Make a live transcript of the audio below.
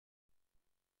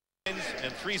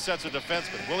and 3 sets of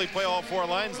defensemen. Will he play all 4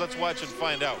 lines? Let's watch and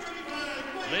find out.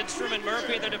 Lidstrom and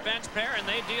Murphy, the defense pair, and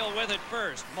they deal with it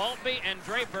first. Maltby and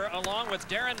Draper, along with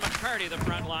Darren McCarty, the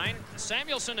front line.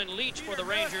 Samuelson and Leach for the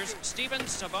Rangers.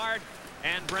 Stevens, Savard,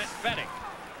 and Brent Fedek.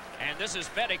 And this is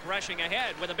Fedek rushing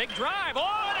ahead with a big drive.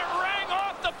 Oh, and it rang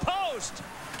off the post.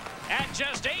 At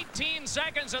just 18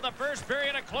 seconds of the first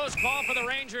period, a close call for the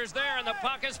Rangers there, and the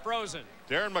puck is frozen.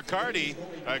 Darren McCarty,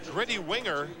 a gritty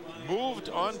winger, moved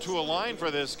onto a line for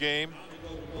this game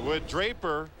with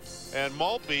Draper and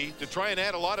Maltby to try and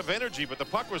add a lot of energy, but the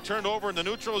puck was turned over in the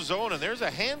neutral zone, and there's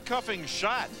a handcuffing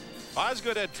shot.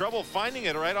 Osgood had trouble finding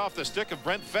it right off the stick of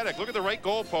Brent Fedek. Look at the right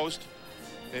goal post,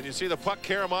 and you see the puck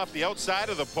carry him off the outside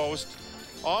of the post.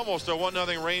 Almost a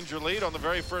 1-0 Ranger lead on the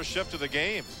very first shift of the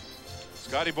game.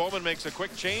 Scotty Bowman makes a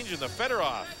quick change in the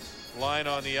Fedorov line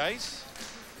on the ice,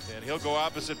 and he'll go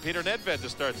opposite Peter Nedved to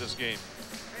start this game.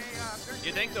 Do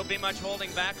you think there'll be much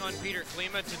holding back on Peter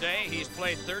Klima today? He's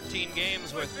played 13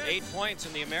 games with 8 points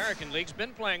in the American League's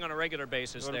been playing on a regular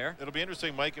basis there. It'll be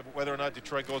interesting, Mike, whether or not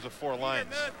Detroit goes with 4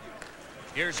 lines.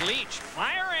 Here's Leach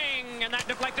firing, and that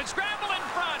deflected scramble in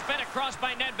front. Fedek crossed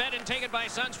by Nedved and taken by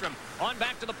Sundstrom. On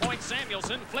back to the point,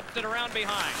 Samuelson flipped it around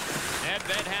behind.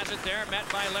 Nedved has it there, met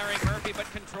by Larry Murphy, but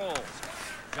controls.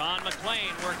 John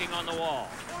McLean working on the wall.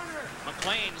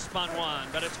 McLean spun one,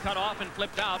 but it's cut off and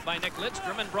flipped out by Nick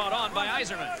Lidstrom and brought on by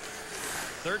Yzerman.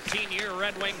 13-year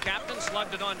Red Wing captain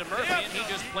slugged it on to Murphy, and he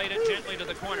just played it gently to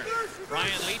the corner.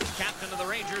 Brian Leach, captain of the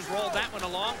Rangers, rolled that one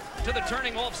along to the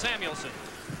turning Wolf Samuelson.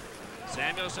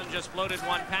 Samuelson just floated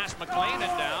one past McLean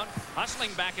and down.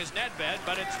 Hustling back is Nedved,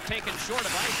 but it's taken short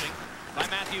of icing by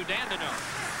Matthew Dandeneau.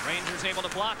 Rangers able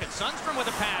to block it. Sundstrom with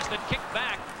a pass that kicked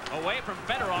back away from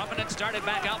Fedorov, and it started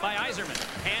back out by Yzerman.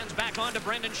 Hands back on to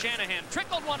Brendan Shanahan.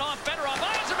 Trickled one off Fedorov.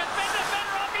 Yzerman fed to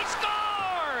Fedorov. He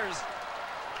scores!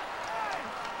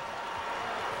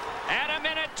 At a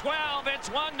minute 12, it's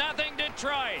 1-0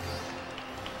 Detroit.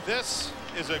 This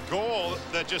is a goal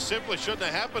that just simply shouldn't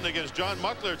have happened against John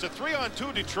Muckler. It's a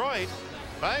 3-on-2 Detroit.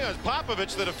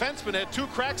 Popovich, the defenseman, had 2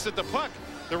 cracks at the puck.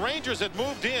 The Rangers had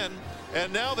moved in,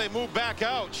 and now they move back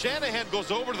out. Shanahan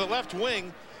goes over to the left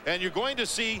wing, and you're going to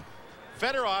see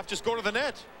Fedorov just go to the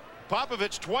net.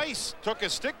 Popovich twice took a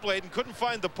stick blade and couldn't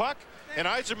find the puck, and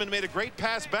Yzerman made a great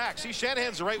pass back. See,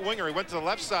 Shanahan's the right winger. He went to the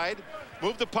left side,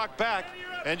 moved the puck back,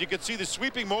 and you could see the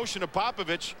sweeping motion of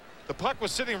Popovich. The puck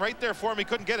was sitting right there for him. He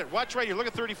couldn't get it. Watch right here. Look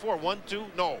at 34. 1, 2.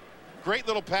 No. Great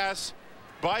little pass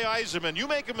by Yzerman. You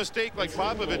make a mistake like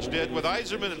Popovich did with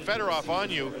Yzerman and Fedorov on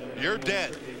you, you're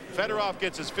dead. Fedorov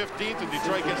gets his 15th, and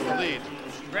Detroit gets the lead.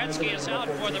 Gretzky is out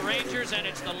for the Rangers, and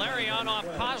it's the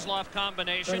Larionov-Kozlov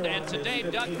combination. And today,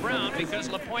 Doug Brown, because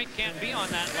Lapointe can't be on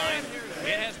that line,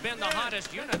 it has been the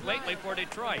hottest unit lately for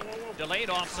Detroit. Delayed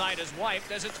offside is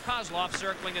wiped as it's Kozlov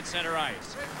circling at center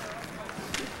ice.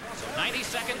 90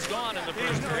 seconds gone in the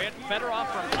first period. Fedorov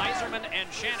from Yzerman and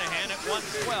Shanahan at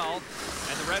 1:12,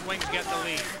 and the Red Wings get the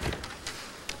lead.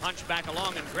 Punch back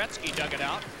along, and Gretzky dug it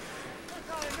out.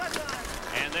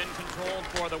 And then controlled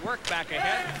for the work back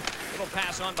ahead. Little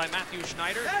pass on by Matthew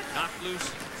Schneider. Knocked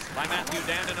loose by Matthew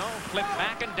Dandeneau. Flipped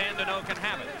back, and Dandeneau can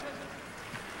have it.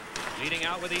 Leading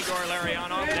out with Igor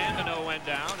Larionov. Dandeneau went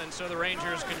down, and so the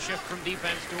Rangers can shift from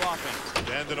defense to offense.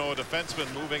 Dandeneau, a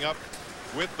defenseman, moving up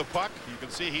with the puck. You can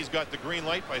see he's got the green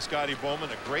light by Scotty Bowman,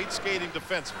 a great skating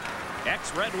defenseman.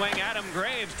 Ex-Red Wing Adam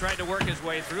Graves tried to work his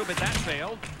way through, but that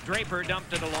failed. Draper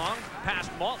dumped it along,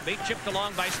 past Maltby, chipped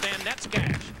along by Stan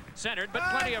Netskash. Centered, but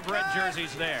plenty of red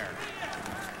jerseys there.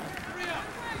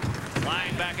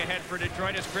 Flying back ahead for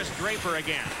Detroit is Chris Draper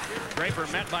again. Draper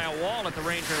met by a wall at the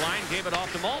Ranger line, gave it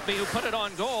off to Maltby, who put it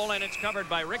on goal, and it's covered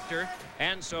by Richter,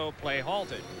 and so play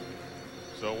halted.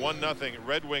 So 1-0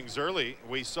 Red Wings early.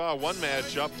 We saw one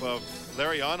matchup of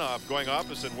Larionov going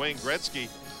opposite Wayne Gretzky.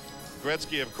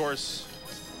 Gretzky, of course,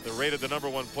 rated the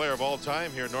 #1 player of all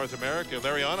time here in North America.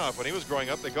 Larionov, when he was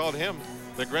growing up, they called him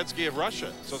the Gretzky of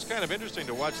Russia. So it's kind of interesting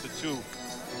to watch the two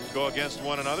go against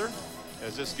one another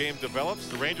as this game develops.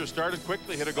 The Rangers started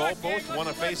quickly, hit a goal post, won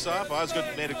a face-off. Osgood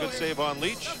made a good save on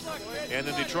Leach, and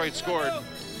then Detroit scored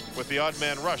with the odd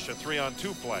man rush, a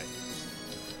 3-on-2 play.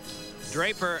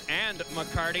 Draper and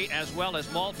McCarty, as well as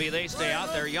Maltby, they stay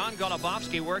out there. Jan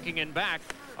Golubovsky working in back,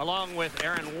 along with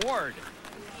Aaron Ward.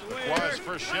 Lacroix's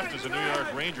first shift as a New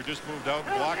York Ranger just moved out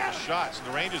and blocked the shots. And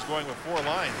the Rangers going with 4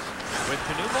 lines. With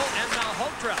Knuble and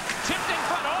Malhotra. Tipped in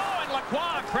front. Oh, and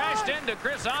Lacroix crashed into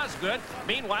Chris Osgood.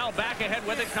 Meanwhile, back ahead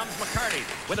with it comes McCarty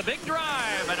with a big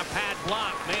drive and a pad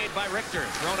block made by Richter.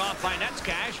 Thrown off by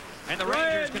Netskash. And the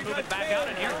Rangers can move it back out,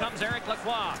 and here comes Eric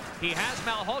Lacroix. He has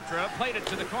Malhotra, played it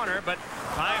to the corner, but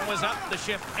time was up. The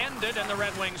shift ended, and the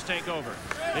Red Wings take over.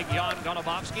 Big Jan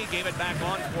Golubovsky gave it back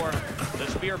on for the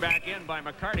spear back in by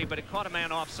McCarty, but it caught a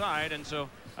man offside, and so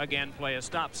again, play is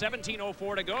stopped.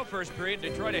 17:04 to go, first period.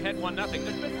 Detroit ahead 1-0.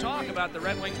 There's been talk about the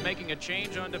Red Wings making a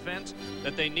change on defense,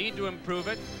 that they need to improve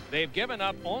it. They've given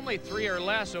up only 3 or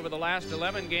less over the last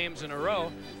 11 games in a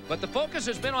row, but the focus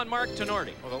has been on Mark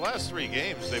Tinordi. Well, the last 3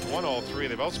 games, they've won all 3.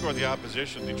 They've outscored the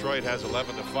opposition. Detroit has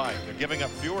 11-5. They're giving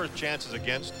up fewer chances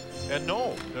against, and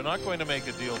no, they're not going to make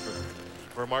a deal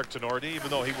for Mark Tinordi, even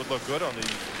though he would look good on the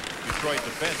Detroit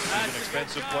defense. He's an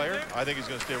expensive player. I think he's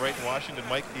going to stay right in Washington,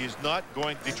 Mike. He's not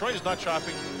going. Detroit is not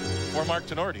shopping for Mark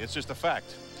Tinordi. It's just a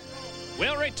fact.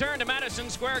 We'll return to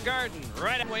Madison Square Garden.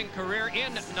 Right wing career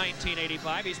in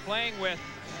 1985. He's playing with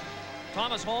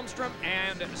Thomas Holmstrom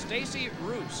and Stacey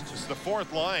Roost. It's the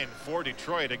 4th line for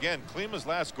Detroit. Again, Klima's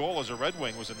last goal as a Red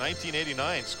Wing was in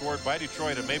 1989, scored by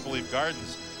Detroit at Maple Leaf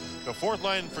Gardens. The 4th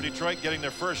line for Detroit getting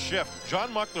their first shift. John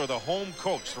Muckler, the home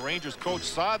coach, the Rangers coach,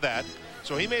 saw that.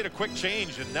 So he made a quick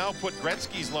change and now put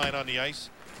Gretzky's line on the ice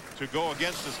to go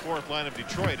against this 4th line of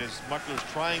Detroit as Muckler's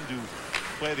trying to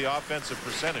play the offensive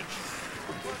percentage.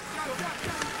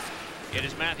 It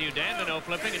is Matthew Dandino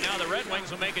flipping, and now the Red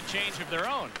Wings will make a change of their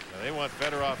own. Now they want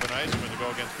Fedorov and Yzerman to go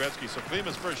against Gretzky. So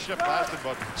Klima's first shift lasted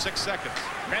about 6 seconds.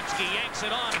 Gretzky yanks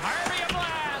it on. Harvey a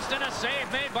blast, and a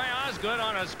save made by Osgood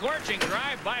on a scorching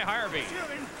drive by Harvey.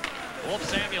 Wolf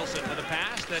Samuelsson with a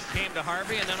pass that came to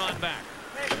Harvey and then on back.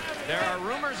 There are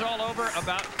rumors all over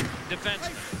about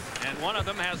defensemen, and one of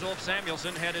them has Wolf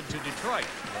Samuelsson headed to Detroit.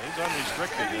 Well, he's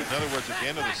unrestricted. In other words, at the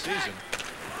end of the season,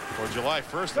 or July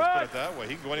 1st, let's put it that way,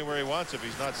 he can go anywhere he wants if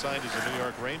he's not signed as a New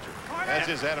York Ranger. As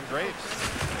is Adam Graves.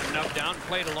 Snubbed down,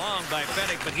 played along by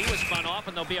Fedek, but he was spun off,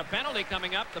 and there'll be a penalty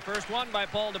coming up. The first one by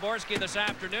Paul Dvorsky this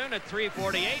afternoon at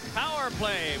 3:48. Power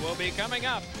play will be coming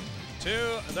up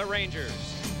to the Rangers.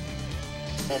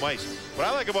 Home ice. What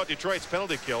I like about Detroit's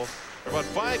penalty kill, for about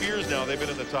 5 years now, they've been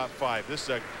in the top 5. This is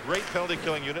a great penalty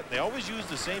killing unit. They always use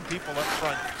the same people up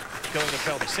front killing the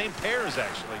penalty. Same pairs,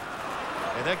 actually.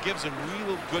 And that gives them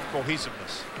real good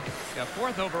cohesiveness. Yeah,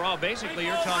 4th overall. Basically,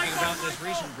 you're talking about this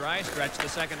recent dry stretch, the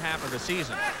second half of the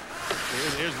season.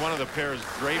 Here's one of the pairs,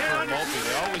 Draper and Maltby.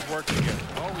 They always work together.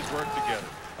 Always work together.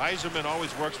 Yzerman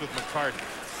always works with McCarty.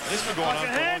 This has been going on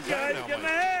for a long time now,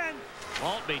 Mike.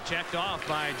 Maltby checked off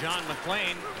by John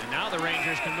McLean, and now the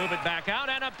Rangers can move it back out,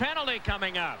 and a penalty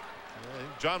coming up.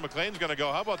 John McLean's going to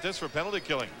go. How about this for penalty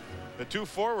killing? The 2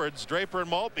 forwards, Draper and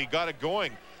Maltby, got it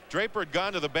going. Draper had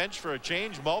gone to the bench for a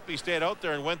change. Maltby stayed out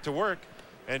there and went to work.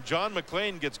 And John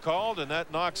McLean gets called, and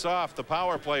that knocks off the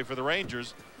power play for the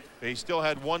Rangers. They still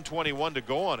had 1:21 to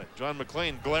go on it. John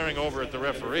McLean glaring over at the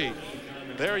referee.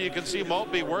 There you can see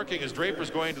Maltby working as Draper's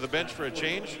going to the bench for a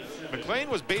change. McLean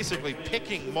was basically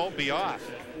picking Maltby off.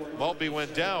 Maltby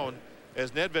went down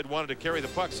as Nedved wanted to carry the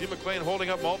puck. See McLean holding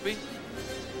up Maltby?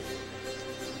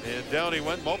 And down he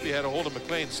went. Maltby had a hold of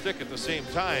McLean's stick at the same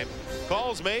time.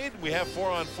 Calls made. We have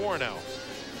 4-on-4 now.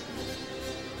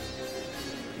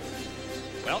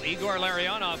 Well, Igor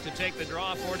Larionov to take the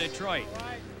draw for Detroit.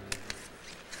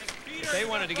 If they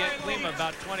wanted to get Klima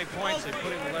about 20 points, they'd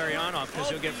put him with Larionov because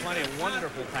he'll get plenty of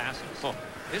wonderful passes. Oh.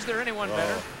 Is there anyone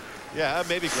better? Yeah,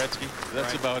 maybe Gretzky.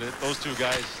 That's about it. Those 2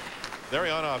 guys.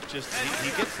 Larionov just, he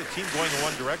gets the team going in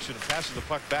one direction and passes the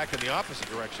puck back in the opposite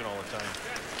direction all the time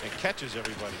and catches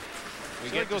everybody.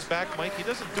 When he goes back, Mike, he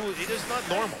doesn't do it. He is not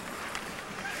normal.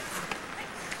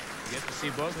 You get to see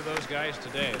both of those guys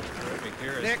today. It's terrific.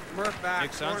 Here is Nick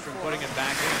Sundstrom putting it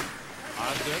back in.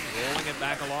 Osgood rolling it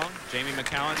back along. Jamie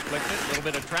McCowan flicked it. A little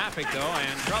bit of traffic, though,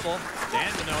 and trouble.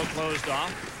 Dandino closed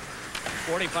off.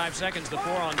 45 seconds, the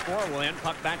 4-on-4 will end.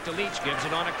 Puck back to Leach. Gives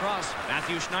it on across.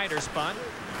 Matthew Schneider spun.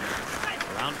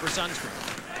 Around for Sundstrom.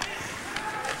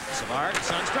 Savard,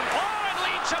 Sundstrom. Oh, and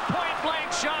Leach, a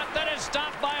point-blank shot that is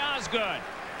stopped by Osgood.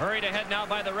 Hurried ahead now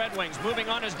by the Red Wings. Moving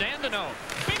on is Dandino.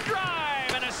 Big drive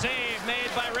and a save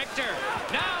made by Richter.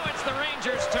 Now it's the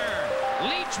Rangers' turn.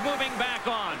 Leach moving back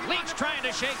on. Leach trying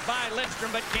to shake by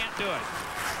Lidstrom, but can't do it.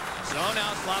 So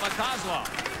now Slava Kozlov.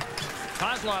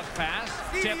 Kozlov's pass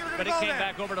tipped, but it came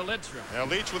back over to Lidstrom. Now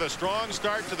Leach with a strong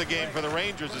start to the game for the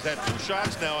Rangers has had 2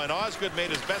 shots now, and Osgood made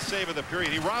his best save of the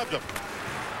period. He robbed him.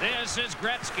 This is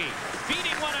Gretzky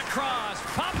feeding one across.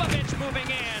 Popovich moving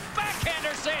in.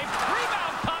 Backhander save.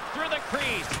 Rebound pop through the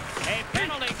crease. A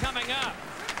penalty coming up.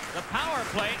 The power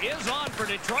play is on for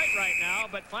Detroit right now,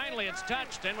 but finally it's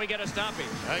touched and we get a stoppage.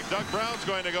 I think Doug Brown's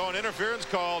going to go. An interference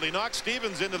called. He knocks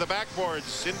Stevens into the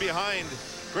backboards in behind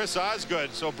Chris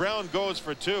Osgood. So Brown goes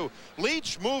for 2.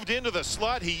 Leach moved into the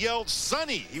slot. He yelled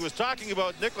Sonny. He was talking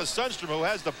about Nicholas Sundstrom, who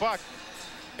has the puck.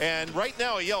 And right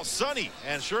now he yells Sonny.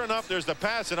 And sure enough, there's the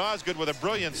pass, and Osgood with a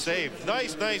brilliant save.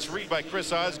 Nice read by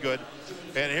Chris Osgood.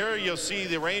 And here you'll see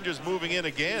the Rangers moving in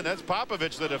again. That's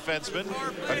Popovich, the defenseman.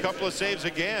 A couple of saves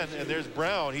again. And there's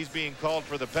Brown. He's being called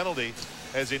for the penalty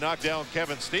as he knocked down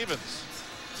Kevin Stevens.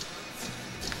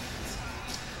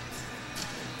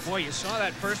 Boy, you saw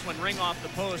that first one ring off the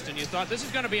post, and you thought this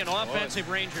is going to be an offensive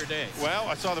Ranger day. Well,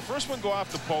 I saw the first one go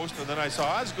off the post, and then I saw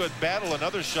Osgood battle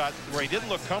another shot where he didn't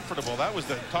look comfortable. That was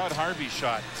the Todd Harvey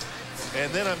shot.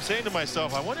 And then I'm saying to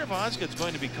myself, I wonder if Osgood's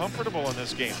going to be comfortable in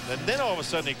this game. And then all of a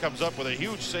sudden he comes up with a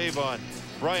huge save on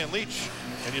Brian Leach.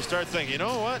 And you start thinking, you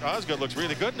know what? Osgood looks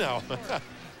really good now.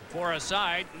 For a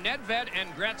side, Nedved and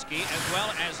Gretzky, as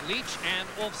well as Leach and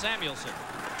Ulf Samuelsson.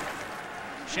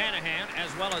 Shanahan,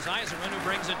 as well as Yzerman, who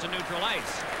brings it to neutral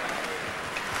ice.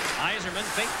 Yzerman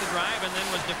faked the drive and then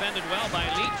was defended well by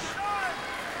Leach.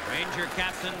 Ranger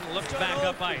captain looks back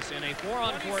up ice in a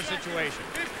 4-on-4 situation.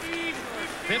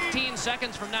 15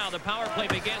 seconds from now, the power play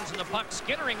begins, and the puck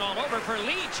skittering all over for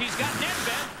Leach. He's got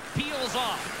Nedved, peels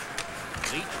off.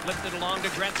 Leach flipped it along to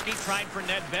Gretzky, tried for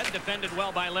Nedved, defended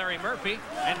well by Larry Murphy,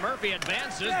 and Murphy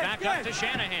advances back up to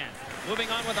Shanahan. Moving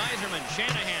on with Yzerman.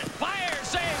 Shanahan fires,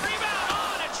 save, rebound,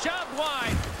 on, and shoved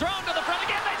wide. Thrown to the front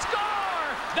again, they score!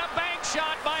 The bank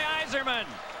shot by Yzerman.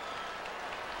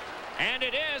 And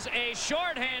it is a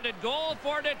shorthanded goal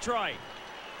for Detroit.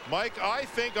 Mike, I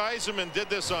think Yzerman did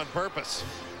this on purpose.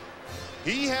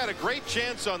 He had a great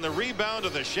chance on the rebound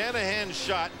of the Shanahan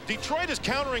shot. Detroit is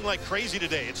countering like crazy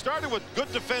today. It started with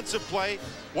good defensive play.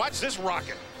 Watch this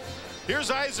rocket.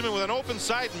 Here's Yzerman with an open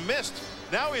side and missed.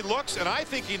 Now he looks, and I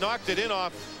think he knocked it in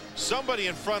off somebody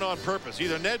in front on purpose,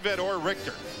 either Nedved or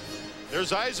Richter.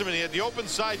 There's Yzerman. He had the open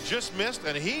side, just missed,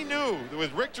 and he knew that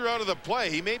with Richter out of the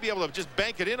play, he may be able to just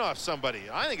bank it in off somebody.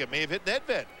 I think it may have hit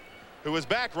Nedved, who was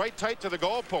back right tight to the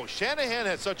goalpost. Shanahan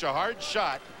had such a hard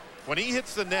shot when he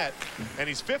hits the net, and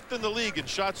he's 5th in the league in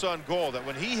shots on goal, that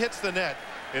when he hits the net,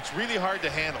 it's really hard to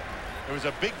handle. It was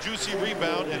a big, juicy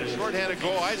rebound and a shorthanded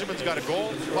goal. Yzerman's got a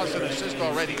goal plus an assist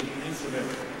already.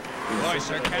 Boy,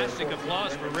 sarcastic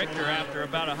applause for Richter after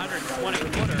about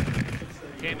 120-footer.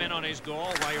 Came in on his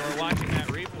goal while you were watching that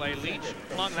replay. Leach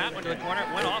flung that one to the corner.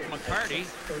 It went off McCarty.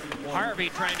 Harvey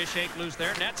trying to shake loose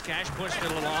there. Netzcash pushed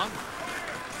it along.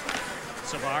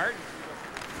 Savard.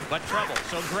 But trouble.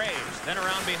 So Graves then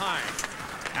around behind.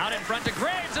 Out in front to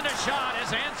Graves, and a shot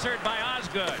is answered by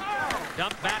Osgood.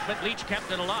 Dumped back, but Leach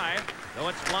kept it alive, though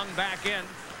it's flung back in.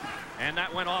 And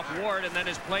that went off Ward and then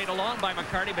is played along by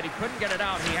McCarty, but he couldn't get it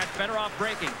out. He had Fedorov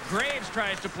breaking. Graves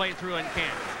tries to play through and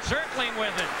can't. Circling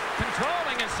with it.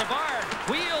 Controlling is Savard.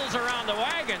 Wheels around the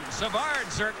wagon.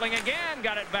 Savard circling again,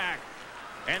 got it back.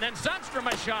 And then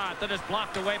Sundstrom a shot that is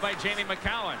blocked away by Jamie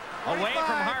McCowan. Away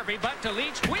from Harvey, but to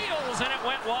Leach. Wheels, and it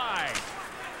went wide.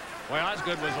 Well,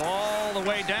 Osgood was all the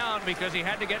way down because he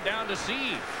had to get down to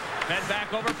C. Fed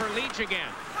back over for Leach again.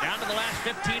 Down to the last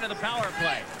 15 of the power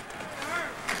play.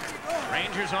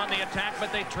 Rangers on the attack,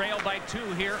 but they trail by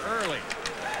 2 here early.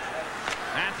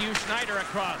 Matthew Schneider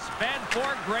across. Fed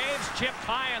for Graves, chipped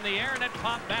high in the air, and it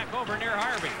popped back over near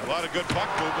Harvey. A lot of good puck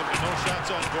movement, but no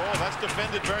shots on goal. That's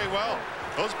defended very well.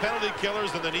 Those penalty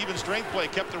killers and then even strength play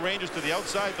kept the Rangers to the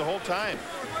outside the whole time.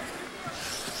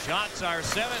 Shots are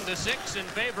 7-6 in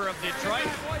favor of Detroit.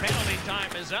 Penalty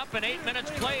time is up, and 8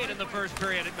 minutes played in the first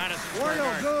period at Madison Square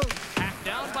Garden. Hacked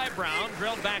down by Brown,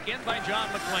 drilled back in by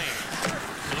John McLean.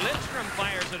 Lidstrom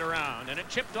fires it around, and it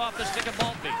chipped off the stick of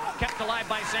Maltby. Kept alive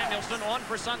by Samuelsson, on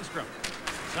for Sundstrom.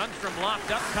 Sundstrom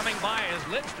locked up, coming by is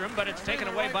Lidstrom, but it's taken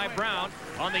away by Brown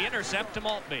on the intercept to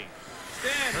Maltby.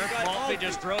 Maltby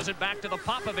just throws it back to the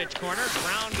Popovich corner.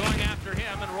 Brown going after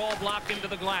him, and roll blocked into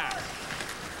the glass.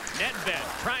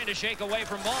 Nedved trying to shake away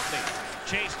from Maltby.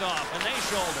 Chased off, and they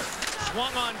shoulder.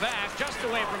 Swung on back, just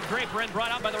away from Draper, and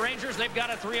brought out by the Rangers. They've got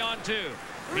a 3-on-2.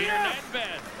 Peter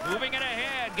Nedved moving it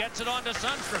ahead, gets it on to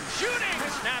Sundstrom.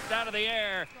 Shooting, snapped out of the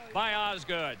air by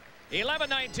Osgood.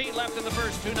 11:19 left in the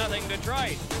first, 2-0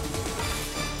 Detroit.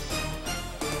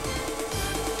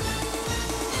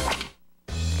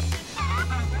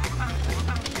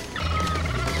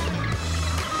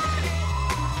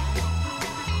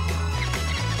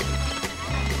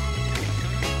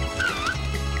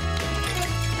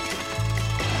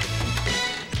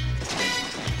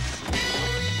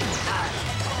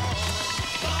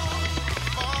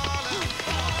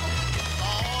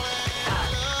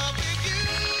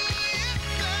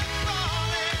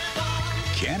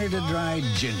 Canada Dry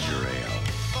Ginger Ale.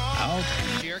 Out.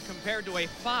 Year compared to a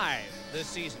 5 this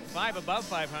season. 5 above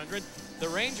 500, The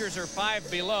Rangers are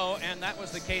 5 below, and that was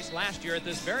the case last year at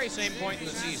this very same point in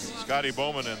the season. Scotty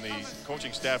Bowman and the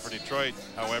coaching staff for Detroit,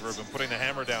 however, have been putting the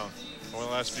hammer down over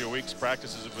the last few weeks.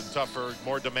 Practices have been tougher,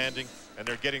 more demanding, and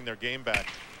they're getting their game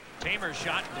back. Tamer's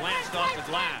shot glanced off the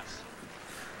glass.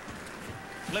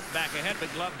 Flipped back ahead,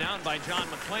 but gloved down by John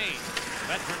McLean.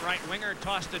 Veteran right winger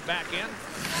tossed it back in.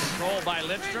 Control by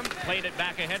Lidstrom. Played it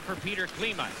back ahead for Peter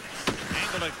Klima.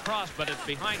 Angled it across, but it's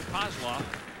behind Kozlov,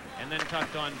 and then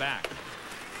tucked on back.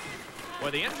 Well,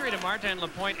 the injury to Martin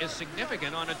Lapointe is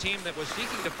significant on a team that was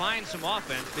seeking to find some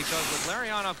offense, because with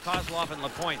Larionov, Kozlov, and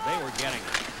Lapointe, they were getting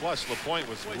it. Plus, Lapointe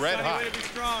was red hot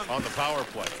on the power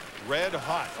play. Red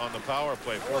hot on the power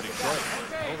play for Detroit.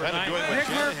 Kind of doing what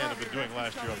Shanahan had been doing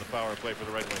last year on the power play for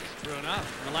the Red Wings. True enough.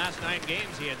 In the last 9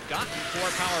 games, he had gotten 4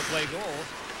 power play goals,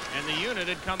 and the unit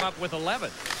had come up with 11.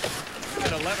 He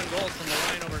had 11 goals from the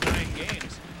line over 9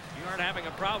 games. You aren't having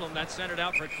a problem. That's centered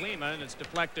out for Klima, and it's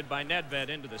deflected by Nedved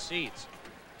into the seats.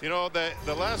 You know,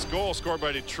 the last goal scored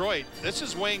by Detroit, this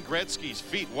is Wayne Gretzky's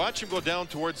feet. Watch him go down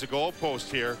towards the goal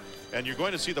post here, and you're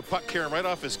going to see the puck carrying right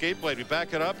off his skate blade. We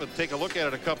back it up and take a look at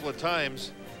it a couple of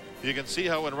times. You can see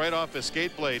how it went right off his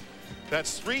skate blade.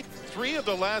 That's three of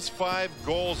the last 5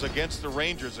 goals against the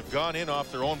Rangers have gone in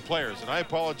off their own players. And I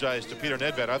apologize to Peter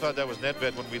Nedved. I thought that was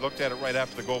Nedved when we looked at it right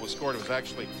after the goal was scored. It was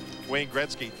actually Wayne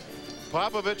Gretzky.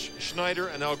 Popovich, Schneider,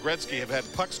 and now Gretzky have had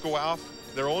pucks go off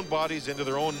their own bodies into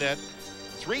their own net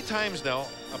 3 times now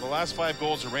of the last 5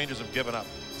 goals the Rangers have given up.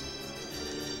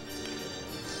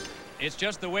 It's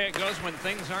just the way it goes when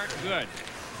things aren't good.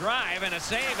 Drive and a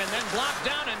save, and then blocked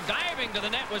down, and diving to the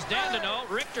net was Dandenault.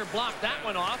 Richter blocked that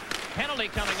one off. Penalty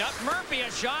coming up. Murphy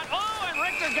a shot. Oh, and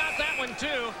Richter got that one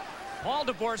too. Paul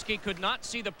Dvorsky could not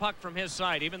see the puck from his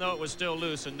side, even though it was still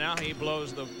loose, and now he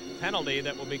blows the penalty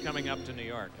that will be coming up to New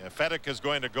York. Yeah, Fedek is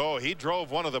going to go. He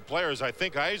drove one of the players, I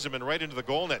think Yzerman, right into the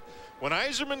goal net. When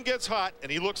Yzerman gets hot,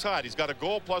 and he looks hot, he's got a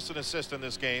goal plus an assist in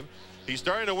this game. He's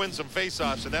starting to win some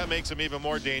faceoffs, and that makes him even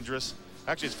more dangerous.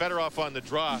 Actually, it's Fedorov on the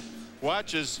draw.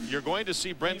 Watch as you're going to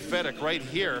see Brent Fedek right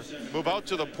here move out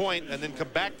to the point and then come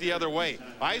back the other way.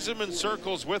 Yzerman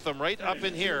circles with him right up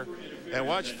in here, and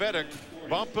watch Fedek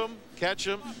bump him, catch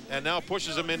him, and now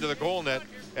pushes him into the goal net,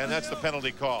 and that's the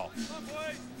penalty call.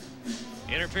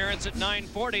 Interference at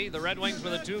 9:40. The Red Wings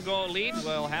with a 2-goal lead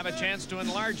will have a chance to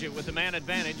enlarge it with the man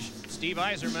advantage. Steve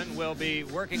Yzerman will be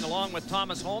working along with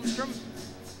Thomas Holmstrom.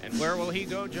 And where will he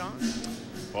go, John?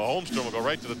 Well, Holmstrom will go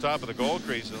right to the top of the goal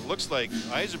crease, and it looks like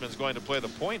Yzerman's going to play the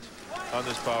point on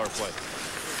this power play.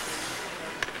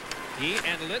 He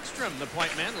and Lidstrom, the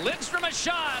point man. Lidstrom a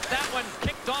shot. That one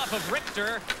kicked off of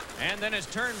Richter, and then is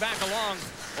turned back along.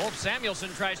 Ulf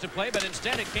Samuelsson tries to play, but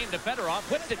instead it came to Fedorov.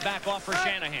 Whipped it back off for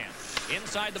Shanahan.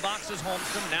 Inside the box is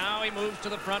Holmstrom. Now he moves to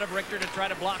the front of Richter to try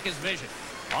to block his vision.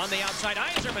 On the outside,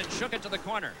 Yzerman shook it to the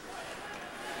corner.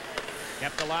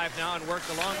 Kept alive now and worked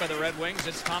along by the Red Wings.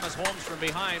 It's Thomas Holmstrom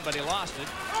behind, but he lost it.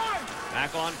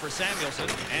 Back on for Samuelsson,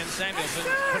 and Samuelsson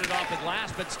put it off the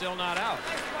glass, but still not out.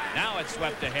 Now it's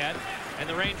swept ahead, and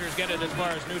the Rangers get it as far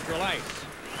as neutral ice.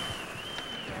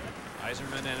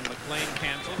 Yzerman and McLean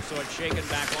canceled, so it's shaken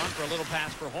back on for a little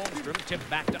pass for Holmstrom. Tipped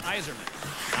back to Yzerman.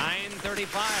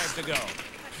 9:35 to go.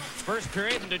 First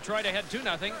period, and Detroit ahead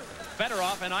 2-0.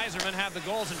 Fedorov and Yzerman have the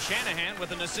goals, and Shanahan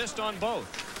with an assist on both.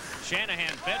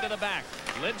 Shanahan fed to the back.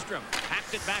 Lidstrom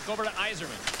hacked it back over to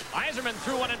Yzerman. Yzerman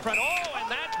threw one in front. Oh, and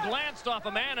that glanced off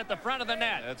a man at the front of the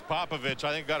net. That's Popovich.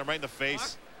 I think got him right in the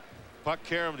face. Puck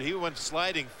carried him. He went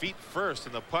sliding feet first,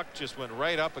 and the puck just went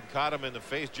right up and caught him in the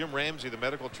face. Jim Ramsey, the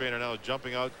medical trainer, now is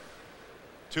jumping out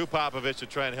to Popovich to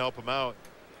try and help him out.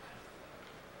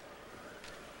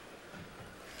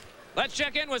 Let's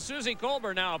check in with Susie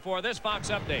Kolber now for this Fox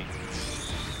update.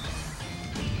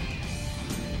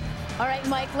 All right,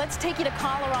 Mike, let's take you to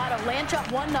Colorado. Lanch up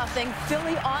 1-0.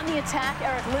 Philly on the attack.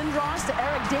 Eric Lindros to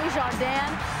Eric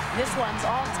Desjardins. This one's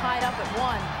all tied up at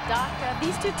 1. Doc,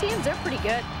 these 2 teams, they're pretty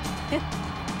good. You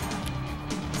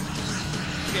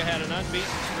had an unbeaten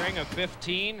string of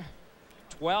 15,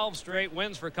 12 straight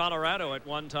wins for Colorado at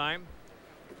one time.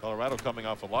 Colorado coming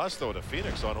off a loss, though, to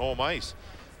Phoenix on home ice.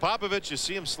 Popovich, you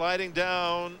see him sliding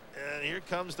down, and here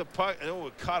comes the puck. Oh,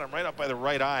 it caught him right up by the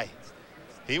right eye.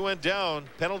 He went down,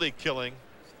 penalty killing,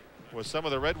 with some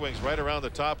of the Red Wings right around the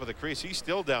top of the crease. He's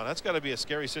still down. That's got to be a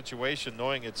scary situation,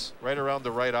 knowing it's right around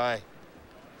the right eye.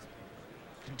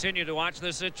 Continue to watch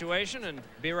this situation and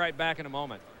be right back in a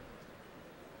moment.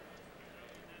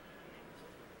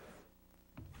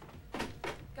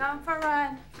 Going for a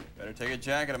run. Better take a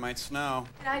jacket, it might snow.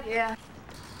 Good idea.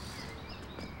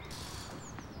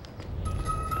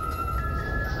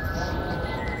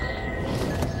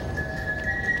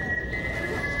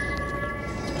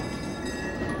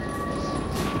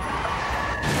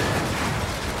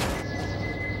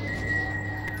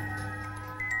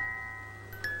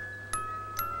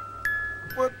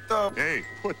 Hey,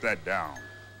 put that down.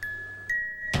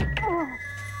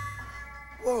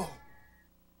 Whoa.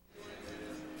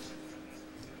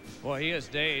 Boy, he is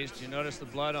dazed. You notice the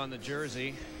blood on the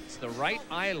jersey. It's the right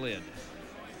eyelid.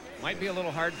 Might be a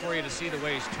little hard for you to see the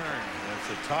way he's turned. It's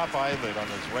the top eyelid on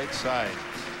his right side,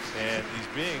 and he's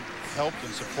being helped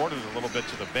and supported a little bit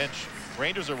to the bench.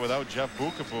 Rangers are without Jeff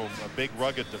Beukeboom, a big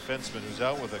rugged defenseman who's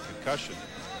out with a concussion.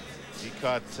 He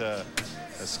caught a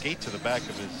skate to the back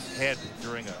of his head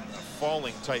during a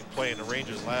falling type play in the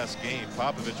Rangers' last game.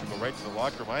 Popovich will go right to the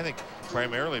locker room, I think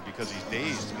primarily because he's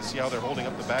dazed. You can see how they're holding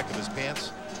up the back of his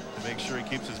pants to make sure he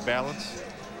keeps his balance.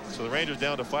 So the Rangers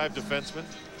down to 5 defensemen.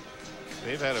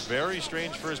 They've had a very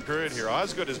strange first period here.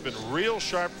 Osgood has been real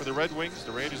sharp for the Red Wings.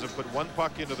 The Rangers have put 1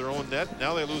 puck into their own net.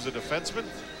 Now they lose a defenseman.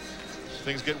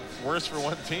 Things get worse for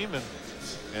one team,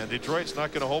 and Detroit's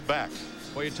not going to hold back.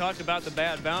 Well, you talked about the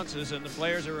bad bounces, and the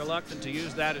players are reluctant to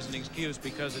use that as an excuse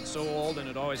because it's so old and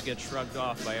it always gets shrugged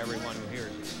off by everyone who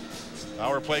hears it.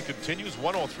 Our play continues.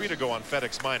 1:03 to go on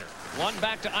FedEx Minor. One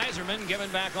back to Yzerman, given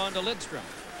back on to Lidstrom.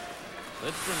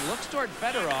 Lidstrom looks toward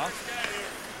Fedorov.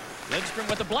 Lidstrom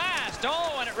with the blast.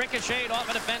 Oh, and it ricocheted off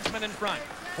a defenseman in front.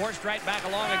 Forced right back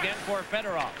along again for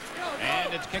Fedorov.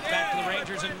 And it's kicked back to the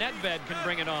Rangers, and Nedved can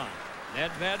bring it on.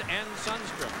 Nedved and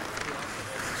Sundstrom.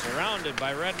 Surrounded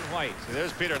by red and white. See,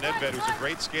 there's Peter Nedved, who's a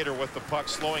great skater with the puck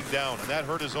slowing down, and that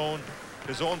hurt his own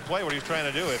play, what he's trying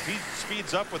to do. If he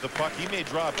speeds up with the puck, he may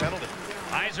draw a penalty.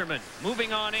 Yzerman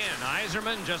moving on in.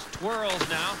 Yzerman just twirls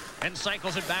now and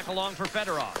cycles it back along for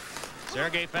Fedorov.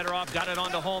 Sergei Fedorov got it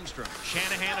onto Holmstrom.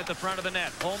 Shanahan at the front of the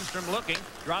net. Holmstrom looking,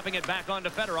 dropping it back onto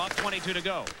Fedorov. 22 to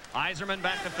go. Yzerman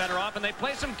back to Fedorov, and they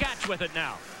play some catch with it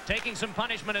now. Taking some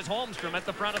punishment is Holmstrom at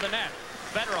the front of the net.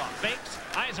 Fedorov fakes.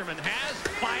 Yzerman has,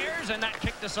 fires, and that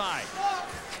kicked aside.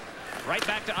 Right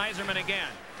back to Yzerman again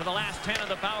for the last 10 of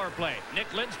the power play. Nick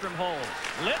Lidstrom holds.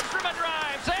 Lidstrom a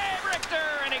drive. Save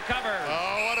Richter, and he covers.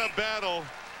 Oh, what a battle.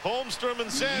 Holmstrom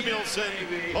and Samuelsson.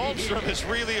 Holmstrom is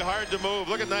really hard to move.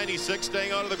 Look at 96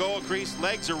 staying out of the goal crease.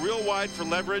 Legs are real wide for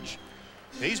leverage.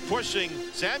 He's pushing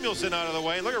Samuelsson out of the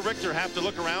way. Look at Richter have to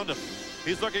look around him.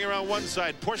 He's looking around one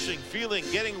side, pushing, feeling,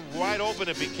 getting wide open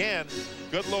if he can.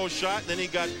 Good low shot, and then he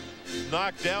got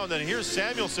knocked down. Then here's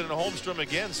Samuelsson and Holmstrom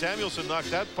again. Samuelsson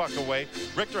knocked that puck away.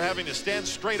 Richter having to stand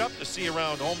straight up to see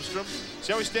around Holmstrom.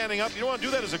 See how he's standing up? You don't want to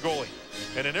do that as a goalie.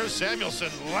 And then there's Samuelsson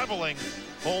leveling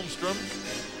Holmstrom.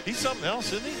 He's something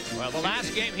else, isn't he? Well, the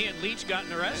last game he and Leach got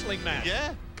in a wrestling match.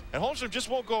 Yeah. And Holmstrom just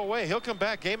won't go away. He'll come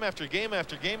back game after game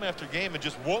after game after game and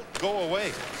just won't go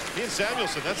away. He and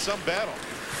Samuelsson, that's some battle.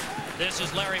 This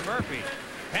is Larry Murphy.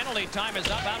 Penalty time is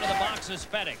up. Out of the box is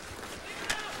Fettig.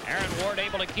 Aaron Ward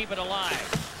able to keep it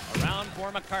alive. Around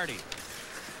for McCarty.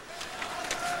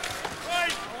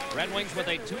 Red Wings with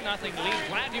a 2-0 lead.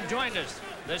 Glad you've joined us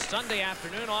this Sunday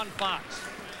afternoon on Fox.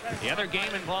 The other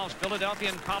game involves Philadelphia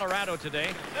and Colorado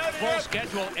today. Full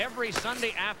schedule every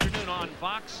Sunday afternoon on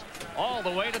Fox, all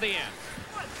the way to the end.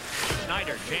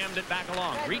 Schneider jammed it back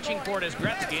along, reaching for it as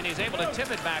Gretzky, and he's able to tip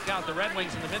it back out. The Red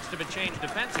Wings in the midst of a change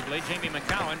defensively. Jamie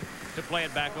McCowan to play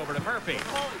it back over to Murphy.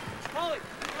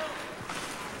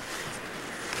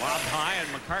 Lobbed high, and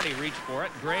McCarty reached for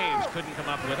it. Graves couldn't come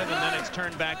up with it, and then it's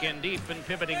turned back in deep, and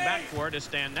pivoting back for it is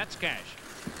Stan Netzcash.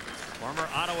 Former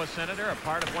Ottawa Senator, a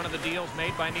part of one of the deals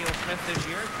made by Neil Smith this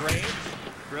year. Graves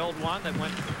drilled one that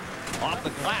went off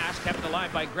the glass, kept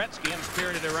alive by Gretzky and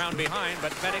spirited around behind,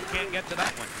 but Fettig can't get to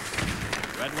that one.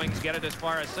 Red Wings get it as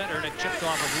far as center, and it chipped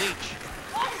off of Leach.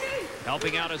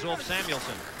 Helping out is Ulf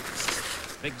Samuelsson.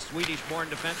 Big Swedish-born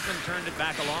defenseman turned it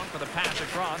back along for the pass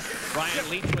across. Brian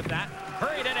Leach with that.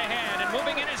 Hurried it ahead, and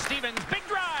moving in is Stevens. Big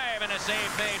drive, and a save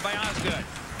made by Osgood.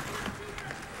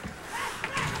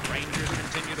 Rangers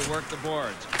continue to work the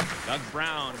boards. Doug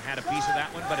Brown had a piece of that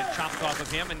one, but it chopped off of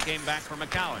him and came back for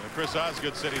McCowan. And Chris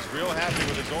Osgood said he's real happy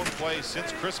with his own play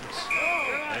since Christmas.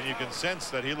 And you can sense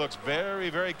that he looks very,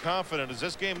 very confident as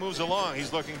this game moves along.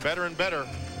 He's looking better and better.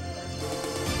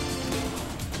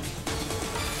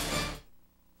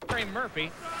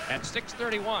 Murphy at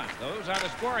 6:31. Those are the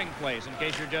scoring plays in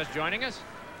case you're just joining us.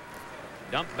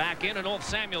 Dumped back in, and Ulf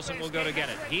Samuelsson will go to get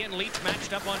it. He and Leach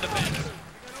matched up on defense.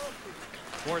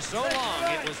 For so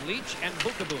long, it was Leach and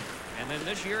Beukeboom. And then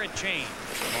this year, it changed.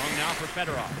 Long now for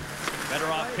Fedorov.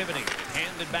 Fedorov pivoting.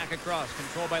 Handed back across.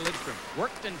 Controlled by Lidstrom.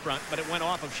 Worked in front, but it went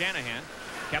off of Shanahan.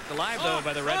 Kept alive, though,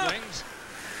 by the Red Wings.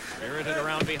 Spirited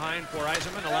around behind for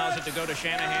Yzerman. Allows it to go to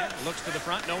Shanahan. Looks to the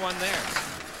front. No one there.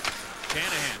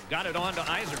 Shanahan got it on to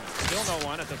Yzerman. Still no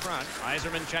one at the front.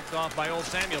 Yzerman checked off by old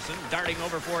Samuelson. Darting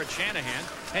over for it, Shanahan.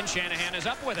 And Shanahan is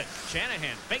up with it.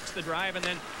 Shanahan fakes the drive and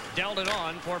then dealt it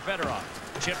on for Fedorov.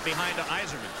 Chip behind to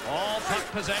Yzerman. All puck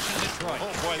possession Detroit.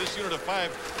 Oh boy, this unit of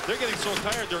 5, they're getting so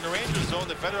tired they're in the Rangers zone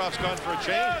that Fedorov's gone for a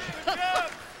change.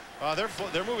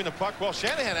 They're moving the puck. Well,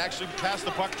 Shanahan actually passed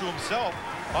the puck to himself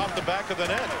off the back of the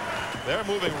net. They're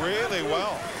moving really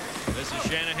well. This is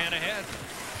Shanahan ahead.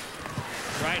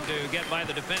 Tried to get by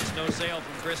the defense. No sale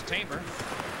from Chris Tamer.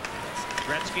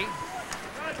 Gretzky.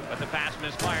 But the pass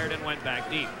misfired and went back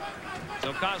deep.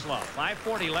 So Kozlov,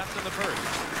 5:40 left in the first.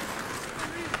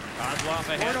 Kozlov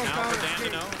ahead now for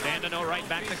Dandino. Dandino right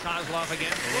back to Kozlov again.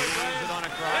 Leaves it on a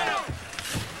cross.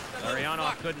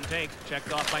 Larionov couldn't take.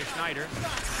 Checked off by Schneider.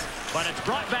 But it's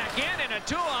brought back in a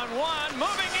 2-on-1.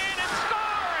 Moving in and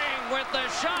scoring with the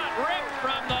shot ripped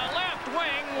from the left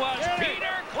wing was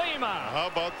Peter Klima. How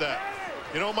about that?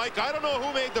 You know, Mike, I don't know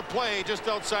who made the play just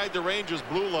outside the Rangers'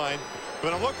 blue line,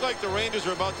 but it looked like the Rangers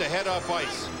were about to head off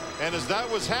ice. And as that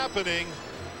was happening,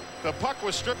 the puck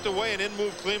was stripped away and in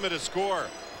moved Klima to score.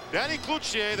 Danny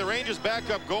Cloutier, the Rangers'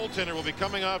 backup goaltender, will be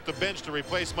coming off the bench to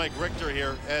replace Mike Richter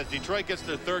here as Detroit gets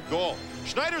their 3rd goal.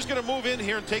 Schneider's going to move in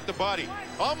here and take the body.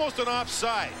 Almost an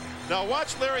offside. Now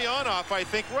watch Larionov, I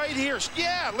think, right here.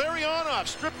 Yeah, Larionov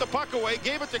stripped the puck away,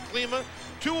 gave it to Klima.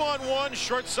 2-on-1,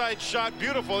 short side shot,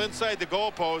 beautiful inside the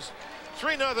goalpost.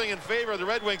 3-0 in favor of the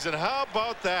Red Wings, and how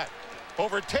about that?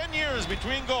 Over 10 years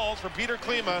between goals for Peter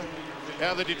Klima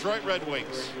and the Detroit Red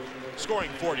Wings.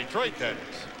 Scoring for Detroit, that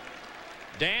is.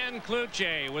 Dan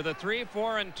Cloutier with a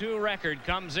 3-4-2 record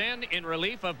comes in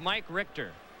relief of Mike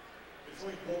Richter.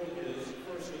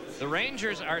 The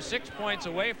Rangers are 6 points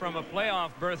away from a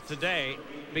playoff berth today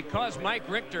because Mike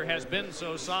Richter has been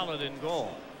so solid in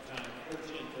goal.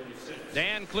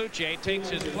 Dan Cloutier takes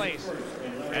his place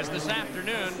as this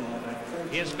afternoon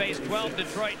he has faced 12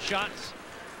 Detroit shots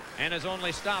and has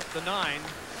only stopped the 9, and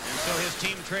so his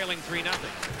team trailing 3-0.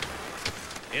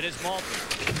 It is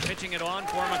Maltby pitching it on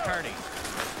for McCarty,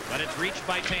 but it's reached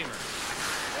by Tamer.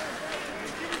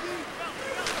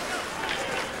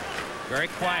 Very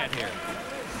quiet here.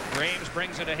 Graves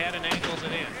brings it ahead and angles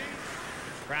it in.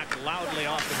 Cracked loudly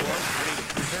off the boards.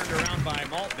 Turned around by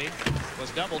Maltby.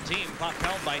 Was double teamed. Puck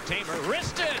held by Tamer.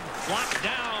 Wristed. Blocked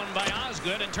down by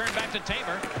Osgood and turned back to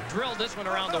Tamer. Drilled this one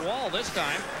around the wall this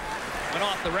time. Went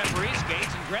off the referee's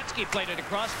skates, and Gretzky played it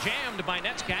across, jammed by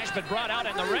Netzcash, but brought out,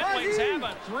 and the Red Wings have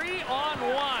a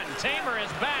 3-on-1. Tamer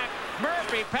is back.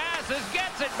 Murphy passes,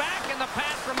 gets it back, and the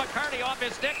pass from McCarty off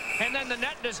his stick, and then the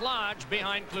net dislodged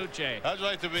behind Cloutier. How'd you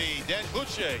like to be Dan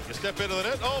Cloutier? You step into the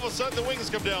net, all of a sudden the Wings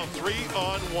come down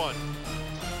 3-on-1.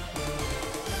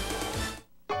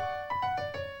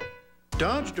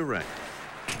 Dodge Direct.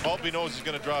 Maltby knows he's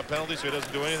going to draw a penalty, so he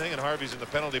doesn't do anything, and Harvey's in the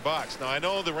penalty box. Now, I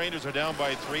know the Rangers are down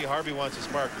by 3. Harvey wants to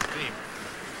spark his team,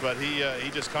 but he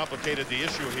just complicated the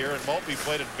issue here, and Maltby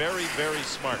played it very, very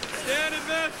smart. Stand and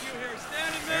miss, you here.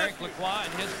 Stand and miss. Eric Lacroix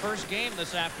in his first game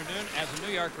this afternoon as a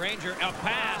New York Ranger. A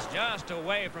pass just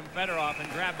away from Fedorov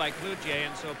and grabbed by Cloutier,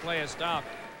 and so play is stopped.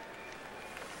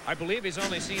 I believe he's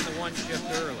only seen the one shift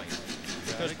early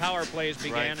because power plays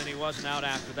began, and he wasn't out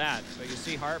after that. So you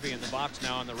see Harvey in the box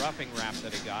now on the roughing rap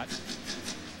that he got.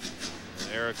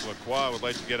 And Eric Lacroix would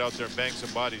like to get out there and bang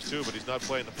some bodies too, but he's not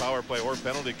playing the power play or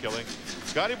penalty killing.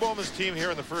 Scotty Bowman's team here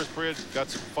in the first period got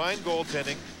some fine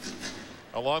goaltending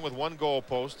along with 1 goal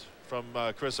post from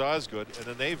Chris Osgood, and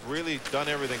then they've really done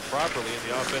everything properly in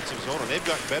the offensive zone, and they've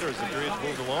gotten better as the period's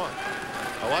moved along.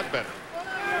 A lot better.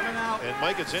 And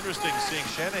Mike, it's interesting seeing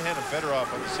Shanahan and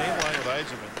Fedorov on the same line with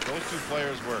Yzerman. Those 2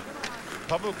 players were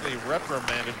publicly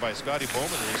reprimanded by Scotty Bowman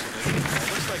recently.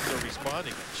 It looks like they're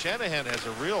responding. Shanahan has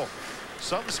a real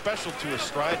something special to his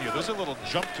stride here. There's a little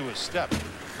jump to his step.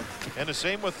 And the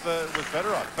same with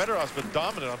Fedorov. Fedorov's been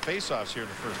dominant on faceoffs here in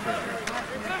the first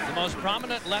period. The most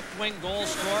prominent left-wing goal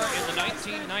scorer in the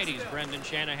 1990s, Brendan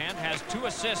Shanahan, has 2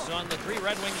 assists on the 3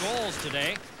 Red Wing goals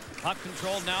today. Puck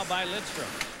controlled now by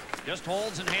Lidstrom. Just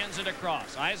holds and hands it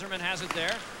across. Yzerman has it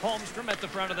there. Holmstrom at the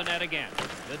front of the net again.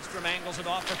 Lidstrom angles it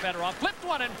off for Fedorov. Flipped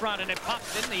one in front, and it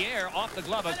pops in the air off the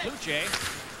glove of Cloutier.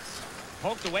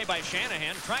 Poked away by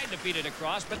Shanahan. Tried to feed it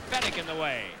across, but Fedek in the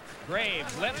way.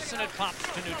 Graves lifts, and it pops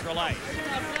to neutral ice.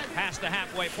 Past the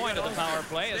halfway point of the power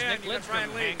play as Nick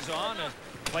Lidstrom hangs on as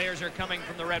players are coming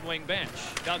from the Red Wing bench.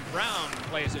 Doug Brown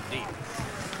plays it deep.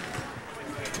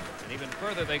 And even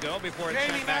further they go before it's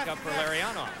sent back up for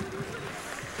Larionov.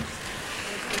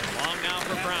 Long now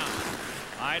for Brown.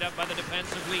 Eyed up by the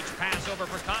defensive Leach. Pass over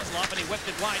for Kozlov, and he whipped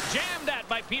it wide. Jammed at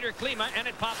by Peter Klima, and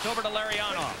it popped over to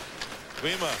Larionov.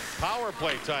 Klima, power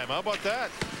play time. How about that?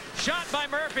 Shot by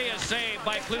Murphy is saved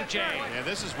by Cloutier. And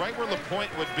this is right where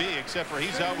LaPointe would be, except for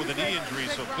he's out with a knee injury.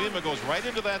 So Klima goes right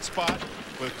into that spot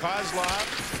with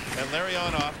Kozlov and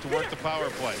Larionov to work the power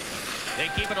play. They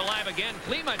keep it alive again.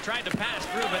 Klima tried to pass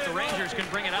through, but the Rangers can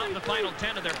bring it out in the final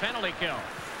 10 of their penalty kill.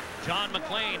 John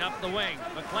McLean up the wing.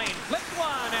 McLean flipped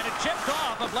one, and it chipped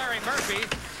off of Larry Murphy,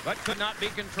 but could not be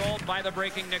controlled by the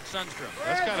breaking Nick Sundstrom.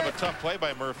 That's kind of a tough play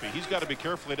by Murphy. He's got to be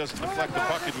careful he doesn't deflect the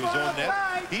puck into his own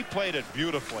net. He played it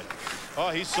beautifully. Oh,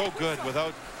 he's so good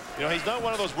without, you know, he's not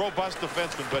one of those robust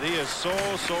defensemen, but he is so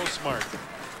smart.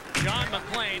 John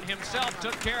McLean himself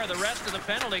took care of the rest of the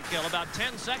penalty kill, about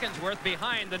 10 seconds worth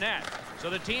behind the net. So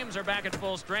the teams are back at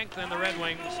full strength, and the Red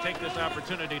Wings take this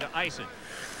opportunity to ice it.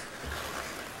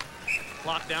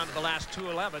 Clock down to the last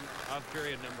 2:11 of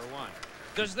period number 1.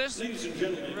 Does this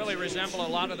really resemble a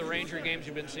lot of the Ranger games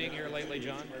you've been seeing here lately,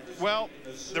 John? Well,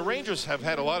 the Rangers have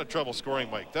had a lot of trouble scoring,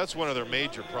 Mike. That's one of their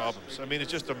major problems. I mean,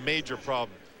 it's just a major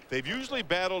problem. They've usually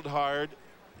battled hard,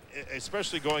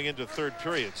 especially going into third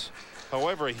periods.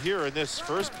 However, here in this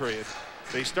first period,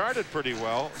 they started pretty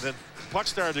well. Then pucks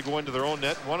started to go into their own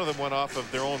net. One of them went off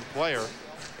of their own player.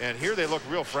 And here they look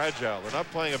real fragile. They're not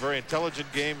playing a very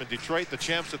intelligent game. In Detroit, the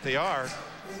champs that they are,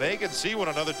 they can see when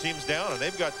another team's down, and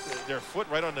they've got their foot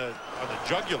right on the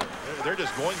jugular. They're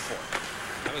just going for it.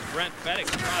 That was Brent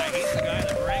Feddick's try. He's the guy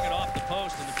that rang it off the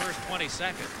post in the first 20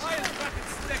 seconds.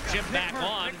 Chipped back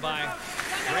on by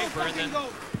Draper and then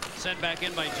sent back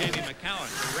in by Jamie McCowan.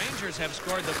 The Rangers have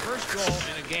scored the first goal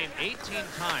in a game 18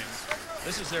 times.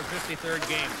 This is their 53rd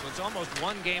game, so it's almost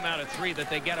 1 game out of 3 that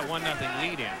they get a 1-0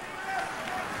 lead in.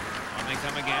 On they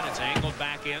come again. It's angled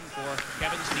back in for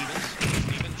Kevin Stevens.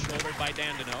 Stevens shouldered by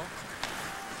Dandino.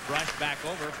 Brushed back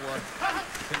over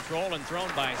for control and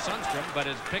thrown by Sundstrom, but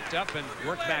is picked up and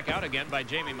worked back out again by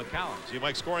Jamie McCowan. See,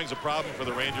 Mike, scoring's a problem for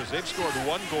the Rangers. They've scored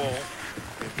 1 goal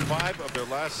in 5 of their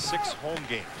last 6 home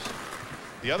games.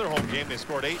 The other home game, they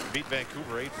scored 8 and beat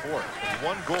Vancouver 8-4.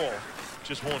 1 goal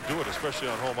just won't do it, especially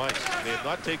on home ice. They have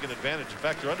not taken advantage. In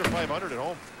fact, they're under 500 at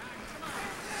home.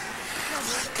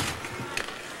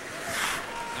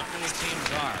 Not many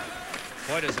teams are.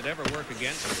 Boy, does it ever work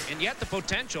against them. And yet the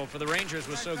potential for the Rangers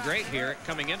was so great here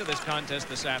coming into this contest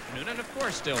this afternoon, and of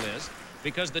course still is,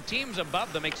 because the teams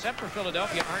above them, except for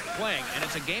Philadelphia, aren't playing. And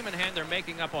it's a game in hand they're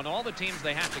making up on all the teams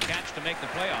they have to catch to make the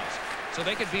playoffs. So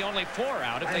they could be only 4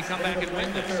 out if they come back and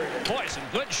win this. Boy, some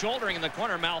good shouldering in the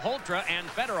corner. Malhotra and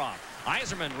Fedorov.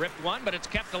 Eiserman ripped one, but it's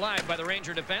kept alive by the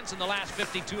Ranger defense in the last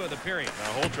 52 of the period.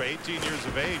 Malhotra, 18 years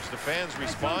of age. The fans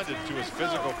responded to his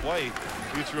physical play.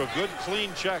 He threw a good,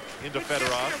 clean check into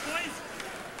Fedorov.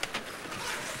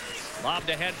 Lobbed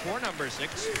ahead for number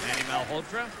 6, Manny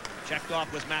Malhotra. Checked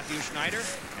off with Matthew Schneider,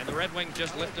 and the Red Wings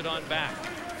just lifted on back.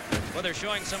 Well, they're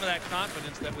showing some of that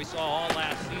confidence that we saw all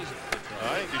last season.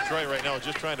 I think Detroit right now is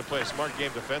just trying to play a smart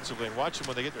game defensively and watch them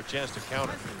when they get their chance to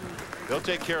counter. They'll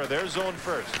take care of their zone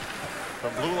first,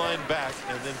 from blue line back,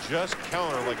 and then just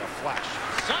counter like a flash.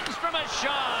 Sundstrom a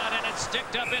shot, and it's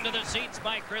sticked up into the seats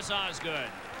by Chris Osgood.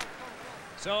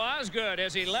 So Osgood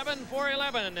is 11 for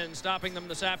 11 in stopping them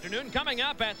this afternoon. Coming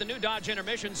up at the new Dodge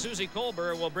Intermission, Susie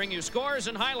Kolber will bring you scores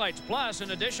and highlights, plus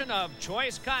an edition of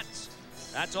Choice Cuts.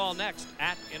 That's all next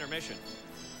at intermission.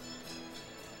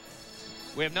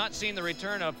 We have not seen the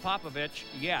return of Popovich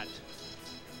yet.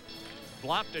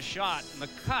 Blocked a shot, and the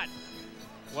cut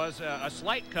was a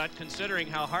slight cut considering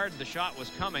how hard the shot was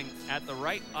coming at the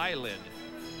right eyelid.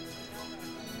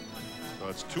 So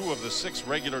it's 2 of the 6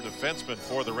 regular defensemen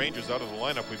for the Rangers out of the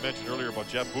lineup. We mentioned earlier about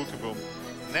Jeff Bukaboom.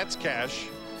 Netzcash,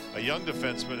 a young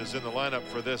defenseman, is in the lineup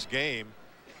for this game.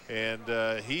 And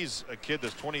he's a kid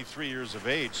that's 23 years of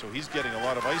age, so he's getting a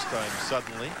lot of ice time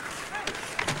suddenly.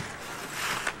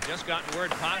 Just gotten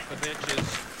word Popovich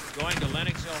is going to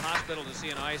Lenox Hill Hospital to see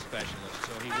an eye specialist,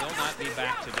 so he will not be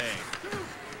back today.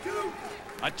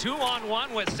 A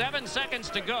 2-on-1 with 7 seconds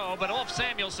to go, but Ulf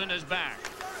Samuelsson is back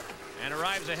and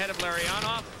arrives ahead of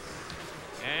Larionov.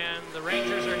 And the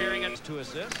Rangers are hearing it. 2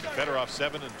 assists. Fedorov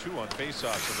 7 and 2 on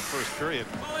faceoffs in the first period.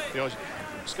 You know,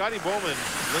 Scotty Bowman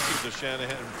listened to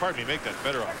Shanahan. Pardon me, make that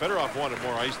Fedorov. Fedorov wanted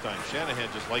more ice time. Shanahan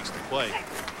just likes to play.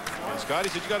 And Scotty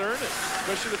said, you got to earn it,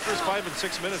 especially the first 5 and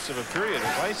 6 minutes of a period.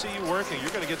 If I see you working, you're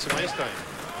going to get some ice time.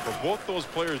 But both those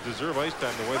players deserve ice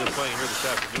time the way they're playing here this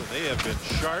afternoon. They have been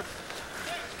sharp,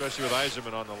 especially with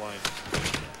Eiserman on the line.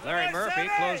 Larry Murphy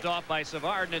closed off by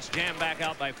Savard, and it's jammed back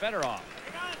out by Fedorov.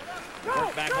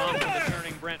 Worked back on from the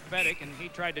turning Brent Feddick, and he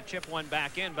tried to chip one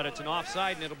back in, but it's an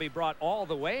offside, and it'll be brought all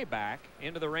the way back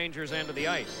into the Rangers' end of the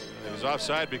ice. It was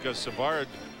offside because Savard,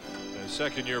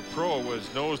 second-year pro,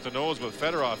 was nose-to-nose with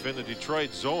Fedorov in the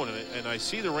Detroit zone. And I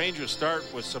see the Rangers start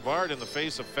with Savard in the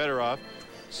face of Fedorov.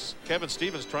 Kevin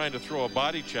Stevens trying to throw a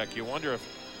body check. You wonder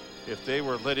if they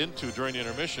were let into during the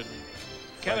intermission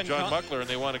by John Muckler, and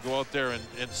they want to go out there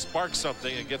and spark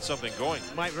something and get something going.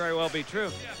 Might very well be true.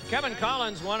 Kevin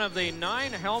Collins, one of the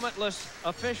 9 helmetless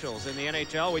officials in the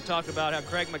NHL. We talked about how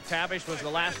Craig McTavish was the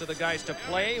last of the guys to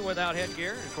play without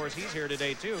headgear. Of course, he's here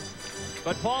today too.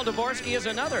 But Paul Dvorsky is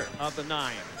another of the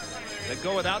 9 that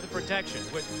go without the protection.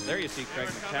 There you see Craig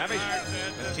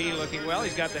McTavish. T looking well.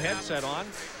 He's got the headset on.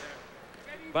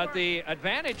 But the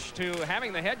advantage to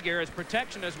having the headgear is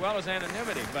protection as well as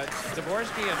anonymity. But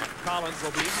Dvorsky and Collins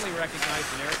will be easily recognized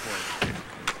in airports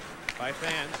by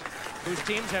fans whose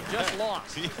teams have just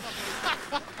lost.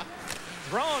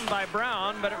 Thrown by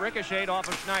Brown, but it ricocheted off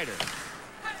of Schneider.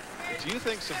 Do you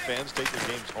think some fans take their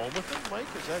games home with them, Mike?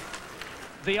 Is that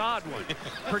the odd one,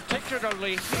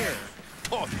 particularly here?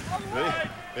 Oh,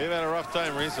 they've had a rough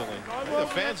time recently. The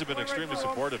fans have been extremely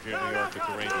supportive here in New York with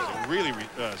the Rangers. They're really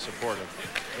supportive.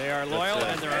 They are loyal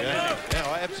and they're authentic.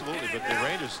 Yeah, absolutely. But the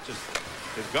Rangers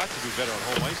they've got to do better on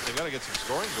home ice. They've got to get some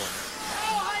scoring going.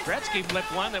 Gretzky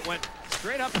blipped one that went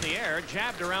straight up in the air,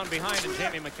 jabbed around behind, and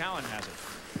Jamie McCowan has it.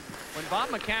 When Bob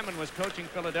McCammon was coaching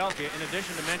Philadelphia, in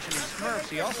addition to mentioning Smurfs,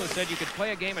 he also said you could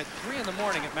play a game at 3 in the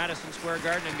morning at Madison Square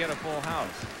Garden and get a full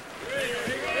house.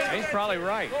 He's probably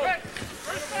right.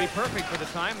 Be perfect for the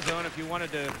time zone if you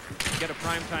wanted to get a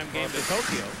primetime game to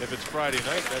Tokyo. If it's Friday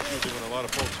night, that's usually when a lot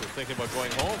of folks are thinking about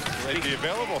going home. So they'd be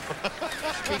available.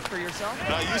 Speak for yourself.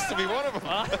 I used to be one of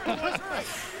them.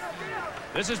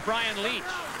 This is Brian Leach.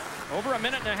 Over a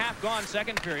minute and a half gone,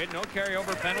 second period. No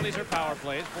carryover penalties or power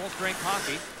plays. Full strength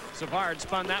hockey. Savard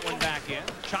spun that one back in.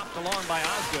 Chopped along by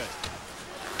Osgood.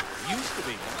 Used to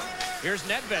be. Here's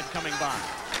Nedved coming by.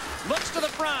 Looks to the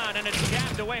front, and it's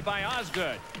jabbed away by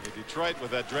Osgood. Detroit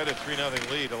with that dreaded 3-0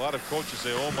 lead. A lot of coaches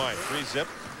say, oh my, 3-zip.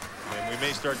 And we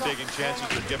may start taking chances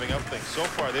with giving up things. So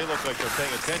far, they look like they're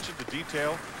paying attention to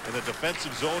detail in the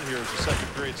defensive zone here as the second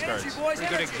period starts. Pretty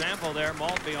good example there.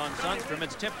 Maltby on Sundstrom.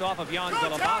 It's tipped off of Jan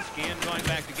Golubowski, and going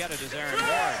back to get it is Aaron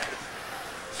Ward.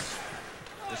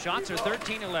 The shots are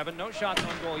 13-11. No shots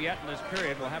on goal yet in this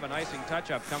period. We'll have an icing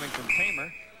touch-up coming from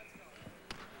Tamer.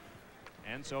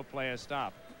 And so play a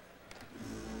stop.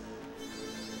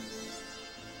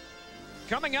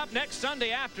 Coming up next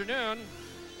Sunday afternoon,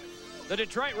 the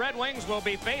Detroit Red Wings will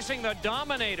be facing the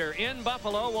Dominator in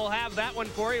Buffalo. We'll have that one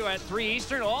for you at 3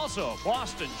 Eastern. Also,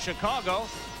 Boston, Chicago,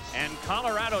 and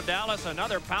Colorado-Dallas,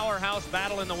 another powerhouse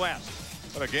battle in the West.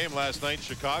 What a game last night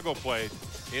Chicago played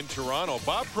in Toronto.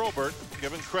 Bob Probert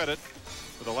given credit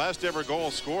for the last ever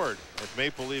goal scored at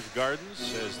Maple Leaf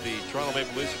Gardens as the Toronto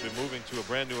Maple Leafs have been moving to a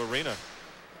brand new arena.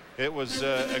 It was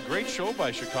a great show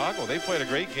by Chicago. They played a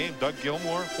great game. Doug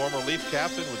Gilmour, former Leaf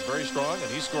captain, was very strong,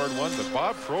 and he scored one. But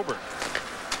Bob Probert,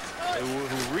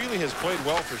 who really has played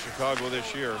well for Chicago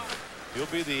this year, he'll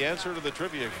be the answer to the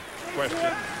trivia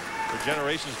question for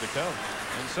generations to come.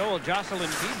 And so will Jocelyn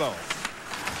Thibault,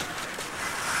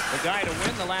 the guy to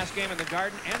win the last game in the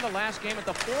Garden and the last game at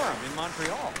the Forum in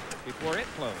Montreal before it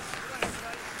closed.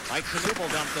 Mike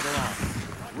Knuble dumped it along.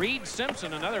 Reed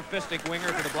Simpson, another fistic winger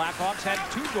for the Blackhawks, had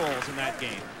 2 goals in that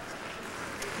game.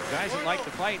 Guys that like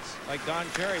the fights, like Don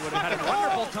Cherry, would have had a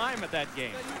wonderful time at that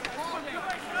game.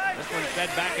 This one's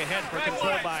fed back ahead for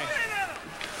control by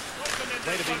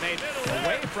play to be made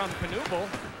away from Knuble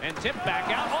and tipped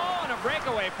back out. Oh, and a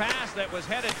breakaway pass that was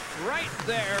headed right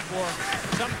there for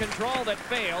some control that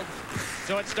failed.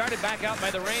 So it started back out by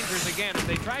the Rangers again.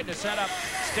 They tried to set up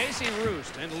Stacey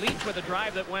Roost and Leach with a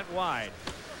drive that went wide.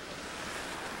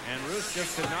 And Roos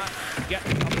just could not get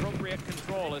appropriate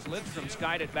control as Lidstrom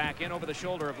skied it back in over the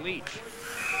shoulder of Leach.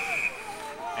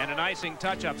 And an icing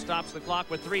touch-up stops the clock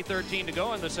with 3:13 to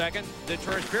go in the the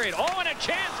first period. Oh, and a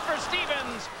chance for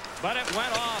Stevens! But it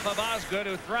went off of Osgood,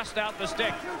 who thrust out the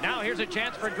stick. Now here's a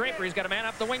chance for Draper. He's got a man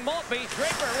up the wing. Maltby.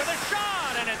 Draper with a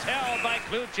shot, and it's held by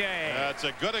Cloutier. That's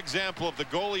a good example of the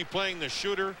goalie playing the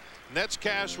shooter.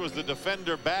 Netzcash was the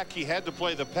defender back. He had to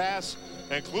play the pass.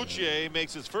 And Cloutier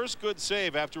makes his first good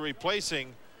save after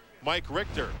replacing Mike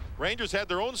Richter. Rangers had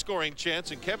their own scoring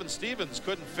chance, and Kevin Stevens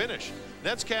couldn't finish.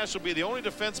 Netzcash will be the only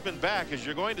defenseman back, as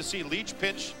you're going to see Leach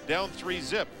pinch down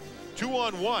 3-zip.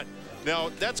 2-on-1. Now,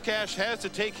 Netzcash has to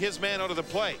take his man out of the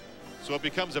play. So it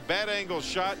becomes a bad angle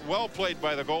shot, well played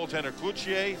by the goaltender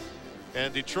Cloutier.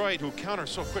 And Detroit, who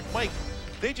counters so quick. Mike,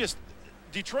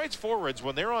 Detroit's forwards,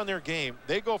 when they're on their game,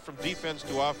 they go from defense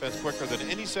to offense quicker than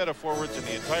any set of forwards in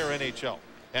the entire NHL.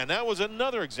 And that was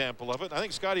another example of it. I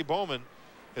think Scotty Bowman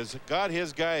has got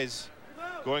his guys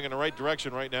going in the right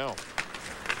direction right now.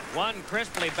 One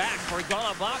crisply back for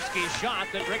Golubowski's shot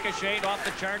that ricocheted off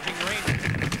the charging Rangers.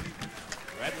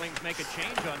 Red Wings make a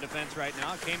change on defense right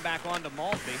now. Came back on to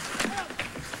Maltby.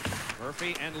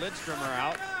 Murphy and Lidstrom are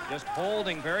out, just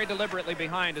holding very deliberately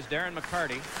behind is Darren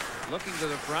McCarty, looking to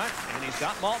the front, and he's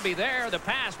got Maltby there. The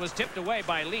pass was tipped away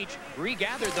by Leach,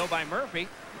 regathered though by Murphy.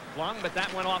 Flung, but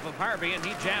that went off of Harvey, and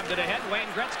he jabbed it ahead. Wayne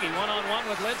Gretzky one-on-one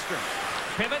with Lidstrom.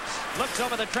 Pivots, looks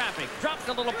over the traffic, dropped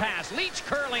a little pass. Leach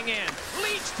curling in.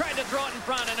 Leach tried to throw it in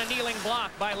front, and a kneeling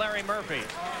block by Larry Murphy.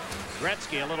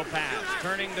 Gretzky, a little pass.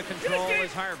 Turning the control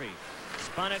is Harvey.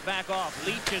 Spun it back off.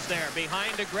 Leach is there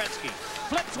behind to Gretzky.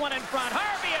 Flips one in front.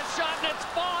 Harvey is shot, and it's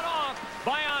fought off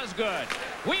by Osgood.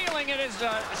 Wheeling it is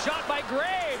shot by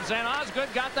Graves, and Osgood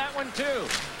got that one too.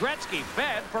 Gretzky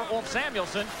fed for Ulf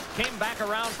Samuelsson, came back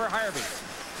around for Harvey.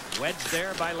 Wedged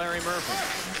there by Larry Murphy.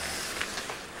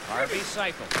 Harvey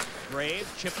cycled. Graves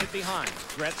chipped it behind.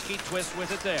 Gretzky twists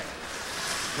with it there.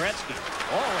 Gretzky,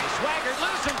 he swaggered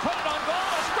loose and put it on goal.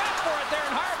 A scrap for it there,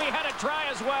 and Harvey had a try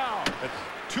as well.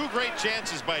 Two great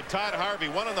chances by Todd Harvey,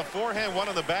 one on the forehand, one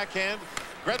on the backhand.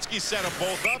 Gretzky set them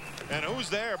both up, and who's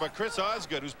there but Chris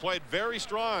Osgood, who's played very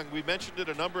strong. We mentioned it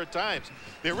a number of times.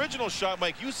 The original shot,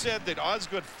 Mike, you said that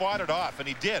Osgood fought it off, and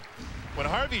he did. When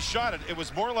Harvey shot it, it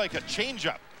was more like a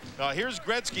changeup. Here's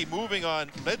Gretzky moving on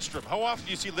Lidstrom. How often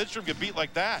do you see Lidstrom get beat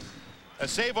like that? A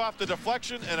save off the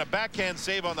deflection and a backhand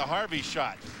save on the Harvey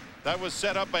shot. That was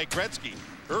set up by Gretzky.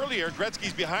 Earlier,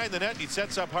 Gretzky's behind the net, and he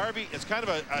sets up Harvey. It's kind of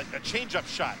a change-up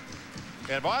shot.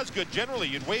 And if Osgood, generally,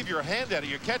 you'd wave your hand at it,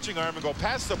 your catching arm, and go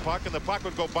past the puck, and the puck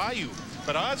would go by you.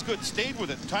 But Osgood stayed with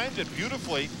it, timed it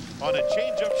beautifully on a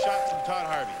change-up shot from Todd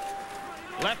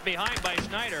Harvey. Left behind by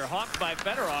Schneider, hawked by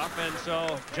Fedorov, and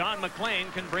so John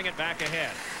McLean can bring it back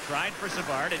ahead. Tried for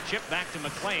Savard, and chipped back to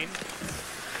McLean.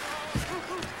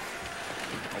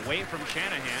 Away from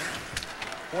Shanahan.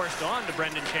 Forced on to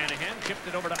Brendan Shanahan. Chipped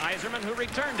it over to Yzerman, who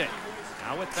returned it.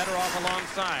 Now with Fedorov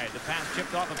alongside. The pass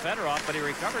chipped off of Fedorov, but he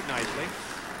recovered nicely.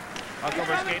 Puck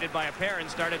overskated by a pair and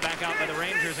started back out by the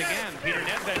Rangers again. Peter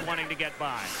Nedved wanting to get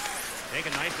by.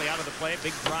 Taken nicely out of the play.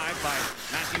 Big drive by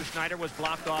Matthew Schneider was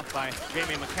blocked off by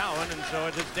Jamie McCowan, and so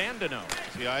it is Dan Deneau.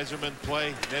 See Yzerman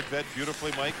play Nedved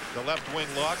beautifully, Mike. The left wing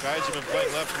lock. Yzerman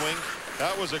playing left wing.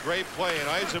 That was a great play, and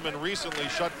Yzerman recently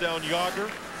shut down Yager.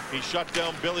 He shut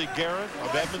down Billy Guerin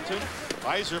of Edmonton.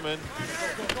 Yzerman,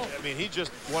 I mean, he's just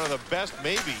one of the best,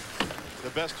 maybe the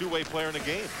best two-way player in the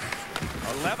game.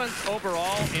 11th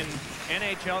overall in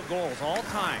NHL goals all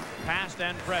time, past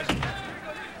and present.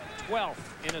 12th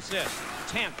in assists,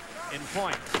 10th in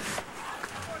points.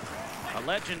 A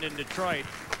legend in Detroit,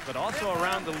 but also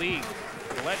around the league.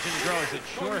 The legend grows. It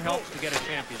sure helps to get a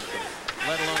championship,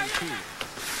 let alone two.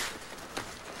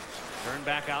 Turned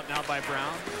back out now by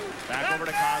Brown. Back over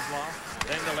to Kozlov.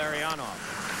 Then to Larionov.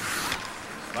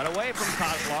 But away from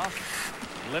Kozlov.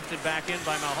 Lifted back in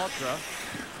by Malhotra.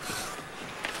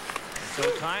 So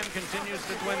time continues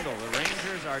to dwindle. The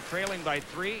Rangers are trailing by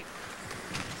 3.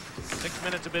 6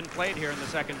 minutes have been played here in the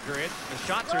second period. The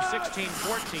shots are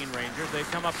 16-14 Rangers.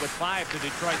 They've come up with 5 to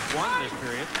Detroit's 1 this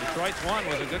period. Detroit's 1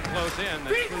 was a good close in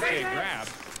that Cloutier grabbed.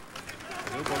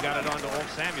 Hugo got it on to Ulf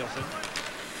Samuelsson.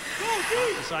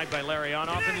 Off the side by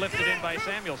Larionov and lifted in by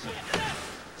Samuelsson.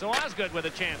 So Osgood with a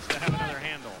chance to have another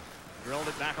handle. Drilled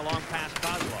it back along past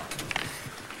Kozlov.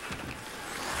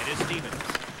 It is Stevens.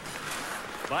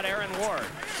 But Aaron Ward,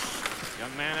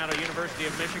 young man out of University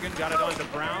of Michigan, got it on to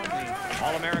Brown, the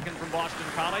All-American from Boston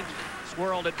College.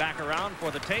 Swirled it back around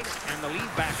for the take, and the lead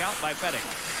back out by Fedek.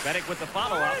 Fedek with the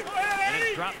follow-up, and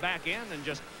it's dropped back in and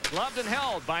just gloved and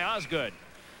held by Osgood.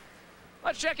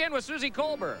 Let's check in with Susie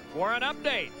Kolber for an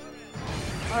update.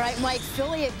 All right, Mike,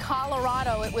 Philly at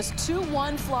Colorado. It was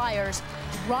 2-1 Flyers.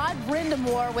 Rod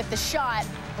Brind'Amour with the shot.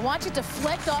 I want you to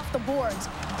deflect off the boards.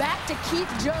 Back to Keith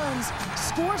Jones.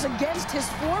 Scores against his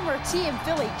former team,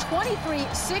 Philly.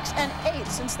 23-6-8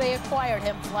 since they acquired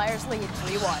him. Flyers lead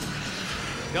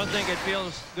 3-1. Don't think it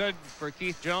feels good for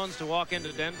Keith Jones to walk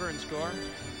into Denver and score?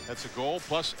 That's a goal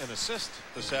plus an assist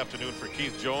this afternoon for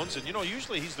Keith Jones. And, you know,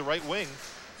 usually he's the right wing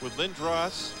with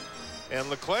Lindros and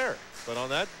Leclerc. But on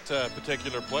that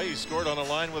particular play, he scored on a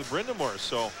line with Brind'Amour.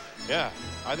 So, yeah,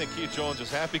 I think Keith Jones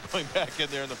is happy going back in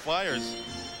there, and the Flyers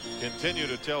continue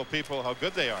to tell people how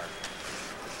good they are.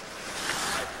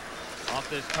 Off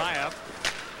this tie-up,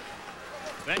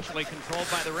 eventually controlled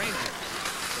by the Rangers.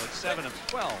 So it's 7 of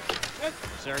 12.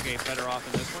 Sergei Fedorov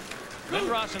in this one.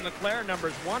 Lindros and Leclerc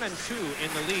numbers 1 and 2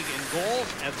 in the league in goals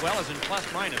as well as in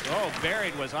plus-minus. Oh,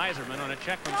 buried was Yzerman on a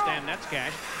check from Stan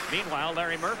Netzcash. Meanwhile,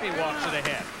 Larry Murphy walks it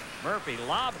ahead. Murphy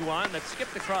lobbed one that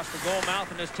skipped across the goal mouth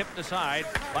and is tipped aside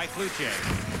by Cloutier.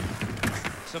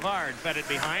 Savard fed it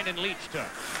behind and Leach took.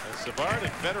 And Savard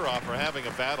and Fedorov are having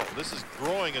a battle. This is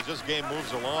growing as this game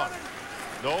moves along.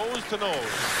 Nose to nose.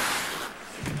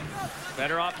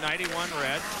 Fedorov 91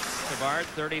 red. Savard,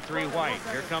 33 white.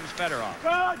 Here comes Fedorov.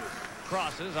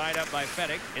 Crosses, eyed up by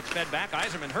Fedek. It's fed back.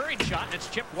 Yzerman hurried shot, and it's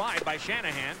chipped wide by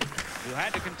Shanahan, who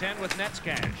had to contend with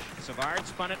Netzcash. Savard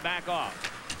spun it back off.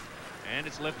 And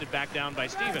it's lifted back down by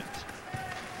Stevens.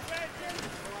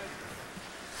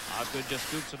 Osgood just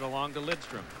scoops it along to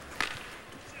Lidstrom.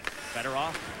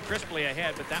 Fedorov crisply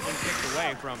ahead, but that one kicked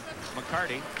away from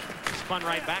McCarty. Spun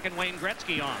right back, and Wayne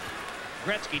Gretzky on.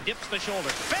 Gretzky dips the shoulder.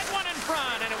 Fed one in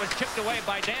front, and it was chipped away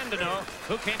by Dandino,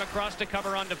 who came across to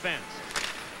cover on defense.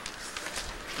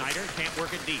 Schneider can't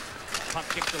work it deep. Puck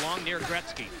kicked along near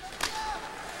Gretzky.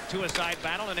 To a side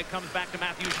battle, and it comes back to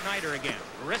Matthew Schneider again.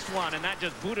 Wrist one, and that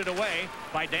just booted away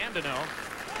by Dandino.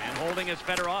 And holding his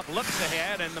Fedorov, looks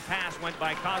ahead, and the pass went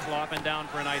by Kozlov and down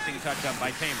for an icing touch-up by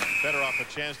Tamer. Fedorov a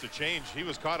chance to change. He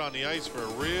was caught on the ice for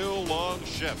a real long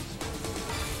shift.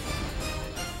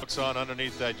 Looks on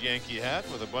underneath that Yankee hat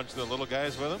with a bunch of the little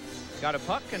guys with him. Got a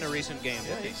puck in a recent game.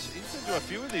 Yeah, he's been to a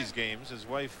few of these games. His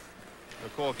wife,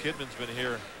 Nicole Kidman's been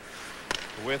here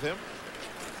with him.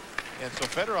 And so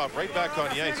Fedorov right back on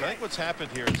the ice. I think what's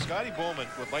happened here is Scotty Bowman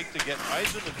would like to get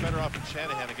Yzerman, Fedorov, and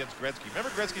Shanahan against Gretzky. Remember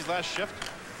Gretzky's last shift?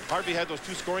 Harvey had those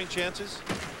 2 scoring chances.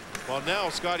 Well, now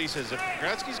Scotty says if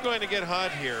Gretzky's going to get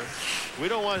hot here, we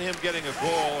don't want him getting a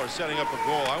goal or setting up a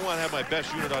goal. I want to have my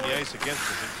best unit on the ice against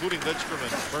us, including Lidstrom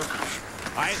and Murphy.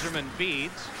 Yzerman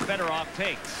feeds. Fedorov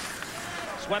takes.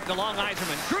 Swept along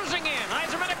Yzerman. Cruising in.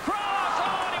 Yzerman across.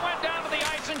 Oh, and he went down to the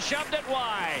ice and shoved it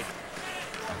wide.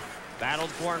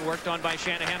 Battled for and worked on by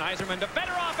Shanahan. Yzerman to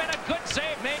Fedorov, and a good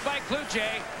save made by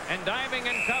Cloutier. And diving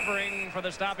and covering for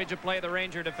the stoppage of play, the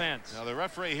Ranger defense. Now the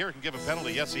referee here can give a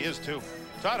penalty. Yes, he is too.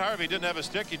 Todd Harvey didn't have a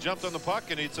stick. He jumped on the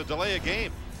puck, and it's a delay of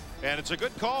game. And it's a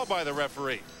good call by the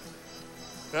referee.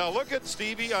 Now look at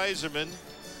Stevie Yzerman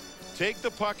take the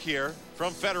puck here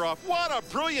from Fedorov. What a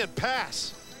brilliant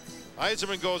pass.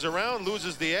 Yzerman goes around,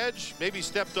 loses the edge, maybe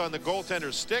stepped on the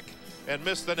goaltender's stick, and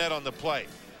missed the net on the play.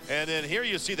 And then here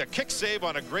you see the kick save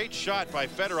on a great shot by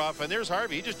Fedorov, and there's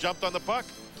Harvey. He just jumped on the puck.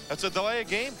 That's a delay of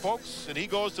game, folks, and he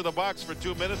goes to the box for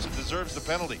 2 minutes and deserves the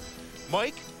penalty.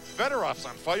 Mike, Fedorov's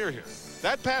on fire here.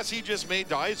 That pass he just made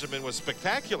to Yzerman was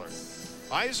spectacular.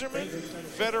 Yzerman,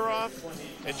 Fedorov,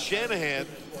 and Shanahan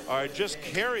are just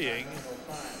carrying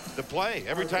the play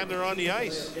every time they're on the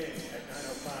ice.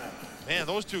 Man,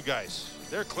 those 2 guys,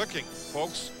 they're clicking,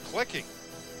 folks, clicking.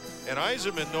 And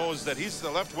Yzerman knows that he's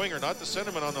the left winger, not the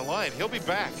centerman on the line. He'll be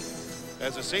back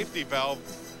as a safety valve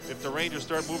if the Rangers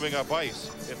start moving up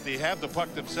ice. If they have the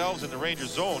puck themselves in the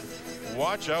Rangers zone,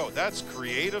 watch out. That's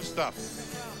creative stuff.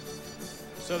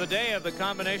 So the day of the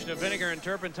combination of vinegar and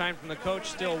turpentine from the coach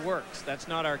still works. That's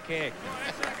not archaic.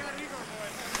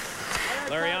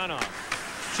 Larionov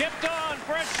chipped on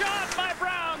for a shot by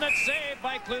Brown. That's saved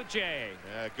by Cloutier.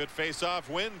 Yeah, good face-off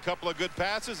win, couple of good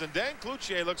passes, and Dan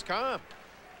Cloutier looks calm.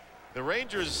 The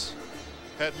Rangers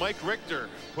had Mike Richter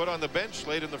put on the bench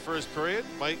late in the first period.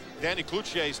 Danny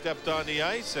Cloutier stepped on the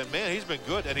ice, and man, he's been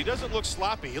good, and he doesn't look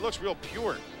sloppy. He looks real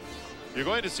pure. You're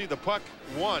going to see the puck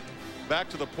won back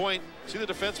to the point. See the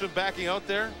defenseman backing out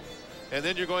there? And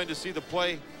then you're going to see the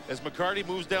play as McCarty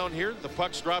moves down here. The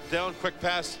puck's dropped down, quick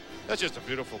pass. That's just a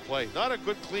beautiful play. Not a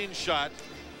good clean shot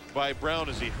by Brown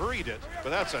as he hurried it, but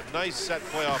that's a nice set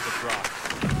play off the drop.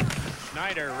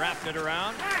 Schneider wrapped it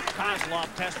around. Kozlov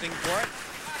testing for it.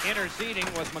 Interceding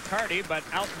was McCarty, but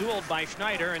outdueled by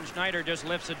Schneider, and Schneider just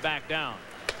lifts it back down.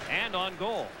 And on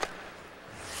goal.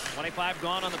 25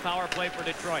 gone on the power play for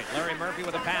Detroit. Larry Murphy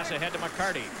with a pass ahead to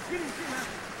McCarty.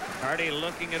 McCarty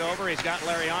looking it over. He's got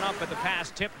Larionov, but the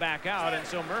pass tipped back out, and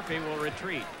so Murphy will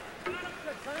retreat.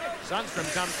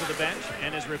 Sundstrom comes to the bench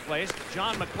and is replaced.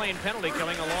 John McLean penalty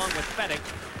killing along with Fedek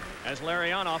as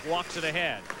Larionov walks it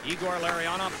ahead. Igor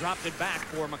Larionov dropped it back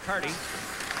for McCarty.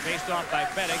 Faced off by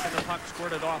Fedek, and the puck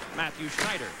squirted off Matthew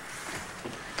Schneider.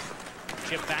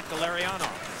 Chip back to Larionov.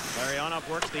 Larionov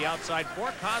works the outside for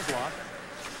Kozlov.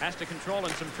 Has to control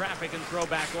in some traffic and throw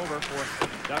back over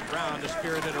for Doug Brown to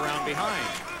spirit it around behind.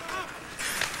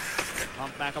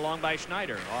 Pumped back along by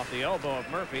Schneider off the elbow of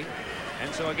Murphy.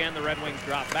 And so again the Red Wings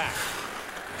drop back.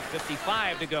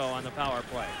 55 to go on the power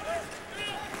play.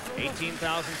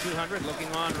 18,200 looking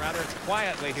on rather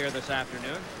quietly here this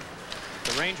afternoon.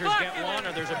 The Rangers get one,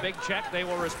 or there's a big check, they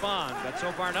will respond. But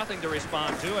so far nothing to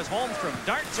respond to as Holmstrom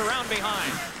darts around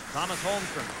behind. Thomas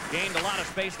Holmstrom gained a lot of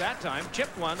space that time.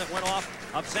 Chipped one that went off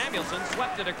of Samuelson,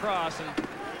 swept it across, and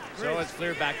so it's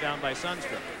cleared back down by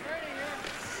Sundstrom.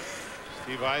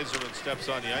 Steve Yzerman steps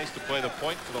on the ice to play the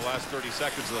point for the last 30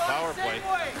 seconds of the power play.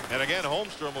 And again,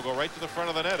 Holmstrom will go right to the front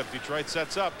of the net if Detroit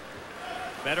sets up.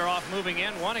 Fedorov moving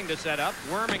in, wanting to set up,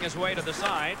 worming his way to the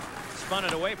side. Spun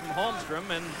it away from Holmstrom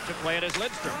and to play it as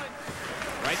Lidstrom.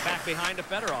 Right back behind to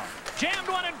Fedorov. Jammed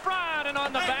one in front, and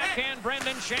on the backhand,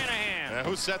 Brendan Shanahan.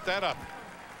 Who set that up?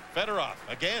 Fedorov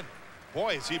again.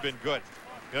 Boy, has he been good.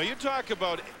 You know, you talk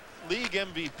about league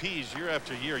MVPs year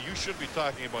after year. You should be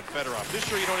talking about Fedorov. This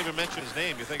year you don't even mention his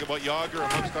name. You think about Yager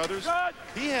amongst others.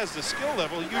 He has the skill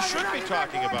level. You should be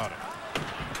talking about him.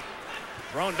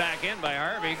 Thrown back in by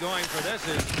Harvey. Going for this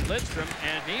is Lidstrom,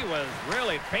 and he was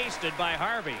really pasted by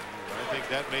Harvey. I think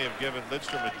that may have given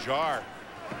Lidstrom a jar.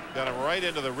 Got him right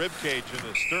into the rib cage and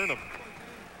the sternum.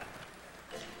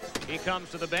 He comes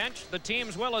to the bench. The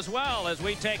teams will as well as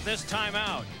we take this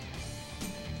timeout.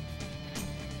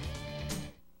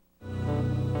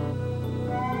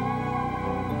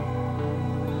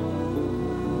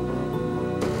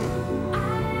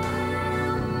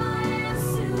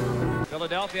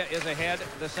 Philadelphia is ahead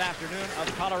this afternoon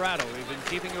of Colorado. We've been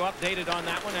keeping you updated on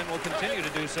that one, and will continue to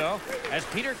do so as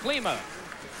Peter Klima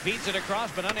feeds it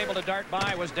across, but unable to dart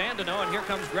by was Dandino, and here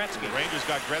comes Gretzky. Rangers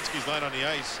got Gretzky's line on the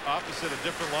ice, opposite a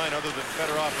different line other than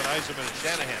Fedorov and Yzerman and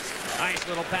Shanahan. Nice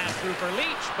little pass through for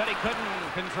Leach, but he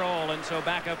couldn't control, and so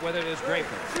back up with it is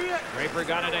Draper. Draper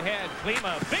got it ahead.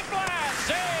 Klima, big blast,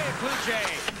 save,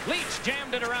 Kluche. Leach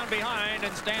jammed it around behind,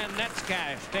 and Stan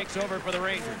Netzcash takes over for the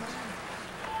Rangers.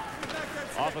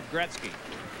 Off of Gretzky.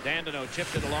 Dandino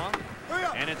chipped it along,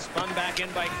 and it's spun back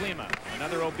in by Klima.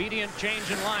 Another obedient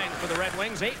change in line for the Red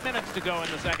Wings. 8 minutes to go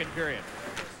in the second period.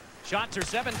 Shots are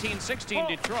 17-16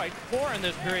 Detroit. 4 in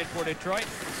this period for Detroit.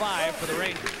 5 for the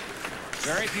Rangers.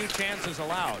 Very few chances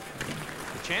allowed.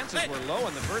 The chances were low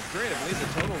in the first period. I believe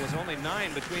the total was only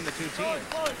 9 between the two teams.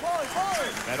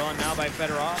 Fed on now by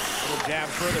Fedorov. A little jab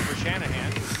further for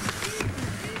Shanahan.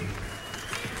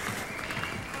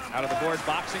 Out of the boards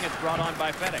boxing, it's brought on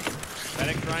by Fedek.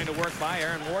 Fedek trying to work by.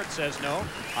 Aaron Ward says no.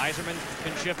 Yzerman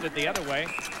can shift it the other way.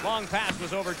 Long pass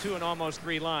was over 2 and almost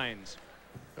 3 lines.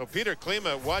 Well, Peter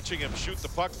Klima, watching him shoot the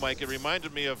puck, Mike, it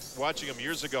reminded me of watching him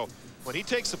years ago. When he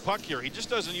takes the puck here, he just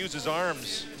doesn't use his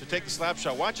arms to take the slap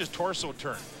shot. Watch his torso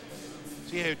turn.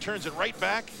 See how he turns it right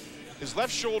back? His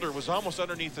left shoulder was almost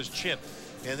underneath his chin.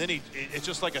 And then it's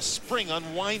just like a spring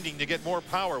unwinding to get more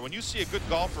power. When you see a good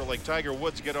golfer like Tiger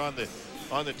Woods get on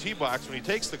the tee box, when he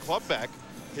takes the club back,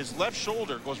 his left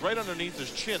shoulder goes right underneath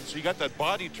his chin, so you got that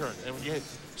body turn. And when you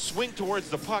swing towards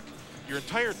the puck, your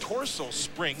entire torso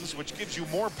springs, which gives you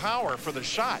more power for the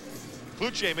shot.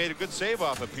 Kluche made a good save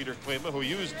off of Peter Klima, who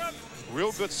used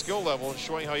real good skill level in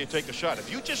showing how you take a shot.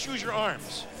 If you just use your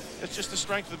arms, it's just the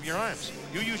strength of your arms.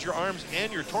 You use your arms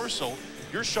and your torso,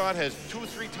 your shot has 2 or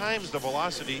 3 times the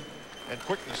velocity and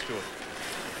quickness to it.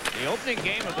 The opening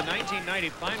game of the 1990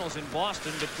 finals in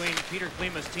Boston between Peter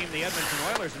Klima's team, the Edmonton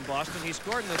Oilers in Boston, he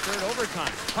scored in the 3rd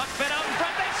overtime. Puck fed out in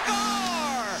front, they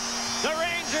score! The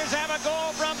Rangers have a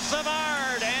goal from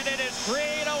Savard, and it is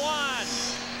 3-1.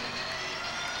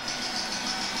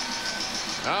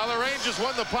 Now the Rangers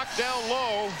won the puck down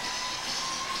low.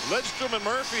 Lidstrom and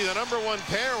Murphy, the #1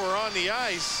 pair, were on the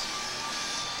ice.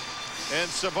 And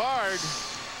Savard,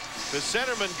 the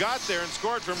centerman, got there and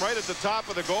scored from right at the top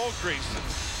of the goal crease.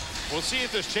 We'll see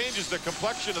if this changes the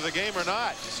complexion of the game or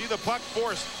not. You see the puck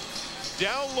forced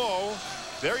down low.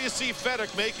 There you see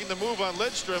Fedek making the move on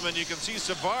Lidstrom, and you can see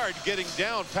Savard getting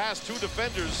down past 2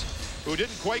 defenders who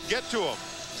didn't quite get to him.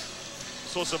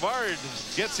 So Savard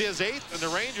gets his 8th, and the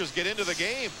Rangers get into the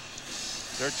game.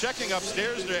 They're checking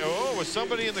upstairs. Oh, was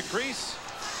somebody in the crease?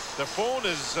 The phone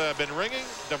has been ringing.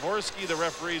 Dvorsky, the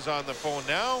referee's on the phone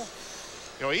now.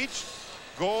 You know, each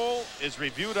goal is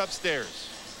reviewed upstairs.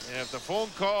 And if the phone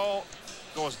call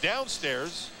goes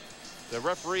downstairs, the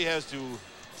referee has to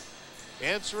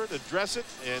answer it, address it,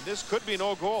 and this could be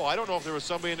no goal. I don't know if there was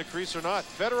somebody in the crease or not.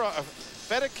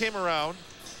 Fedek came around.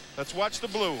 Let's watch the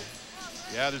blue.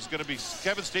 Yeah, there's going to be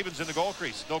Kevin Stevens in the goal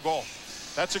crease. No goal.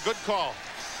 That's a good call.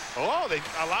 Oh, they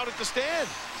allowed it to stand.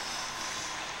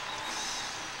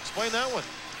 Explain that one.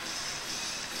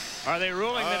 Are they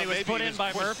ruling that he was put in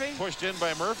by Murphy? Pushed in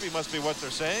by Murphy must be what they're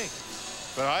saying.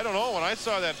 But I don't know. When I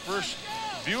saw that first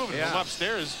view of him from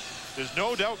upstairs, there's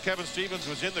no doubt Kevin Stevens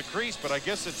was in the crease, but I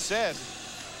guess it said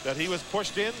that he was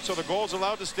pushed in, so the goal's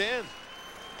allowed to stand.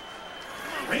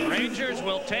 Rangers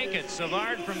will take it.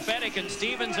 Savard from Fedek and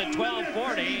Stevens at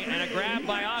 12:40, and a grab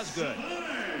by Osgood.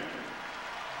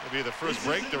 It'll be the first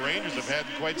break the Rangers have had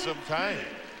in quite some time.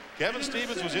 Kevin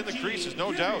Stevens was in the creases,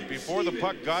 no doubt, before the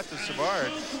puck got to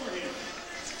Savard.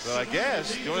 But I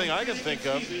guess the only thing I can think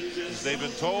of is they've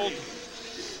been told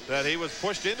that he was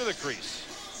pushed into the crease.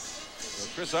 So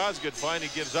Chris Osgood finally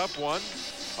gives up one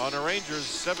on the Rangers'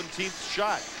 17th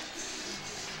shot.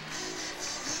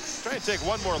 Try and take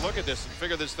one more look at this and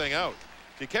figure this thing out.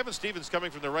 See, Kevin Stevens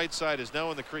coming from the right side is now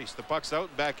in the crease. The puck's out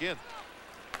and back in.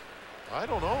 I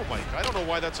don't know, Mike. I don't know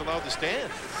why that's allowed to stand.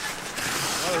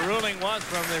 Well, the ruling was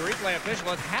from the replay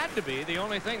official. It had to be. The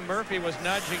only thing, Murphy was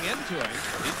nudging into him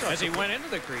as he went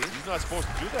into the crease. He's not supposed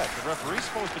to do that. The referee's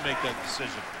supposed to make that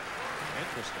decision.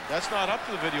 Interesting. That's not up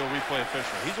to the video replay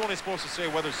official. He's only supposed to say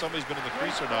whether somebody's been in the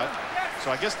crease or not.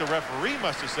 So I guess the referee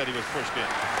must have said he was pushed in.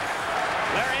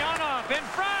 Larionov in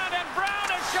front, and Brown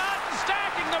a shot, and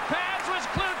stacking the pads was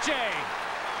Cloutier.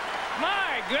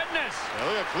 My goodness. Now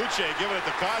look at Cloutier giving it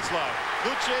to Kozlov.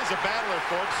 Cloutier's a battler,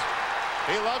 folks.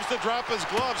 He loves to drop his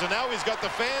gloves, and now he's got the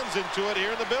fans into it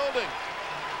here in the building.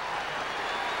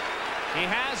 He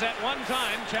has at one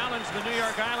time challenged the New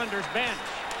York Islanders bench.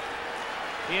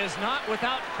 He is not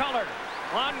without color.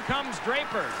 On comes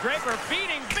Draper. Draper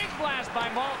feeding, big blast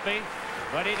by Maltby,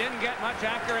 but he didn't get much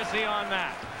accuracy on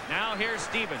that. Now here's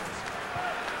Stevens.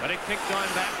 But it kicked on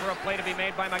back for a play to be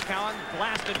made by McCowan.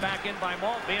 Blasted back in by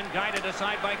Maltby and guided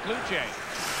aside by Cloutier.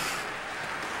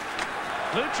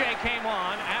 Cloutier came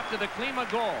on after the Klima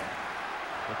goal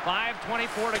with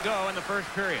 5:24 to go in the first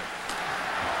period.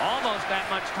 Almost that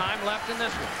much time left in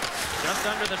this one. Just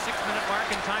under the 6-minute mark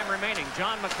and time remaining.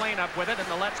 John McLean up with it, and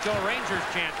the Let's Go Rangers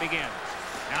chant begins.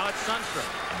 Now it's Sundstrom.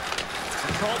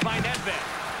 Controlled by Nedved.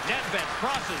 Nedved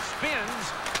crosses, spins,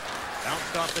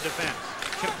 bounced off the defense.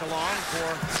 Chipped along for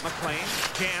McLean.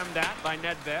 Jammed at by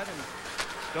Nedved, and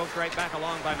stoked right back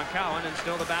along by McCowan, and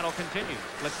still the battle continues.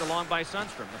 Flipped along by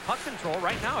Sundstrom. The puck control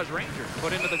right now is Rangers.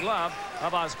 Put into the glove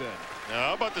of Osgood. Now,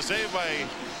 how about the save by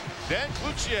Dan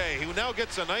Cloutier, who now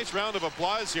gets a nice round of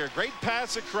applause here. Great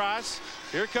pass across.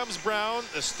 Here comes Brown,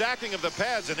 the stacking of the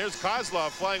pads, and there's Kozlov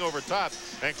flying over top.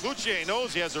 And Cloutier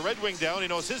knows he has a Red Wing down. He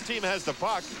knows his team has the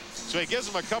puck, so he gives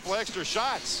him a couple extra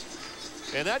shots.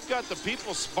 And that got the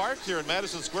people sparked here in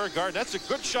Madison Square Garden. That's a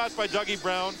good shot by Dougie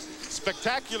Brown.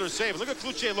 Spectacular save. Look at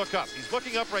Cloutier look up. He's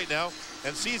looking up right now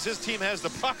and sees his team has the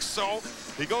puck, so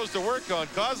he goes to work on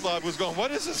Kozlov, who's going,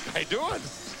 what is this guy doing?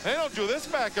 They don't do this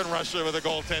back in Russia with the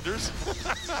goaltenders.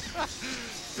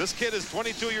 This kid is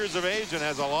 22 years of age and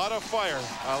has a lot of fire.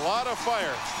 A lot of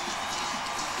fire.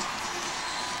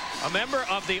 A member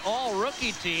of the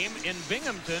all-rookie team in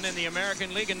Binghamton in the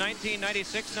American League in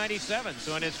 1996-97.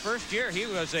 So in his first year, he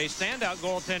was a standout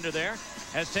goaltender there.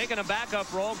 Has taken a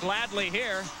backup role gladly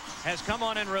here. Has come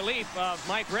on in relief of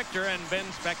Mike Richter and been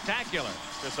spectacular.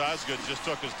 Chris Osgood just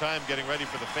took his time getting ready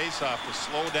for the face-off to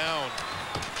slow down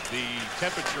the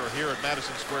temperature here at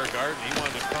Madison Square Garden. He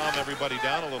wanted to calm everybody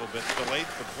down a little bit. Delayed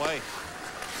the play.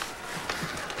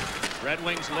 Red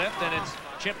Wings lift, and it's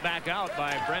chipped back out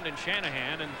by Brendan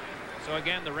Shanahan. And so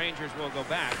again, the Rangers will go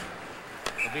back.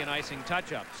 It'll be an icing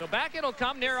touch-up. So back it'll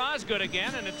come near Osgood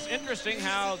again, and it's interesting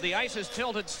how the ice is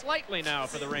tilted slightly now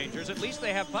for the Rangers. At least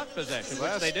they have puck possession,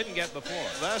 which they didn't get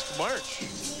before. Last March,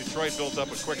 Detroit built up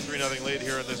a quick 3-0 lead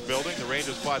here in this building. The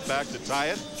Rangers fought back to tie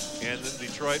it, and then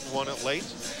Detroit won it late.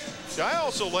 See, I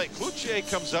also like Cloutier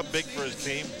comes up big for his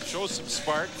team, shows some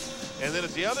spark, and then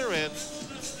at the other end,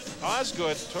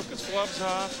 Osgood took his gloves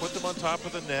off, put them on top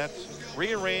of the net,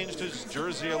 rearranged his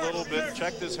jersey a little bit,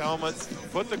 checked his helmet,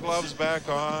 put the gloves back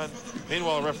on.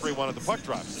 Meanwhile, the referee wanted the puck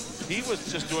drop. He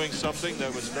was just doing something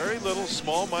that was very little,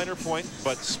 small, minor point,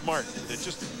 but smart. It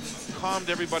just calmed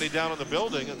everybody down in the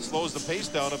building and slows the pace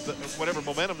down of whatever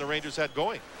momentum the Rangers had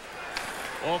going.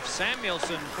 Ulf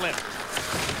Samuelsson flipped.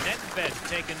 Nedved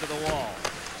taken to the wall.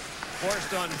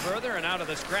 Forced on further, and out of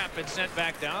the scrap, it's sent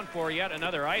back down for yet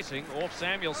another icing. Ulf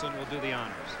Samuelsson will do the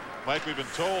honors. Mike, we've been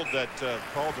told that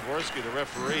Paul Dvorsky, the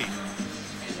referee,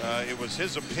 it was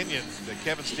his opinion that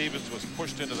Kevin Stevens was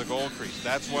pushed into the goal crease.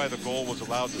 That's why the goal was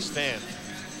allowed to stand.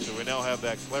 So we now have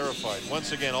that clarified.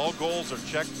 Once again, all goals are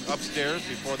checked upstairs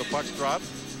before the pucks drop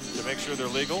to make sure they're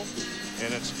legal.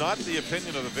 And it's not the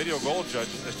opinion of the video goal judge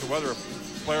as to whether a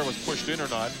player was pushed in or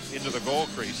not into the goal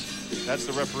crease. That's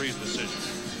the referee's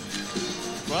decision.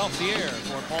 12th year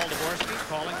for Paul Dvorsky,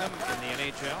 calling them in the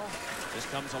NHL. This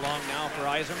comes along now for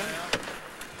Yzerman.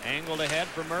 Angled ahead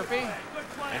for Murphy,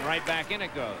 and right back in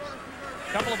it goes.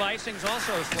 A couple of icings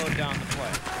also slowed down the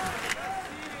play.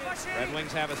 Red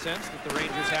Wings have a sense that the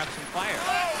Rangers have some fire.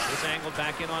 This angled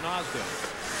back in on Osgood.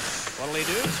 What'll he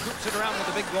do? Scoops it around with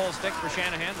the big goal stick for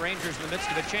Shanahan. Rangers in the midst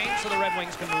of a change, so the Red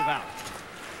Wings can move out.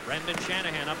 Brendan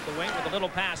Shanahan up the wing with a little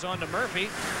pass on to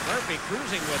Murphy. Murphy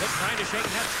cruising with it, trying to shake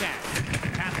Netstack.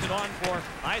 Passed it on for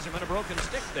Yzerman, a broken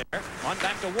stick there. On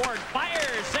back to Ward,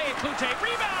 fires, save Cloutier,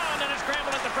 rebound, and a scramble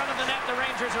at the front of the net. The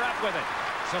Rangers are up with it.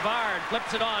 Savard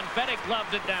flips it on, Fedek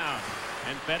gloved it down.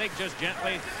 And Fedek just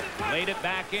gently laid it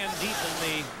back in deep in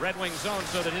the Red Wing zone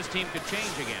so that his team could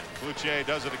change again. Cloutier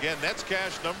does it again.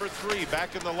 Netcash number 3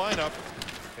 back in the lineup.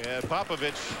 And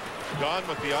Popovich gone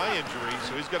with the eye injury,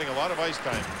 so he's getting a lot of ice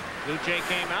time. Luce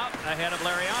came out ahead of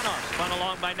Larionov. Spun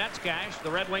along by Netzcash.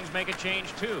 The Red Wings make a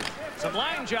change, too. Some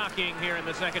line jockeying here in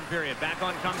the second period. Back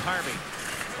on comes Harvey.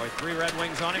 Boy, 3 Red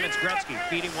Wings on him. It's Gretzky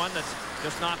feeding one that's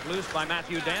just knocked loose by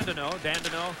Matthew Dandino.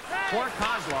 Dandino for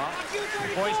Kozlov.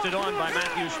 Hoisted on by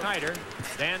Matthew Schneider.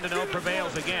 Dandino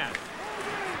prevails again.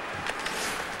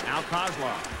 Now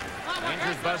Kozlov.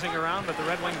 Rangers buzzing around, but the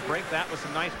Red Wings break that with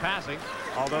some nice passing,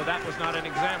 although that was not an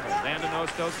example. Dandino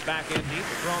Stokes back in deep,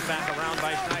 thrown back around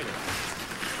by Schneider.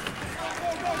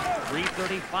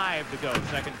 3:35 to go,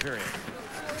 second period.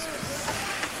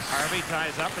 Harvey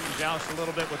ties up and jousts a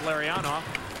little bit with Larionov.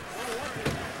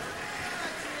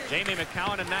 Jamie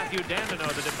McCowan and Matthew Dandino,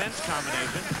 the defense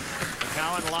combination.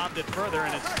 McCowan lobbed it further,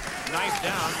 and it's knifed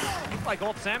down. Looked like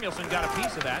Ulf Samuelsson got a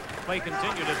piece of that. Play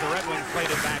continued as the Red Wings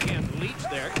played it back in. Leach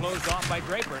there, closed off by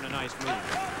Draper in a nice move.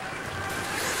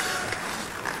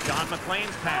 John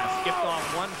McLean's pass skipped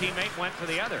off one teammate, went to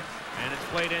the other. And it's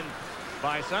played in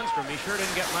by Sundstrom. He sure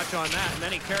didn't get much on that. And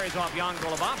then he carries off Jan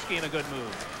Golubovsky in a good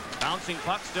move. Bouncing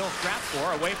puck still scrapped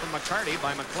for, away from McCarty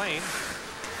by McLean.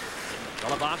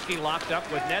 Golubovsky locked up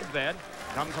with Nedved.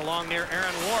 Comes along near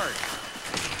Aaron Ward.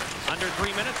 Under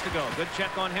 3 minutes to go. Good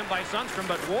check on him by Sundstrom,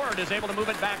 but Ward is able to move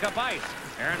it back up ice.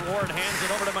 Aaron Ward hands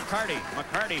it over to McCarty.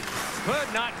 McCarty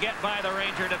could not get by the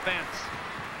Ranger defense.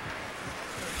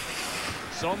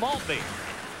 So Maltby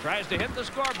tries to hit the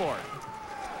scoreboard.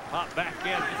 Pop back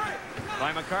in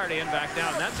by McCarty and back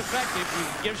down. That's effective.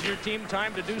 It gives your team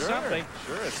time to do something.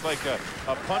 Sure, it's like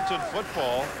a punt in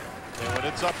football. And when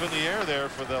it's up in the air there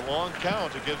for the long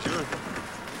count, it gives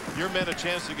your men a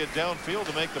chance to get downfield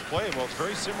to make the play. Well, it's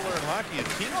very similar in hockey. And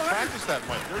teams practice that,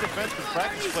 Mike. Their defensemen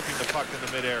practice flipping the puck in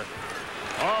the midair.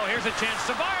 Oh, here's a chance.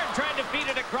 Savard trying to feed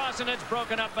it across, and it's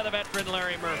broken up by the veteran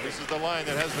Larry Murphy. This is the line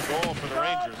that has the goal for the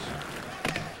Rangers.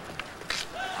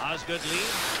 Osgood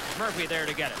leads. Murphy there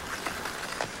to get it.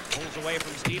 Pulls away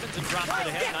from Stevens and drops it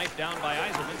ahead. Knife down by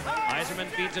Yzerman. Yzerman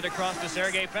feeds it across to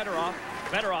Sergei Fedorov.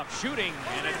 Fedorov shooting,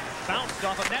 and it bounced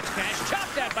off of Netzcash.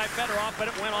 Chopped at by Fedorov, but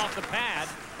it went off the pad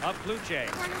of Kluche.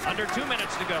 Under 2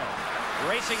 minutes to go.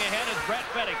 Racing ahead is Brett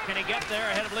Fedek. Can he get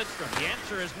there ahead of Lidstrom? The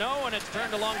answer is no, and it's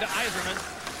turned along to Yzerman,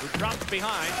 who drops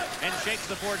behind and shakes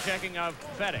the forechecking of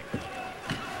Fedek.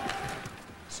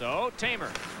 So,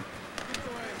 Tamer.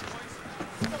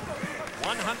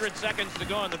 100 seconds to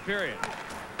go in the period.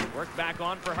 Work back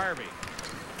on for Harvey.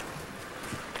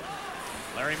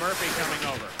 Larry Murphy coming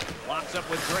over. Locks up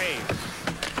with Graves.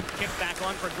 Kick back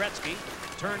on for Gretzky.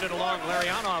 Turned it along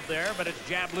Larionov there, but it's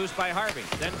jabbed loose by Harvey.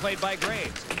 Then played by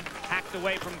Graves. Hacked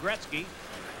away from Gretzky.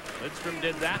 Lidstrom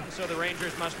did that, and so the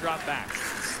Rangers must drop back.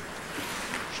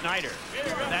 Schneider.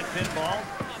 That pinball.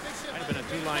 Might have been a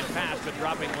two-line pass, but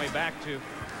dropping way back to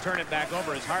turn it back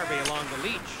over as Harvey along the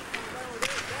Leach.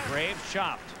 Graves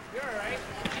chopped. Nearing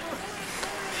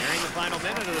the final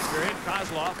minute of the period,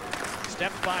 Kozlov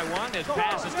steps by one. His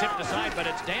pass is tipped aside, but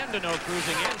it's Dandino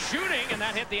cruising in, shooting, and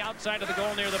that hit the outside of the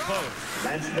goal near the post.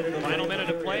 Final minute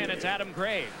of play, and it's Adam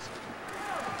Graves.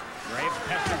 Graves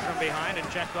pestered from behind and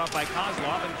checked off by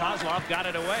Kozlov, and Kozlov got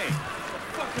it away.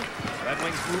 Red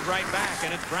Wings move right back,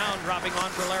 and it's Brown dropping on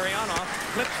for Larionov.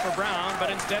 Flips for Brown, but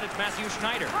instead it's Matthew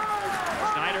Schneider.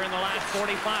 Schneider in the last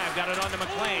 45 got it onto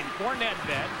McLean. For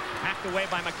Nedved, hacked away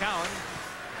by McCowan.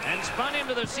 And spun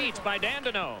into the seats by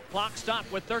Dandino. Clock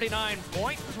stopped with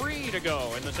 39.3 to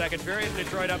go in the second period.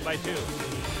 Detroit up by 2.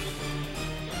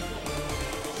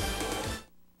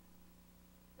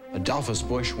 Adolphus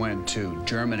Busch went to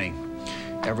Germany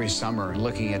every summer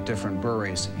looking at different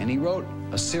breweries, and he wrote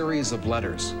a series of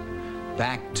letters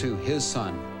back to his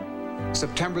son.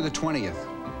 September the 20th,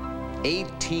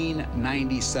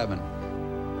 1897.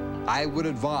 I would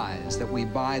advise that we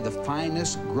buy the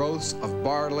finest growths of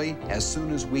barley as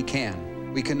soon as we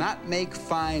can. We cannot make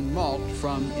fine malt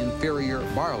from inferior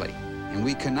barley, and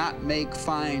we cannot make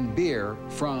fine beer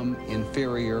from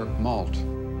inferior malt.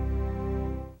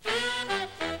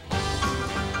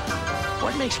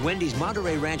 What makes Wendy's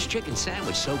Monterey Ranch chicken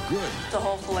sandwich so good? The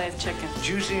whole fillet of chicken.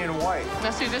 Juicy and white.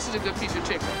 Now see, this is a good piece of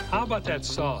chicken. How about that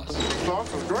sauce?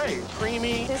 Sauce is great.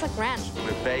 Creamy. Tastes like ranch.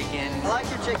 With bacon. I like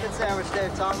your chicken sandwich there,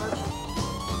 Thomas.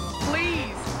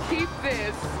 Please keep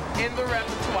this in the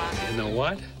repertoire. In the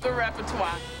what? The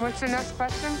repertoire. What's your next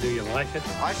question? Do you like it?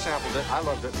 I sampled it. I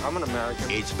loved it. I'm an American.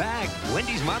 It's back.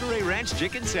 Wendy's Monterey Ranch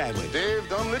chicken sandwich. Dave,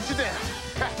 don't let you down.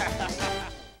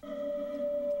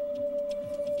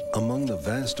 Among the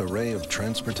vast array of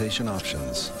transportation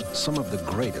options, some of the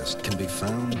greatest can be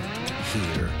found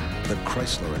here. The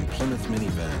Chrysler and Plymouth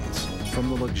minivans. From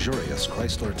the luxurious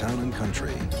Chrysler Town &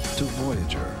 Country to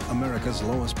Voyager, America's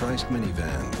lowest priced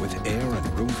minivan with air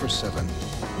and room for 7.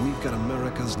 We've got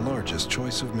America's largest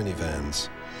choice of minivans.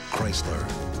 Chrysler,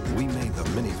 we made the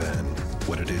minivan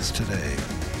what it is today.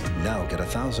 Now get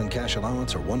 $1,000 cash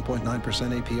allowance or 1.9%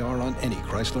 APR on any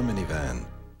Chrysler minivan.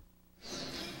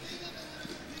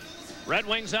 Red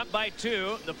Wings up by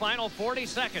 2. The final 40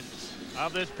 seconds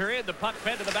of this period. The puck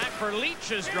fed to the back for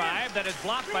Leach's drive that is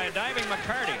blocked by a diving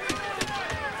McCarty.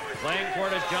 Playing for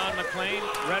it is John McLean.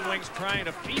 Red Wings trying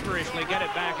to feverishly get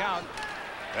it back out.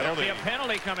 There'll be a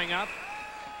penalty coming up.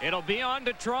 It'll be on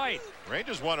Detroit.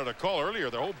 Rangers wanted a call earlier.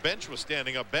 Their whole bench was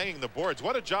standing up, banging the boards.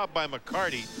 What a job by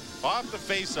McCarty off the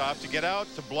face-off to get out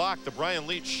to block the Brian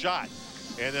Leetch shot.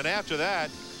 And then after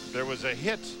that, there was a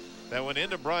hit that went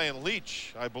into Brian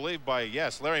Leetch, I believe by,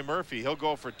 yes, Larry Murphy. He'll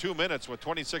go for 2 minutes with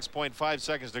 26.5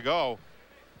 seconds to go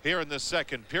here in this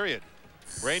second period.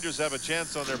 Rangers have a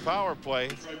chance on their power play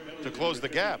to close the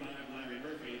gap.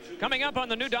 Coming up on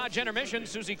the new Dodge Intermission,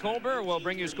 Susie Colbert will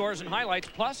bring you scores and highlights,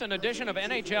 plus an edition of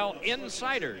NHL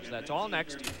Insiders. That's all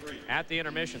next at the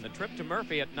intermission. The trip to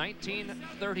Murphy at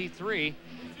 1933.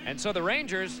 And so the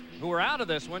Rangers, who are out of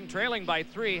this one, trailing by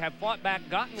 3, have fought back,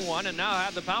 gotten one, and now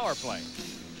have the power play.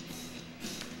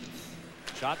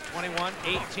 Shots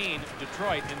 21-18,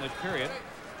 Detroit in this period.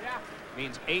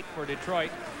 Means 8 for Detroit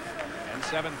and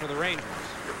 7 for the Rangers.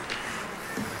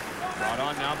 Brought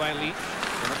on now by Leetch.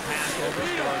 Going to pass over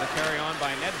for the carry on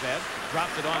by Nedved.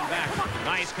 Dropped it on back.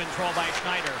 Nice control by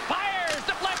Schneider. Fires!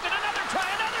 Deflected! Another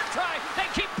try! They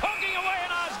keep poking away,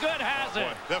 and Osgood has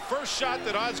it. The first shot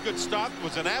that Osgood stopped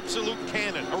was an absolute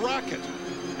cannon, a rocket.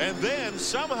 And then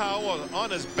somehow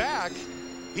on his back,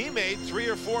 he made 3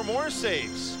 or 4 more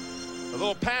saves. A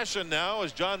little passion now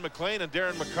as John McLean and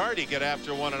Darren McCarty get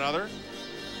after one another.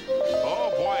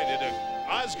 Oh boy, did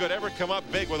Osgood ever come up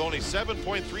big with only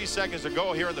 7.3 seconds to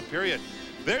go here in the period.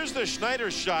 There's the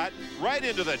Schneider shot right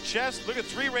into the chest. Look at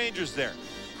 3 Rangers there.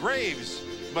 Graves,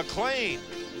 McLean,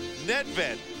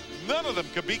 Nedved. None of them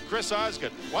could beat Chris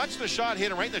Osgood. Watch the shot hit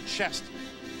him right in the chest.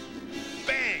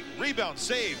 Bang! Rebound,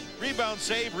 save, rebound,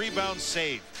 save, rebound,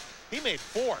 save. He made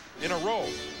 4 in a row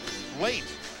late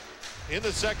in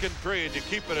the second period to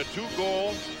keep it a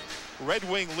 2-goal Red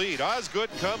Wing lead. Osgood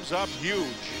comes up huge.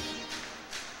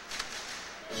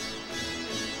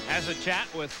 Has a chat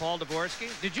with Paul Dvorsky.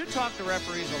 Did you talk to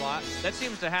referees a lot? That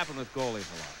seems to happen with goalies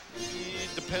a lot.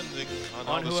 Depending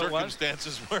on the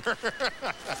circumstances were.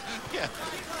 Yeah.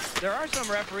 There are some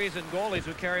referees and goalies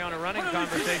who carry on a running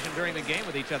conversation during the game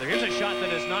with each other. Here's a shot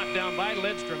that is knocked down by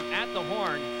Lidstrom at the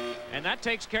horn, and that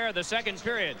takes care of the second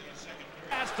period.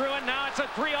 Pass through, and now it's a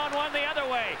 3-on-1 the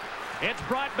other way. It's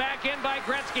brought back in by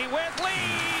Gretzky with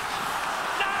Leetch.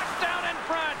 Knocked down in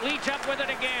front. Leetch up with it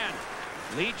again.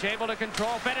 Leetch able to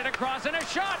control, fed it across, and a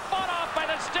shot fought off by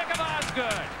the stick of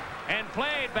Osgood. And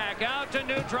played back out to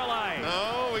neutralize.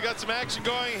 Oh, we got some action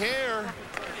going here.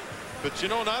 But you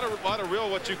know, not a lot of real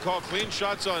what you call clean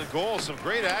shots on goal. Some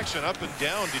great action up and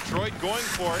down. Detroit going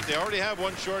for it. They already have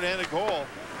one shorthanded goal.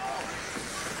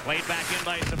 Played back in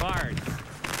by Savard.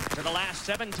 For the last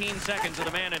 17 seconds of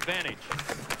the man advantage.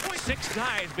 6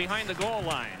 guys behind the goal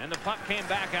line, and the puck came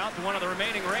back out to one of the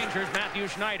remaining Rangers, Matthew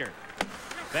Schneider.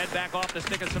 Fed back off the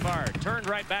stick of Savard. Turned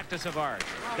right back to Savard.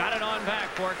 Got it on back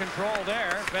for control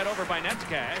there. Fed over by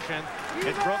Netzcash, and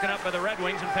it's broken up by the Red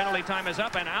Wings, and penalty time is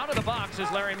up, and out of the box is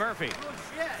Larry Murphy.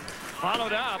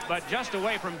 Followed up, but just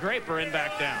away from Draper and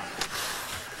back down.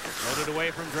 Loaded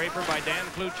away from Draper by Dan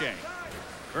Cloutier.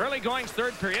 Early goings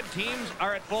third period, teams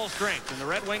are at full strength, and the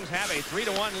Red Wings have a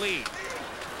 3-1 lead.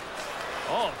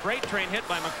 Oh, a freight train hit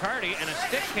by McCarty, and a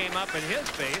stick came up in his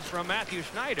face from Matthew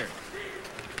Schneider.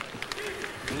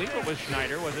 I believe it was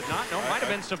Schneider, was it not? No, it might have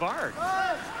been Savard.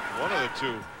 One of the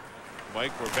two,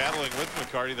 Mike, were battling with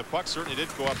McCarty. The puck certainly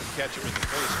did go up and catch him in the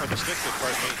face, or the stick did,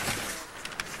 pardon me.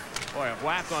 Boy, a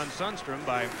whack on Sundstrom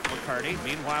by McCarty.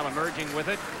 Meanwhile, emerging with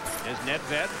it is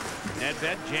Nedved.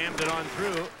 Nedved jammed it on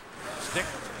through. Stick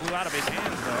flew out of his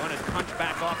hands, though, and it punched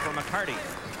back off for McCarty.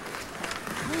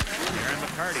 Aaron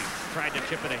McCarty tried to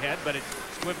chip it ahead, but it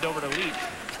squibbed over to Leetch.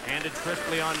 Handed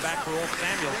crisply on back for old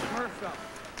Samuelson.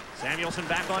 Samuelson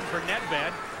back on for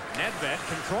Nedved. Nedved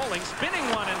controlling, spinning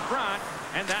one in front,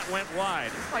 and that went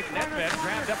wide. It's like Nedved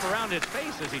grabbed up around his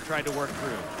face as he tried to work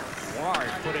through. Ward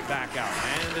put it back out,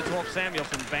 and it's Wolf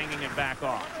Samuelson banging it back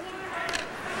off.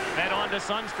 Fed on to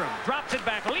Sundstrom, drops it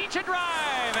back, Leetch a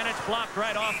drive, and it's blocked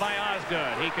right off by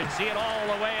Osgood. He could see it all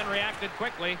the way and reacted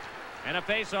quickly, and a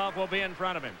face-off will be in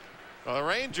front of him. Well, the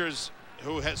Rangers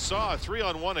who saw a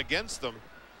 3-on-1 against them,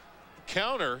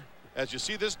 counter as you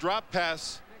see this drop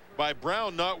pass by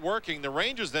Brown not working. The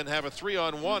Rangers then have a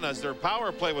 3-on-1 as their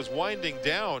power play was winding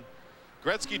down.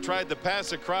 Gretzky tried to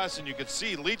pass across, and you could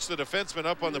see Leach, the defenseman,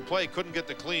 up on the play, couldn't get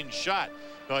the clean shot.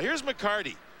 Now here's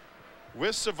McCarty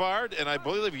with Savard, and I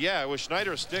believe, yeah, it was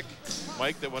Schneider's stick,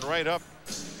 Mike, that went right up.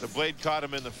 The blade caught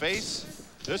him in the face.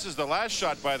 This is the last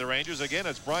shot by the Rangers. Again,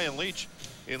 it's Brian Leach.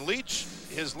 In Leach,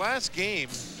 his last game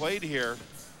played here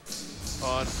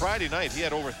on Friday night, he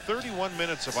had over 31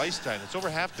 minutes of ice time. It's over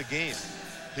half the game.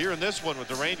 Here in this one, with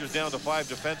the Rangers down to 5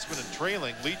 defensemen and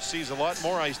trailing, Leach sees a lot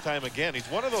more ice time again. He's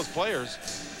one of those players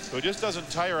who just doesn't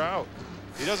tire out.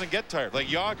 He doesn't get tired,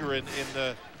 like Yager in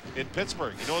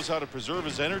Pittsburgh. He knows how to preserve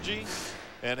his energy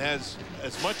and has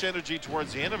as much energy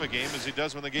towards the end of a game as he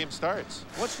does when the game starts.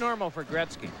 What's normal for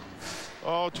Gretzky?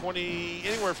 Oh,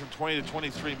 anywhere from 20 to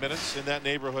 23 minutes, in that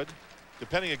neighborhood,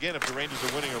 depending again if the Rangers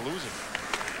are winning or losing.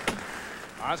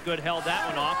 Osgood held that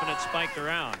one off, and it spiked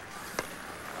around.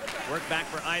 Work back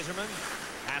for Yzerman.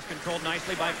 Pass controlled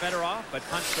nicely by Fedorov, but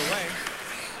punched away.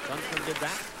 Sundstrom did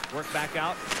that. Work back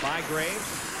out by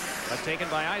Graves, but taken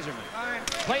by Yzerman.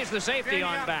 Plays the safety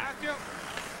on back.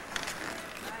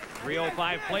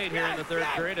 3:05 played here in the third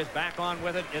period. Is back on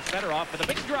with it. It's Fedorov for the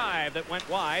big drive that went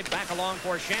wide. Back along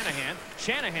for Shanahan.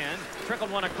 Shanahan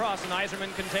trickled one across, and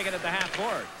Yzerman can take it at the half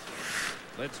board.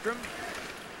 Lidstrom,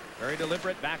 very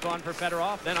deliberate, back on for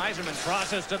Fedorov. Then Yzerman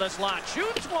crosses to the slot,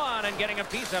 shoots one, and getting a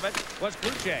piece of it was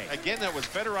Cloutier. Again, that was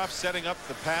Fedorov setting up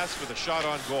the pass for the shot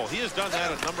on goal. He has done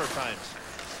that a number of times.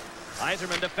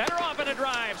 Yzerman to Fedorov in a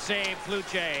drive, save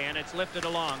Cloutier, and it's lifted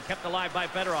along, kept alive by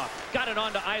Fedorov. Got it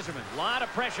on to Yzerman. A lot of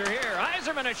pressure here.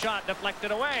 Yzerman a shot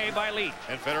deflected away by Leach.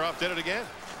 And Fedorov did it again.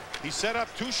 He set up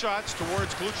 2 shots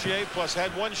towards Cloutier, plus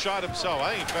had 1 shot himself.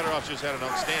 I think Fedorov just had an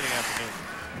outstanding afternoon.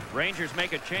 Rangers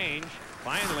make a change.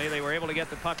 Finally, they were able to get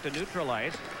the puck to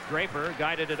neutralize. Draper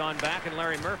guided it on back, and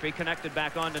Larry Murphy connected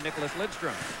back on to Nicholas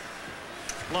Lidstrom.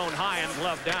 Blown high and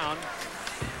gloved down.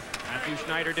 Matthew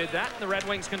Schneider did that, and the Red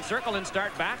Wings can circle and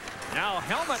start back. Now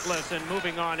helmetless and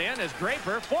moving on in as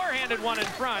Draper forehanded one in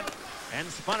front, and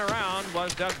spun around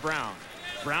was Doug Brown.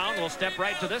 Brown will step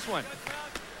right to this one.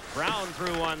 Brown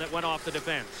threw one that went off the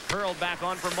defense. Hurled back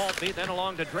on for Maltby, then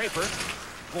along to Draper.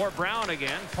 For Brown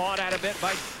again, pawed at a bit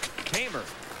by Tamer.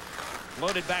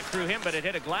 Loaded back through him, but it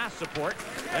hit a glass support.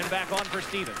 Then back on for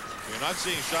Stevens. You're not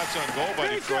seeing shots on goal by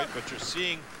Detroit, but you're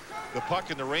seeing the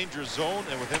puck in the Rangers zone,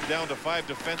 and with him down to 5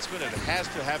 defensemen, it has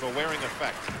to have a wearing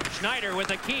effect. Schneider with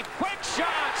a keep. Quick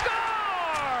shot.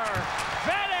 Score!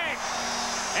 Vedek!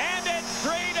 And it's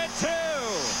 3-2.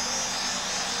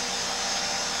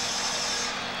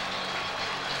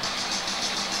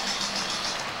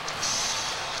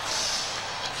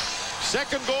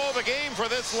 Second goal of the game for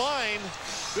this line.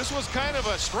 This was kind of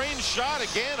a strange shot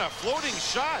again, a floating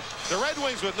shot. The Red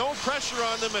Wings with no pressure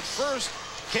on them at first.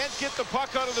 Can't get the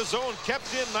puck out of the zone. Kept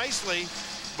in nicely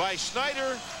by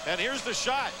Schneider. And here's the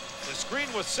shot. The screen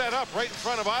was set up right in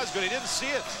front of Osgood. He didn't see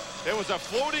it. It was a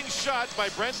floating shot by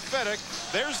Brent Vedek.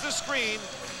 There's the screen.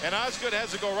 And Osgood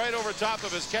has to go right over top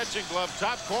of his catching glove,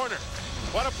 top corner.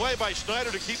 What a play by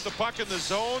Schneider to keep the puck in the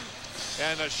zone.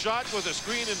 And a shot with a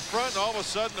screen in front. All of a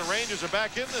sudden, the Rangers are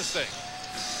back in this thing.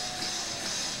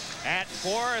 At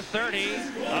 4:30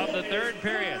 of the third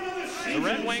period. The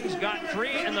Red Wings got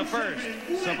 3 in the first.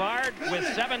 Savard with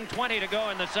 7:20 to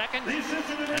go in the second.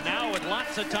 And now with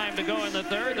lots of time to go in the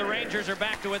third, the Rangers are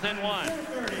back to within 1.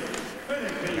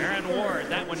 Aaron Ward,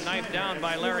 that one knifed down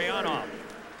by Larionov.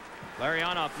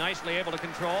 Larionov nicely able to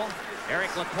control.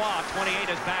 Eric Lacroix, 28,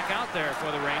 is back out there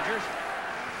for the Rangers.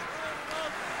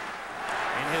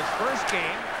 In his first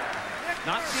game,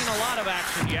 not seen a lot of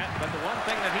action yet, but the one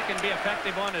thing that he can be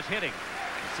effective on is hitting.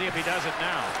 Let's see if he does it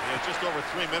now. Yeah, just over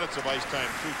 3 minutes of ice time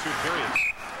through 2 periods.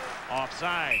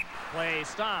 Offside. Play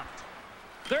stopped.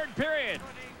 Third period.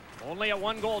 Only a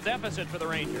 1-goal deficit for the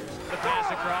Rangers. The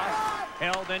pass across.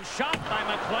 Held and shot by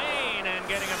McLean, and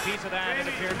getting a piece of that, it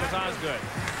appeared, was Osgood.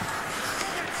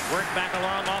 Worked back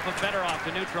along off of Fedorov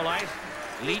to neutralize.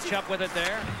 Leach up with it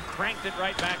there. Cranked it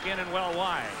right back in and well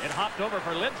wide. It hopped over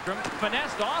for Lidstrom.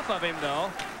 Finessed off of him,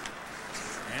 though.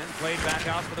 And played back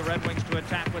out for the Red Wings to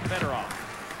attack with Fedorov.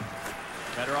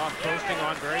 Fedorov coasting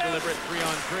on, very deliberate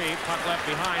 3-on-3. Puck left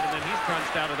behind, and then he's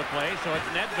crunched out of the play, so it's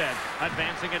Nedved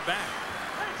advancing it back.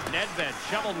 Nedved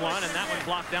shoveled one, and that one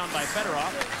blocked down by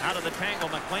Fedorov. Out of the tangle,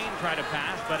 McLean tried to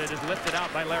pass, but it is lifted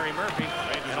out by Larry Murphy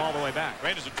and all the way back.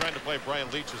 Rangers are trying to play Brian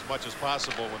Leach as much as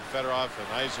possible when Fedorov and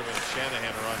Yzerman and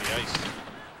Shanahan are on the ice.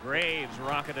 Graves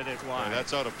rocketed it wide. Yeah,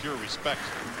 that's out of pure respect.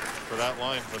 for that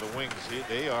line for the Wings.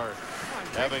 They are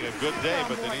having a good day,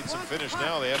 but they need some finish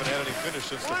now. They haven't had any finish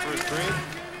since the first period.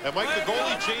 And Mike, the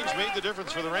goalie change made the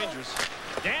difference for the Rangers.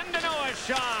 Dandino's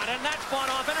shot, and that's fought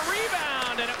off, and a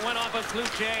rebound, and it went off of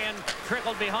Cloutier and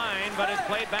trickled behind, but it's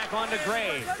played back onto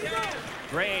Graves.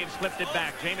 Graves flipped it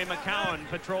back. Jamie McCowan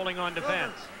patrolling on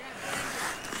defense.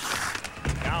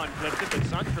 McCowan flipped it, but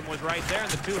Sundstrom was right there,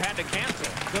 and the two had to cancel.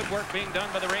 Good work being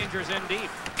done by the Rangers in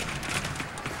deep.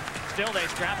 Still they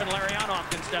scrap, and Larionov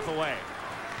can step away.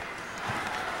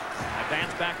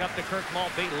 Advance back up to Kirk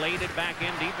Maltby, laid it back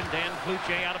in deep, and Dan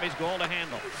Cloutier out of his goal to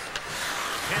handle.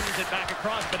 Pins it back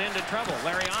across, but into trouble.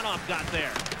 Larionov got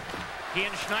there. He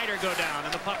and Schneider go down,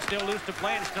 and the puck still loose to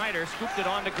play, and Schneider scooped it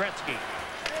on to Gretzky.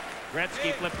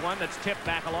 Gretzky flipped one that's tipped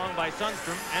back along by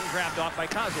Sundstrom and grabbed off by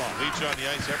Kozlov. Leach on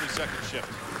the ice every second shift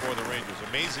for the Rangers.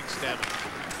 Amazing stamina.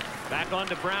 Back on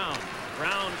to Brown.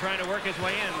 Brown trying to work his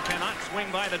way in, cannot swing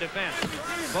by the defense.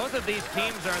 Both of these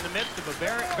teams are in the midst of a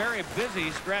very, very busy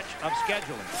stretch of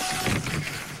scheduling.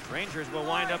 Rangers will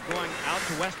wind up going out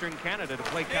to Western Canada to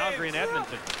play Calgary and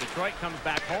Edmonton. Detroit comes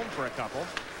back home for a couple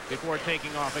before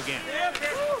taking off again.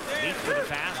 Leach with a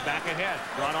pass, back ahead.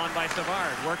 Brought on by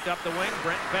Savard. Worked up the wing.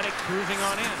 Brent Fedek cruising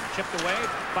on in. Chipped away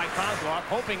by Kozlov,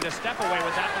 hoping to step away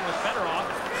with that one with Fedorov.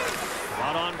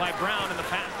 Brought on by Brown in the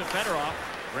pass to Fedorov.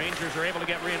 Rangers are able to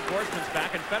get reinforcements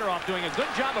back, and Fedorov doing a good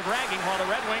job of ragging while the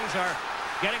Red Wings are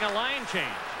getting a line change.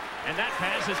 And that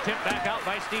pass is tipped back out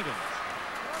by Stevens.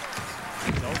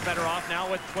 So Fedorov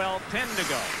now with 12:10 to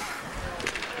go.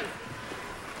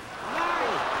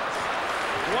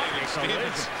 What a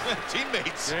Stevens.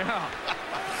 Teammates. Yeah.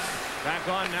 Back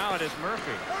on now it is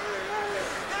Murphy.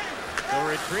 So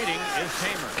retreating is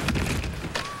Tamer.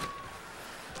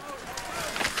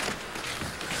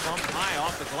 Pump high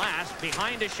off the glass.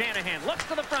 Behind is Shanahan. Looks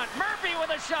to the front. Murphy with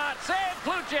a shot. Save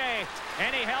Cloutier.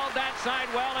 And he held that side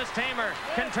well as Tamer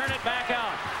can turn it back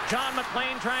out. John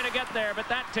McLean trying to get there, but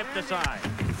that tipped aside.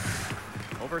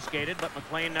 Overskated, but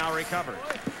McLean now recovers.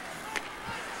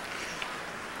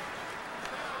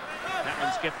 That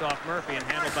one skipped off Murphy and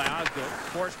handled by Osgood.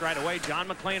 Forced right away. John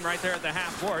McLean right there at the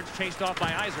half boards. Chased off by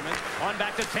Yzerman. On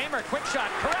back to Tamer. Quick shot.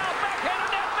 Corral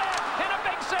backhanded net back. And a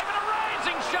big save and a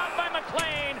rising shot by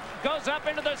McLean. Goes up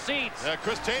into the seats. Yeah,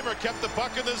 Chris Tamer kept the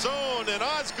puck in the zone, and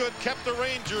Osgood kept the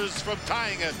Rangers from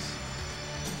tying it.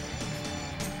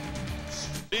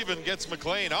 Steven gets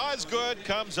McLean. Osgood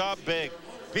comes up big.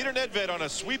 Peter Nedved on a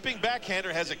sweeping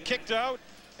backhander has it kicked out.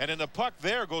 And then the puck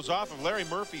there goes off of Larry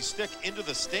Murphy's stick into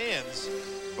the stands.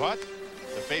 But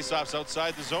the faceoff's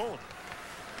outside the zone.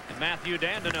 And Matthew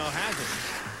Dandino has it.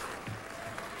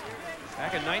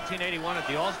 Back in 1981 at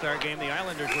the All-Star game, the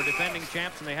Islanders were defending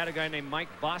champs, and they had a guy named Mike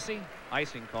Bossy,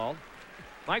 icing called.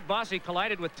 Mike Bossy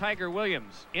collided with Tiger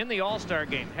Williams in the All-Star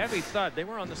game. Heavy thud. They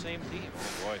were on the same team.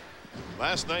 Oh boy.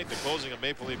 Last night, the closing of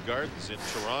Maple Leaf Gardens in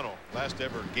Toronto. Last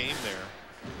ever game there.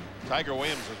 Tiger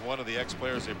Williams was one of the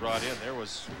ex-players they brought in. There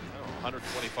was, I don't know,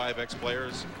 125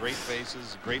 ex-players, great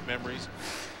faces, great memories.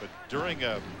 But during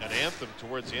an anthem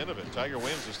towards the end of it, Tiger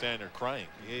Williams was standing there crying.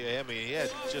 I mean, he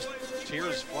had just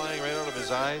tears flying right out of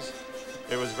his eyes.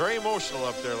 It was very emotional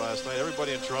up there last night.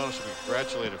 Everybody in Toronto should be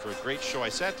congratulated for a great show. I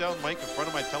sat down, Mike, in front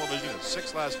of my television at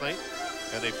 6 last night,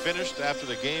 and they finished after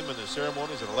the game and the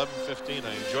ceremonies at 11:15.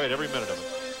 I enjoyed every minute of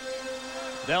it.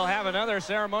 They'll have another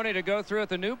ceremony to go through at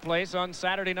the new place on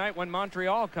Saturday night when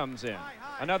Montreal comes in.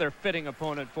 Another fitting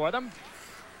opponent for them.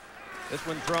 This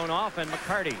one thrown off, and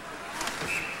McCarty.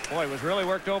 Boy, was really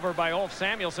worked over by Ulf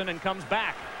Samuelsson and comes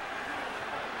back.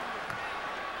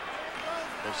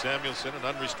 Ulf Samuelsson, an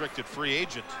unrestricted free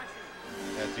agent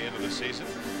at the end of the season.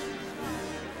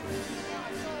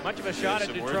 Much of a shot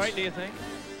at Detroit, do you think?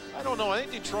 I don't know. I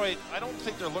think Detroit, I don't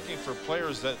think they're looking for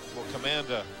players that will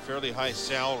command a fairly high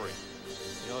salary.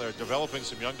 You know, they're developing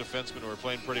some young defensemen who are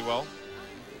playing pretty well.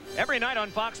 Every night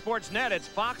on Fox Sports Net, it's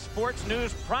Fox Sports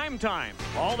News Primetime.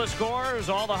 All the scores,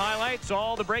 all the highlights,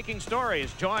 all the breaking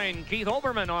stories. Join Keith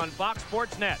Olbermann on Fox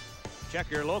Sports Net.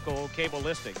 Check your local cable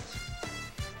listings.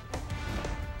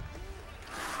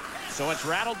 So it's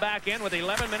rattled back in with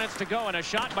 11 minutes to go, and a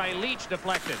shot by Leach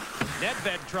deflected.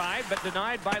 Nedved tried, but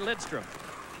denied by Lidstrom.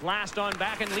 Blast on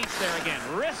back, and Leach there again.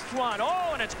 Wrist one. Oh,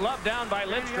 and it's gloved down by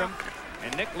Lidstrom.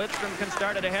 And Nick Lidstrom can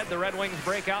start it ahead. The Red Wings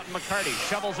break out, and McCarty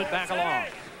shovels it back along.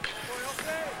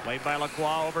 Played by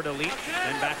Lacroix over to Leach,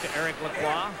 then back to Eric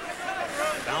Lacroix.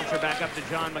 Bouncer back up to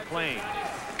John McLean.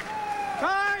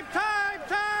 Time, time,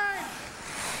 time!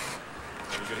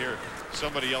 You could hear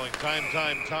somebody yelling, time,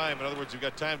 time, time. In other words, you've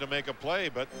got time to make a play,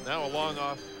 but now a long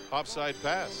offside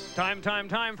pass. Time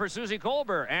for Susie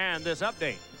Kolber and this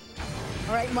update.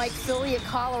 All right, Mike, Philly at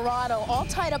Colorado, all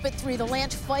tied up at 3. The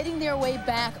Lanch fighting their way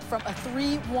back from a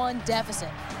 3-1 deficit.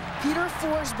 Peter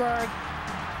Forsberg,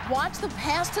 watch the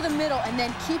pass to the middle and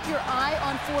then keep your eye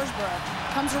on Forsberg.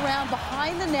 Comes around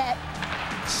behind the net,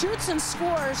 shoots and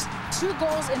scores 2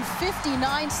 goals in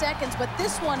 59 seconds, but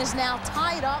this one is now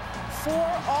tied up 4-4.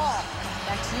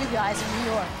 Back to you guys in New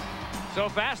York. So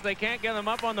fast they can't get them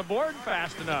up on the board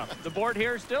fast enough. The board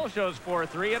here still shows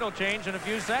 4-3. It'll change in a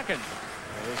few seconds.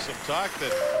 Well, there's some talk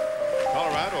that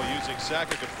Colorado using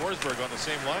Sakic and Forsberg on the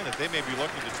same line, that they may be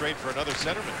looking to trade for another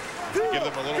centerman, give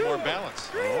them a little more balance.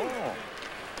 Oh.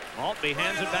 Maltby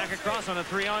hands it back across on a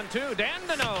 3-on-2.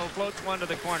 Dandino floats one to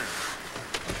the corner.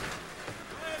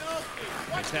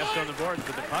 A test on the boards,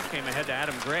 but the puck came ahead to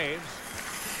Adam Graves.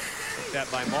 Picked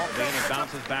up by Maltby, and it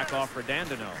bounces back off for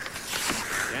Dandino.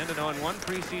 Dandino in one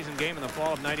preseason game in the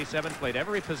fall of '97 played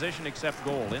every position except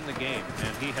goal in the game,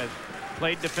 and he has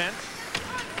played defense.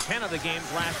 10 of the games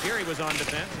last year he was on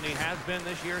defense, and he has been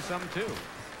this year some too.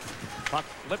 Puck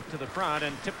flipped to the front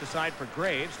and tipped aside for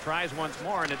Graves. Tries once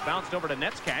more, and it bounced over to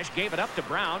Netzcash. Gave it up to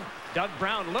Brown. Doug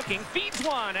Brown looking, feeds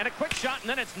one, and a quick shot, and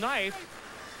then it's knifed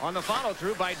on the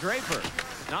follow-through by Draper.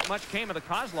 Not much came of the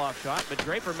Kozlov shot, but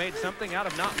Draper made something out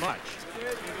of not much. Be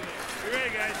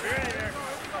ready, guys. Be ready there.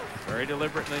 Very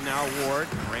deliberately now Ward.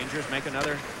 Rangers make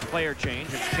another player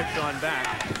change. It's tipped on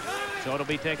back, so it'll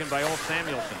be taken by Ulf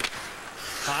Samuelsson.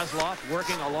 Kozlov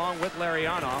working along with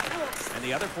Larionov, and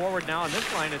the other forward now on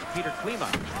this line is Peter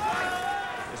Klima.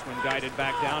 This one guided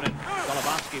back down, and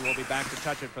Golubovsky will be back to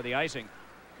touch it for the icing.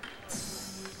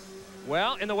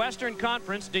 Well, in the Western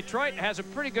Conference, Detroit has a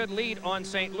pretty good lead on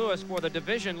St. Louis for the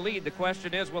division lead. The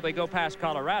question is, will they go past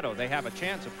Colorado? They have a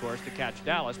chance, of course, to catch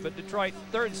Dallas, but Detroit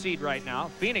 3rd seed right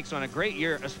now. Phoenix on a great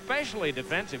year, especially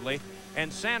defensively,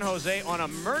 and San Jose on a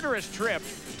murderous trip.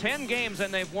 10 games,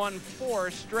 and they've won 4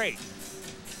 straight.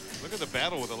 Look at the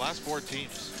battle with the last 4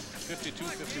 teams. 52,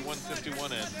 51,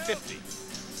 51, and 50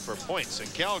 for points.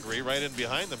 And Calgary right in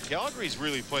behind them. Calgary's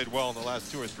really played well in the last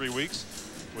 2 or 3 weeks,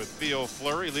 with Theo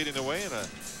Fleury leading the way, and a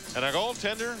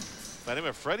goaltender by the name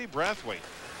of Freddie Brathwaite.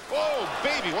 Oh,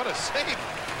 baby, what a save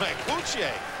by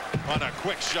Cloutier on a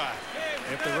quick shot.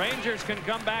 If the Rangers can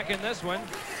come back in this one,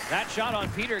 that shot on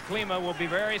Peter Klima will be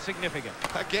very significant.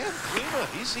 Again, Klima,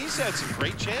 he's had some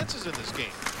great chances in this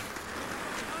game.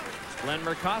 Glenn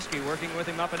Murkowski working with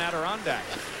him up in Adirondack.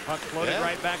 Puck floated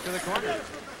right back to the corner.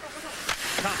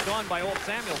 Topped on by Ulf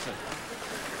Samuelsson.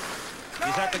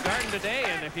 He's at the Garden today,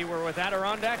 and if he were with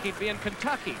Adirondack, he'd be in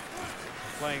Kentucky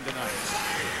playing tonight.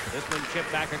 This one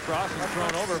chipped back across and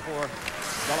thrown over for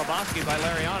Golubovsky by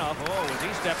Larionov. Oh, was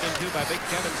he stepped into by big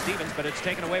Kevin Stevens, but it's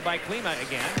taken away by Klima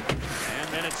again. And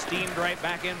then it's steamed right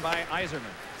back in by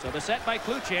Yzerman. So the set by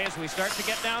Cloutier as we start to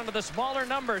get down to the smaller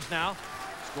numbers now.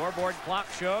 Scoreboard clock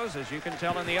shows, as you can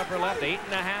tell in the upper left,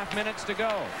 8.5 minutes to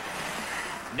go.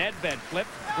 Nedved flipped,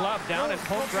 glove down, and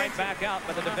poked right back out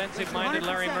by the defensive-minded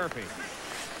Larry Murphy.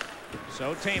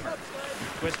 So Tamer,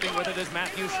 twisting with it is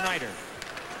Matthew Schneider.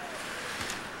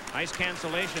 Nice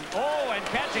cancellation. Oh, and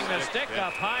catching the stick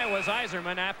up high was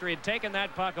Yzerman after he'd taken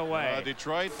that puck away.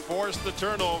 Detroit forced the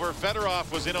turnover.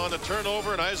 Fedorov was in on the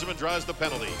turnover, and Yzerman draws the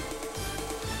penalty.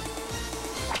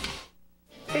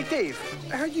 Hey, Dave,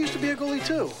 I heard you used to be a goalie,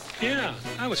 too. Yeah,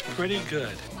 I was pretty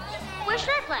good. Where should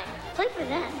I play? Play for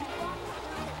them.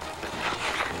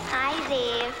 Hi,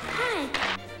 Dave. Hi.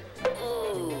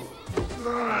 Oh,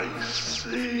 nice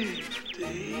save,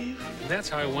 Dave. That's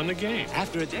how I won the game.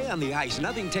 After a day on the ice,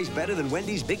 nothing tastes better than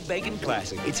Wendy's Big Bacon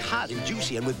Classic. It's hot and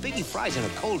juicy, and with biggie fries and a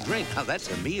cold drink, now that's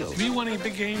a meal. Have you won any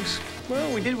big games? Well,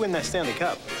 we did win that Stanley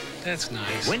Cup. That's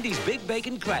nice. Wendy's Big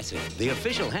Bacon Classic, the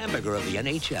official hamburger of the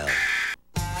NHL.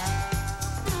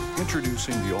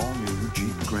 Introducing the all-new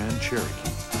Jeep Grand Cherokee.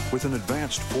 With an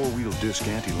advanced four-wheel disc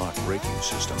anti-lock braking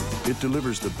system, it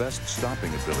delivers the best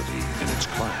stopping ability in its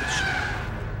class.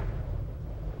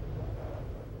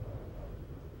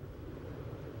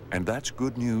 And that's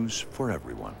good news for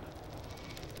everyone.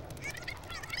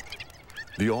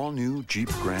 The all-new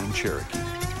Jeep Grand Cherokee,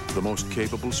 the most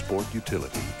capable sport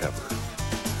utility ever.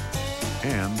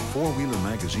 And Four Wheeler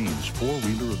Magazine's Four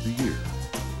Wheeler of the Year.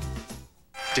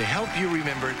 To help you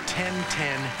remember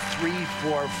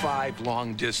 10-10-3-4-5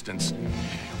 long distance.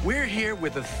 We're here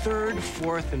with the 3rd,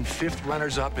 4th, and 5th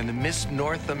runners-up in the Miss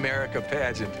North America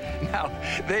pageant. Now,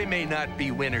 they may not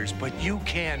be winners, but you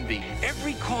can be.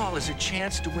 Every call is a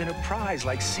chance to win a prize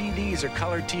like CDs or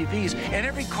color TVs, and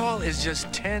every call is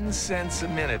just 10 cents a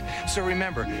minute. So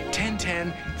remember,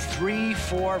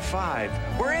 10-10-3-4-5,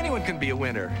 where anyone can be a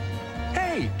winner.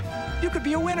 Hey, you could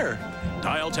be a winner.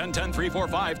 Dial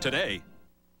 10-10-345 today.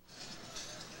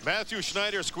 Matthew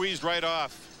Schneider squeezed right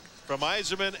off from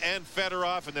Yzerman and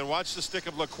Fedorov, and then watch the stick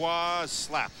of Lacroix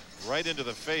slap right into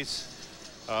the face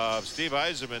of Steve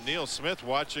Yzerman. Neil Smith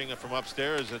watching it from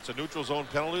upstairs. It's a neutral zone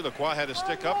penalty. Lacroix had his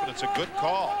stick up, and it's a good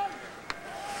call.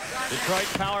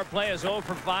 Detroit's power play is 0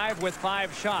 for 5 with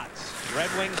 5 shots. Red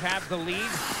Wings have the lead.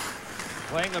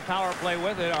 Playing the power play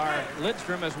with it are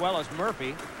Lidstrom as well as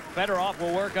Murphy. Fedorov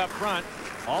will work up front.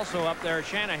 Also up there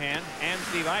Shanahan and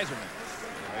Steve Yzerman.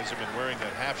 Yzerman wearing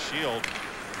that half shield,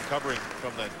 recovering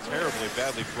from that terribly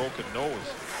badly broken nose.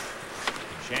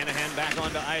 Shanahan back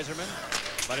onto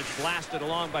Yzerman, but it's blasted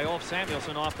along by Ulf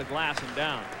Samuelsson off the glass and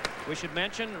down. We should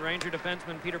mention Ranger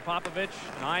defenseman Peter Popovich,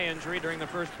 an eye injury during the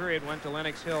first period, went to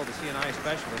Lenox Hill to see an eye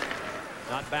specialist.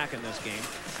 Not back in this game.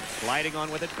 Gliding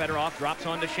on with it, Fedorov drops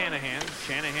onto Shanahan.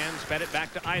 Shanahan sped it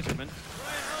back to Yzerman.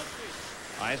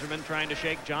 Yzerman trying to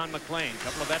shake John McLean. A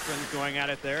couple of veterans going at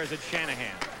it there as it's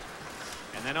Shanahan.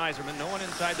 And then Yzerman, no one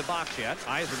inside the box yet.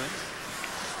 Yzerman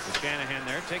with Shanahan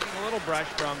there, taking a little brush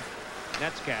from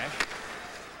Netzcash.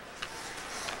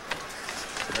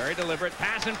 Very deliberate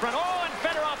pass in front. Oh, and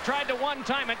Fedorov tried to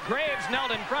one-time it. Graves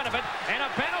knelt in front of it, and a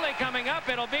penalty coming up.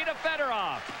 It'll be to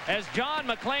Fedorov as John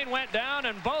McLean went down,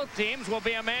 and both teams will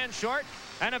be a man short.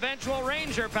 An eventual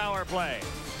Ranger power play.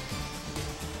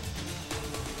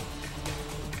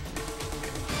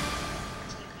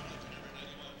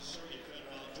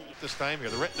 This time here,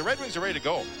 the Red Wings are ready to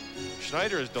go.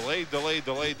 Schneider is delayed.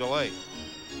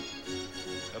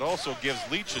 It also gives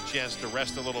Leach a chance to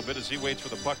rest a little bit as he waits for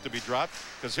the puck to be dropped,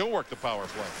 because he'll work the power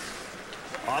play.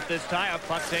 Off this tie-up,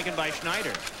 puck taken by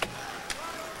Schneider.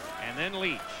 And then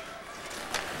Leach.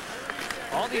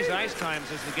 All these ice times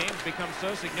as the games become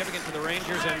so significant to the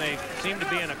Rangers, and they seem to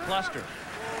be in a cluster.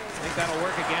 I think that'll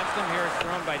work against them. Here it's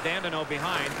thrown by Dandino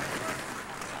behind,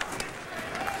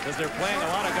 because they're playing a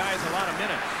lot of guys a lot of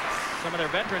minutes. Some of their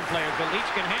veteran players, but Leach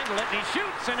can handle it, and he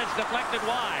shoots, and it's deflected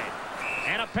wide.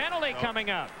 And a penalty coming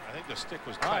up. I think the stick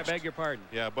was touched. Oh, I beg your pardon.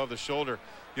 Yeah, above the shoulder.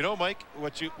 You know, Mike,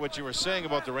 what you were saying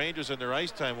about the Rangers and their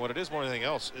ice time, what it is more than anything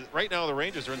else, right now the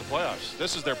Rangers are in the playoffs.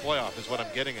 This is their playoff, is what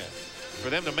I'm getting at.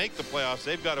 For them to make the playoffs,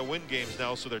 they've got to win games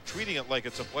now, so they're treating it like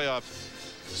it's a playoff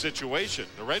situation.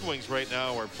 The Red Wings right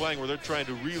now are playing where they're trying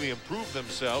to really improve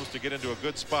themselves to get into a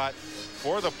good spot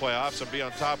for the playoffs and be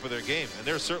on top of their game. And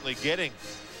they're certainly getting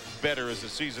better as the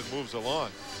season moves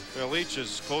along. Well, Leach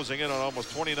is closing in on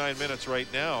almost 29 minutes right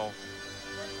now,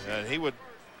 and he would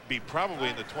be probably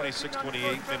in the 26,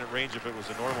 28-minute range if it was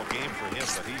a normal game for him,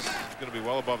 but he's going to be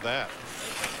well above that.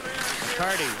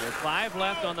 McCarty with 5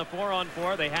 left on the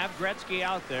 4-on-4. They have Gretzky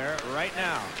out there right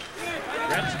now.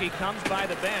 Gretzky comes by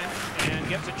the bench and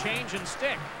gets a change in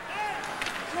stick,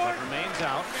 but remains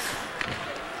out.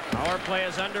 Power play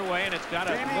is underway, and it's got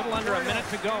a little under a minute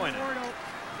to go in it.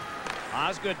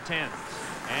 Osgood tends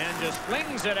and just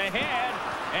flings it ahead,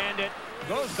 and it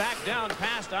goes back down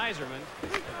past Yzerman.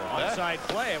 Onside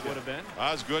play it would have been.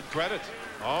 Osgood credit.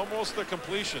 Almost the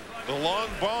completion. The long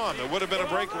bomb. It would have been a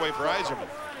breakaway for Yzerman.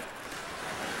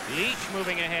 Leach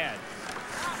moving ahead.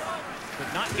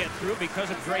 Could not get through because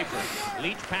of Draper.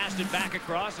 Leach passed it back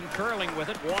across and curling with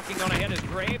it. Walking on ahead is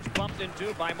Graves, bumped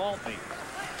into by Maltby.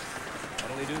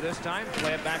 What'll he do this time?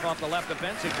 Play it back off the left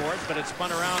defensive boards, but it's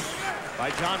spun around by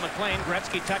John McLean.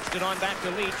 Gretzky touched it on back to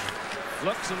Leach.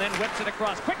 Looks and then whips it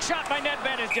across. Quick shot by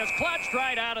Nedved is just clutched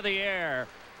right out of the air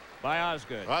by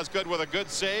Osgood. Osgood with a good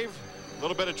save. A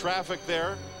little bit of traffic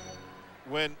there.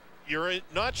 When you're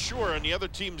not sure in the other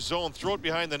team's zone, throw it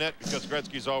behind the net because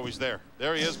Gretzky's always there.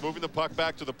 There he is, moving the puck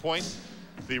back to the point.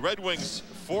 The Red Wings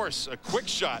force a quick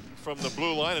shot from the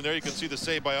blue line, and there you can see the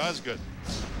save by Osgood.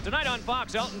 Tonight on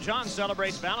Fox, Elton John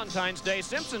celebrates Valentine's Day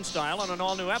Simpson style on an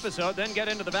all-new episode, then get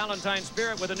into the Valentine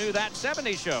spirit with a new That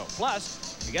 70s Show.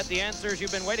 Plus, you get the answers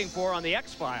you've been waiting for on the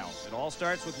X-Files. It all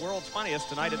starts with World's Funniest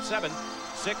tonight at 7,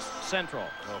 6 Central.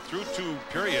 Well, through 2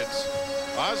 periods,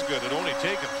 Osgood had only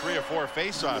taken 3 or 4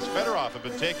 face-offs. Fedorov had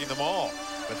been taking them all.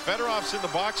 But Fedorov's in the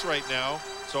box right now,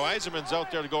 so Yzerman's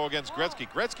out there to go against Gretzky.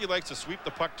 Gretzky likes to sweep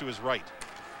the puck to his right.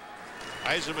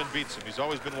 Yzerman beats him. He's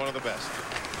always been one of the best.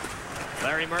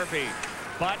 Larry Murphy,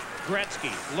 but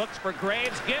Gretzky looks for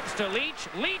Graves, gives to Leach.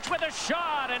 Leach with a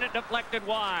shot, and it deflected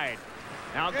wide.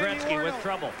 Now Gretzky with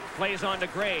trouble. Plays on to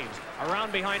Graves.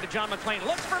 Around behind to John McLean.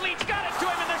 Looks for Leach. Got it to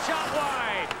him, and the shot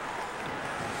wide.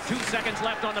 2 seconds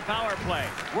left on the power play.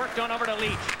 Worked on over to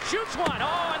Leach. Shoots one.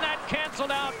 Oh, and that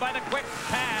canceled out by the quick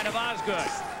pad of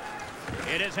Osgood.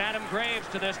 It is Adam Graves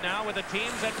to this now with the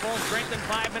teams at full strength and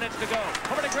 5 minutes to go.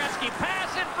 Over to Gretzky.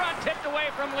 Pass in front. Tipped away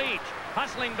from Leach.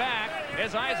 Hustling back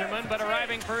is Yzerman, but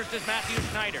arriving first is Matthew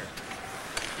Schneider.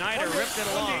 Schneider ripped it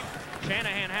along.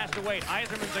 Shanahan has to wait.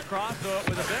 Yzerman's across, so it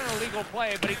was a bit of a legal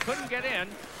play, but he couldn't get in.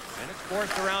 And it's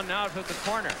forced around now to the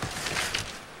corner.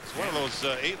 It's one of those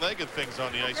eight-legged things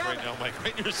on the ice right now, Mike,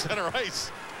 right near center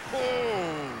ice.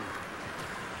 Oh!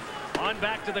 On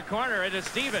back to the corner, it is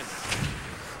Stevens.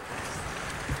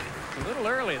 A little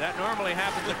early. That normally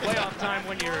happens at playoff time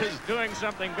when you're doing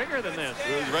something bigger than this.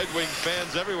 There's Red Wings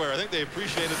fans everywhere. I think they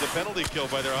appreciated the penalty kill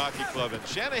by their hockey club. And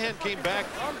Shanahan came back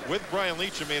with Brian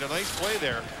Leetch and made a nice play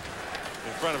there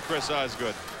in front of Chris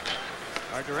Osgood.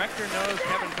 Our director knows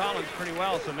Kevin Collins pretty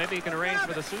well, so maybe he can arrange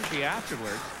for the sushi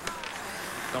afterwards.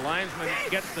 The linesman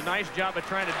gets the nice job of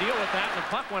trying to deal with that, and the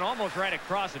puck went almost right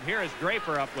across it. Here is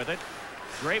Draper up with it.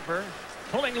 Draper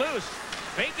pulling loose,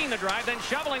 faking the drive, then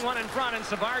shoveling one in front, and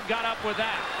Savard got up with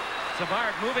that.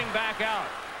 Savard moving back out.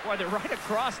 Boy, they're right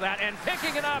across that, and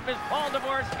picking it up is Paul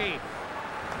Dvorsky.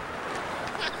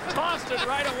 Tossed it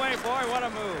right away. Boy, what a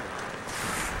move.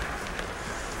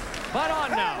 But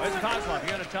on now is Kozlov.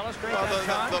 You going to tell us, Greg?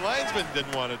 Well, the linesman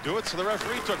didn't want to do it, so the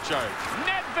referee took charge.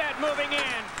 Nedved moving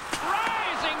in.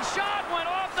 Rising shot went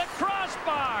off the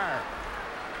crossbar.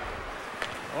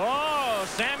 Oh,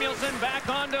 Samuelson back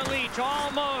onto Leetch.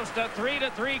 Almost a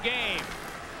 3-3 game.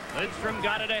 Lidstrom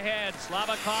got it ahead.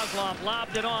 Slava Kozlov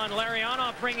lobbed it on.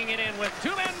 Larionov bringing it in with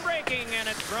two men breaking, and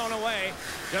it's thrown away.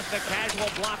 Just a casual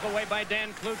block away by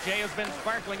Dan Cloutier, who's been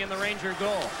sparkling in the Ranger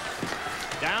goal.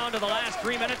 Down to the last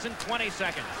 3 minutes and 20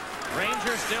 seconds.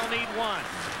 Rangers still need one.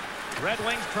 Red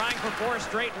Wings trying for 4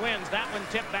 straight wins. That one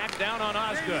tipped back down on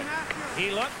Osgood. He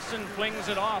looks and flings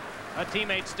it off a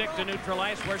teammate's stick to neutral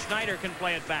ice where Schneider can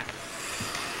play it back.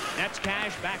 Nets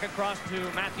Cash back across to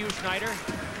Matthew Schneider,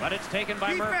 but it's taken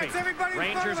by Murphy.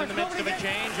 Rangers in the midst of a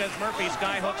change as Murphy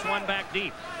skyhooks one back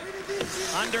deep.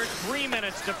 Under 3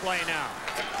 minutes to play now.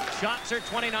 Shots are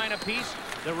 29 apiece.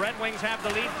 The Red Wings have the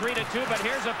lead 3-2, but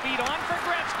here's a feed on for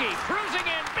Gretzky. Cruising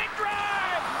in, big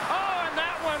drive! Oh, and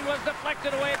that one was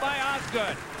deflected away by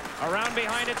Osgood. Around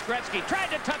behind it's Gretzky.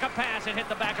 Tried to tuck a pass and hit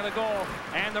the back of the goal,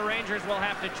 and the Rangers will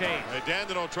have to change.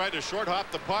 Dandino tried to short hop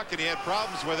the puck, and he had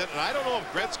problems with it, and I don't know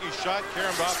if Gretzky's shot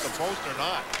caromed off the post or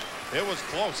not. It was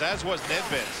close, as was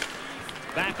Nedved's.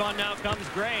 Back on now comes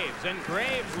Graves, and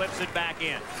Graves lifts it back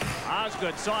in.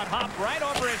 Osgood saw it hop right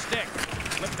over his stick.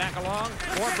 Flipped back along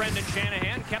for Brendan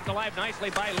Shanahan, kept alive nicely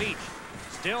by Leetch.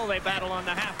 Still they battle on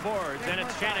the half boards, and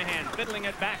it's Shanahan fiddling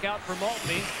it back out for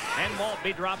Maltby, and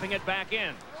Maltby dropping it back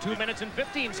in. 2 minutes and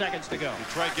 15 seconds to go. He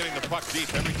tried getting the puck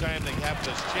deep every time they have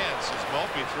this chance as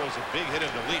Maltby throws a big hit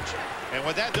into Leetch. And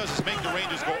what that does is make the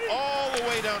Rangers go all the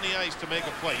way down the ice to make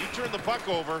a play. You turn the puck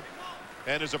over,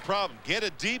 and there's a problem. Get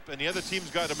it deep, and the other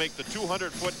team's got to make the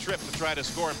 200-foot trip to try to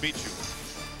score and beat you.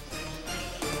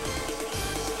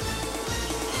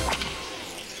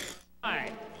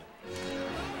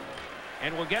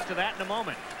 And we'll get to that in a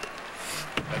moment.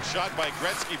 That shot by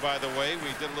Gretzky, by the way, we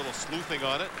did a little sleuthing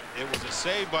on it. It was a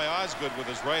save by Osgood with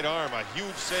his right arm, a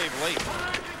huge save late.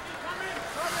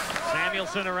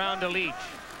 Samuelson around to Leetch.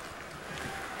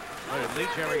 Boy, did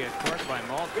Leetch ever get corked by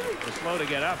Maltby? He was slow to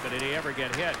get up, but did he ever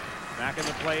get hit? Back in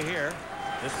the play here.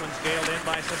 This one's scaled in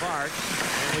by Savard.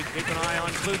 And we keep an eye on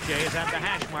Cloutier. He's at the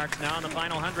hash marks now in the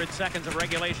final 100 seconds of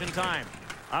regulation time.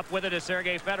 Up with it is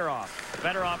Sergei Fedorov.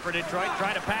 Fedorov for Detroit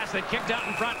tried to pass it, kicked out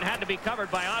in front and had to be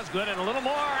covered by Osgood, and a little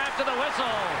more after the whistle.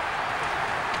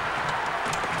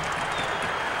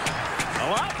 A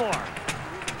lot more.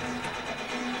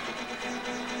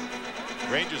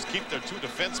 Rangers keep their 2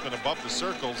 defensemen above the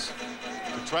circles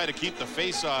to try to keep the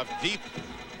face-off deep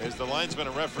as the linesman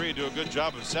and referee do a good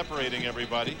job of separating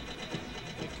everybody.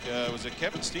 I think, was it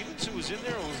Kevin Stevens who was in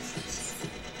there?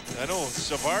 I know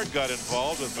Savard got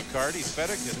involved with McCarty,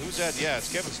 Fedek, and who's that? Yeah,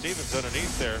 it's Kevin Stevens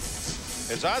underneath there.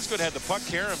 As Osgood had the puck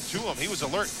carom to him, he was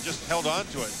alert, just held on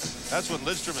to it. That's when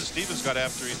Lidstrom and Stevens got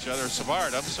after each other.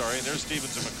 Savard, I'm sorry, and there's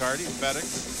Stevens and McCarty, Fedek.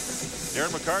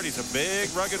 Darren McCarty's a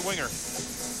big, rugged winger.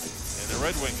 And the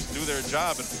Red Wings do their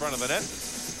job in front of the net.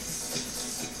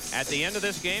 At the end of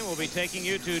this game, we'll be taking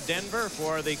you to Denver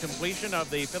for the completion of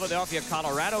the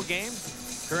Philadelphia-Colorado game,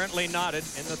 currently knotted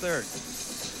in the 3rd.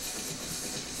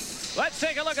 Let's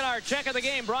take a look at our check of the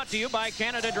game, brought to you by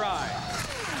Canada Dry.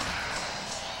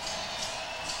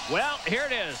 Well, here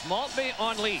it is. Maltby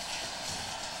on Leetch.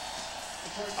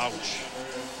 Ouch.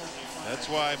 That's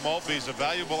why Maltby's a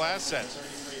valuable asset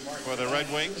for the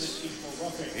Red Wings.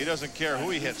 He doesn't care who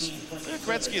he hits. Look at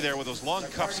Gretzky there with those long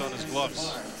cuffs on his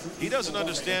gloves. He doesn't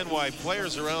understand why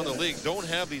players around the league don't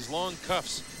have these long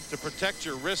cuffs to protect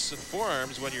your wrists and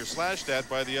forearms when you're slashed at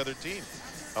by the other team.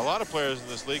 A lot of players in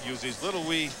this league use these little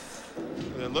wee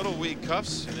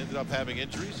cuffs and ended up having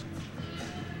injuries.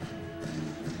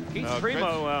 Keith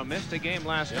Primo missed a game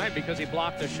last night because he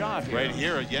blocked a shot here. Right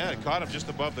here, yeah, it caught him just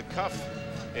above the cuff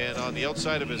and on the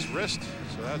outside of his wrist.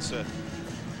 So that's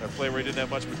A play where he didn't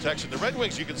have much protection. The Red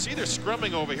Wings, you can see they're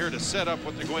scrumming over here to set up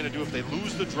what they're going to do if they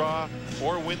lose the draw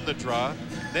or win the draw.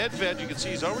 Nedved, you can see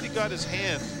he's already got his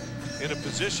hand in a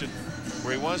position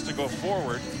where he wants to go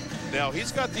forward. Now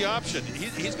he's got the option.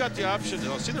 He's got the option.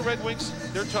 Now, see the Red Wings?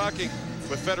 They're talking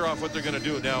with Fedorov what they're going to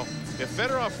do. Now, if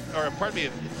Fedorov, or pardon me, you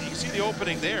can see the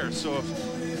opening there. So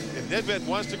if Nedved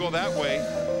wants to go that way,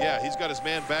 yeah, he's got his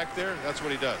man back there. That's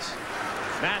what he does.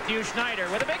 Matthew Schneider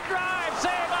with a big drive.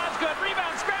 Save Osgood.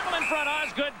 Rebound. Scramble in front.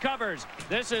 Osgood covers.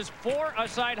 This is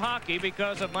 4-a-side hockey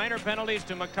because of minor penalties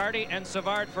to McCarty and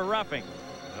Savard for roughing.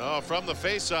 Oh, from the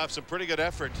face-off, some pretty good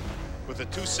effort with the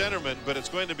two centermen, but it's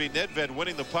going to be Nedved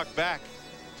winning the puck back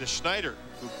to Schneider,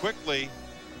 who quickly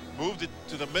moved it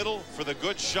to the middle for the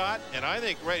good shot. And I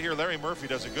think right here Larry Murphy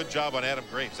does a good job on Adam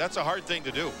Graves. That's a hard thing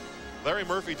to do. Larry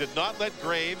Murphy did not let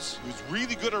Graves, who's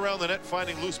really good around the net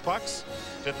finding loose pucks,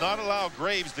 did not allow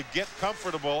Graves to get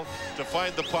comfortable to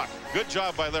find the puck. Good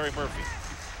job by Larry Murphy.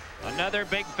 Another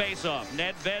big face-off.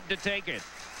 Nedved to take it.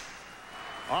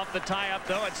 Off the tie-up,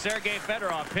 though, it's Sergei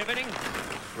Fedorov pivoting.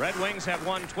 Red Wings have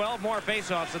won 12 more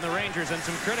face-offs than the Rangers, and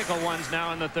some critical ones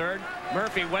now in the third.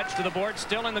 Murphy wedged to the board,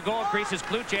 still in the goal crease is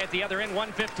Kluche at the other end,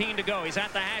 1:15 to go. He's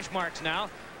at the hash marks now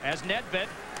as Nedved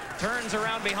turns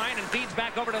around behind and feeds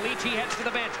back over to Leach. He heads to the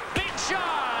bench. Big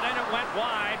shot, and it went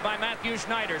wide by Matthew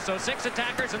Schneider. So 6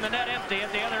 attackers and the net empty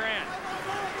at the other end.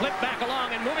 Flip back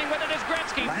along and moving with it is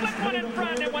Gretzky. Flip one in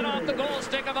front. It went off the goal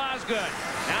stick of Osgood.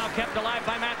 Now kept alive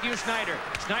by Matthew Schneider.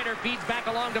 Schneider feeds back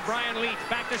along to Brian Leach.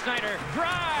 Back to Schneider.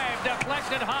 Drive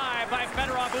deflected high by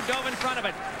Fedorov, who dove in front of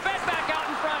it. Fed back out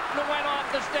in front and it went off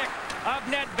the stick of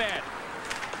Nedved.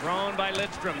 Thrown by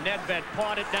Lidstrom. Nedved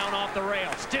pawed it down off the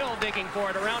rail. Still digging for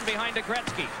it around behind to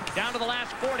Gretzky. Down to the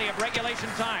last 40 of regulation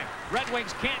time. Red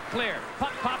Wings can't clear.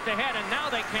 Puck popped ahead, and now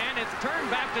they can. It's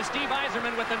turned back to Steve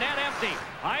Yzerman with the net empty.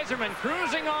 Yzerman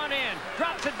cruising on in.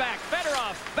 Drops it back.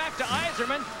 Fedorov back to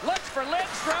Yzerman. Looks for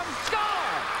Lidstrom.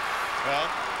 Score! Well,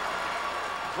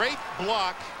 great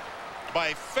block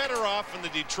by Fedorov in the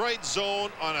Detroit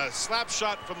zone on a slap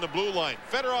shot from the blue line.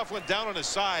 Fedorov went down on his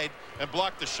side and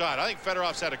blocked the shot. I think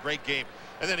Fedorov's had a great game.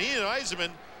 And then he and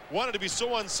Yzerman wanted to be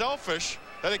so unselfish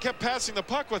that they kept passing the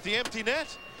puck with the empty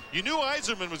net. You knew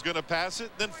Yzerman was going to pass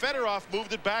it. Then Fedorov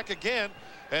moved it back again.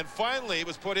 And finally, it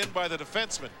was put in by the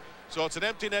defenseman. So it's an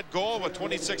empty net goal with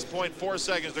 26.4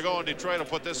 seconds to go, and Detroit will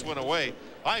put this one away.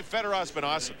 I think Fedorov's been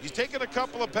awesome. He's taken a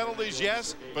couple of penalties,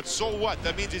 yes, but so what?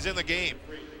 That means he's in the game.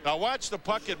 Now watch the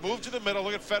puck get moved to the middle.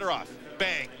 Look at Fedorov.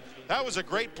 Bang. That was a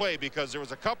great play because there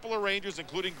was a couple of Rangers,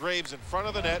 including Graves, in front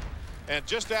of the net. And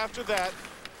just after that,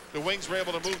 the Wings were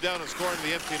able to move down and score in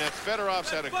the empty net. Fedorov's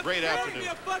had a great afternoon.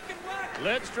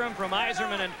 Lidstrom from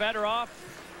Yzerman and Fedorov.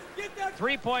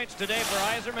 3 points today for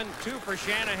Yzerman, 2 for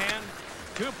Shanahan,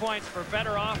 2 points for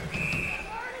Fedorov.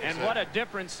 And what a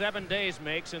difference 7 days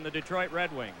makes in the Detroit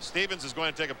Red Wings. Stevens is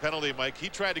going to take a penalty, Mike. He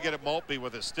tried to get at Maltby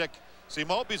with his stick. See,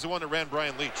 Maltby's the one that ran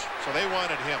Brian Leach, so they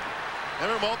wanted him.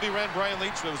 Remember Maltby ran Brian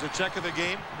Leach? There was a check of the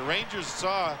game. The Rangers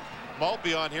saw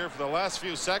Maltby on here for the last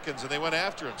few seconds, and they went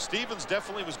after him. Stevens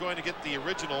definitely was going to get the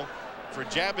original for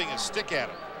jabbing his stick at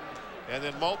him. And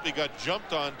then Maltby got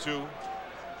jumped onto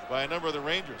by a number of the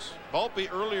Rangers. Maltby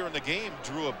earlier in the game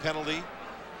drew a penalty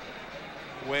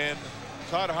when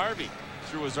Todd Harvey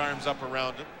threw his arms up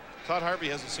around him. Todd Harvey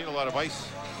hasn't seen a lot of ice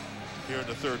here in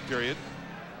the third period.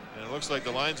 And it looks like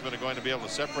the linesmen are going to be able to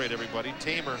separate everybody.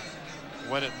 Tamer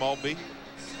went at Maltby.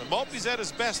 When Maltby's at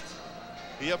his best,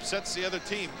 he upsets the other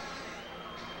team.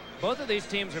 Both of these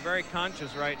teams are very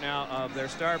conscious right now of their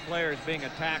star players being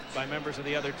attacked by members of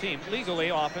the other team.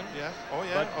 Legally, often. Yeah. Oh,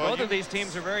 yeah. But both of these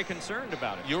teams are very concerned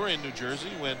about it. You were in New Jersey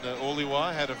when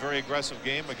Oliwa had a very aggressive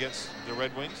game against the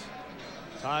Red Wings.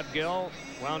 Todd Gill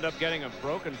wound up getting a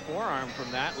broken forearm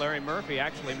from that. Larry Murphy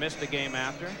actually missed the game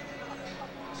after.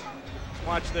 Let's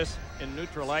watch this in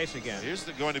neutral ice again. Here's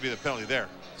going to be the penalty there.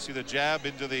 See the jab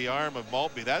into the arm of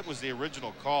Maltby. That was the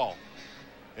original call.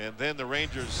 And then the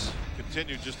Rangers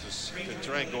continued just to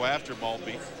try and go after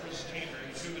Maltby.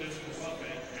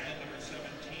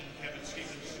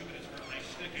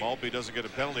 Maltby doesn't get a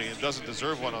penalty and doesn't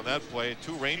deserve one on that play.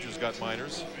 2 Rangers got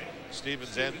minors,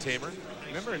 Stevens and Tamer.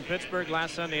 Remember in Pittsburgh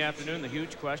last Sunday afternoon, the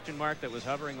huge question mark that was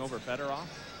hovering over Fedorov?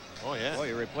 Oh, yeah. Boy,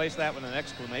 you replace that with an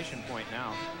exclamation point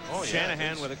now. Oh,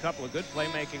 Shanahan yeah, with a couple of good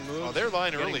playmaking moves. Oh, their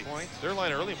line early. Points. Their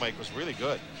line early, Mike, was really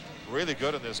good. Really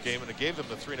good in this game, and it gave them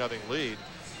the 3-0 lead.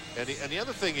 And the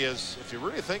other thing is, if you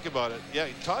really think about it, yeah,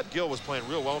 Todd Gill was playing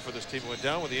real well for this team. He went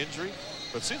down with the injury.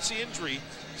 But since the injury,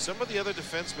 some of the other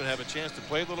defensemen have a chance to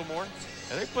play a little more.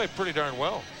 And they play pretty darn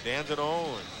well. Dandino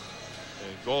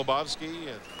and Golubovsky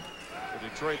and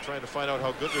Detroit trying to find out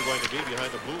how good they're going to be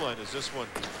behind the blue line as this one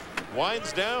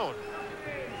winds down.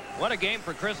 What a game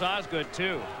for Chris Osgood,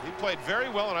 too. He played very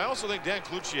well, and I also think Dan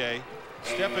Cloutier,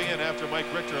 stepping in after Mike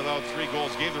Richter allowed 3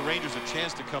 goals, gave the Rangers a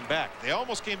chance to come back. They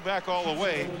almost came back all the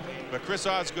way, but Chris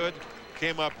Osgood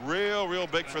came up real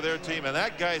big for their team. And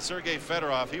that guy, Sergei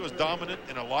Fedorov, he was dominant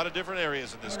in a lot of different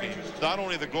areas in this game. Not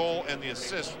only the goal and the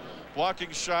assist,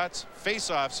 blocking shots,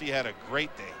 face-offs, he had a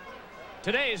great day.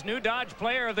 Today's new Dodge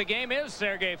player of the game is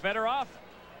Sergei Fedorov.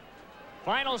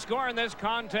 Final score in this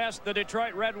contest, the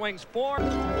Detroit Red Wings 4.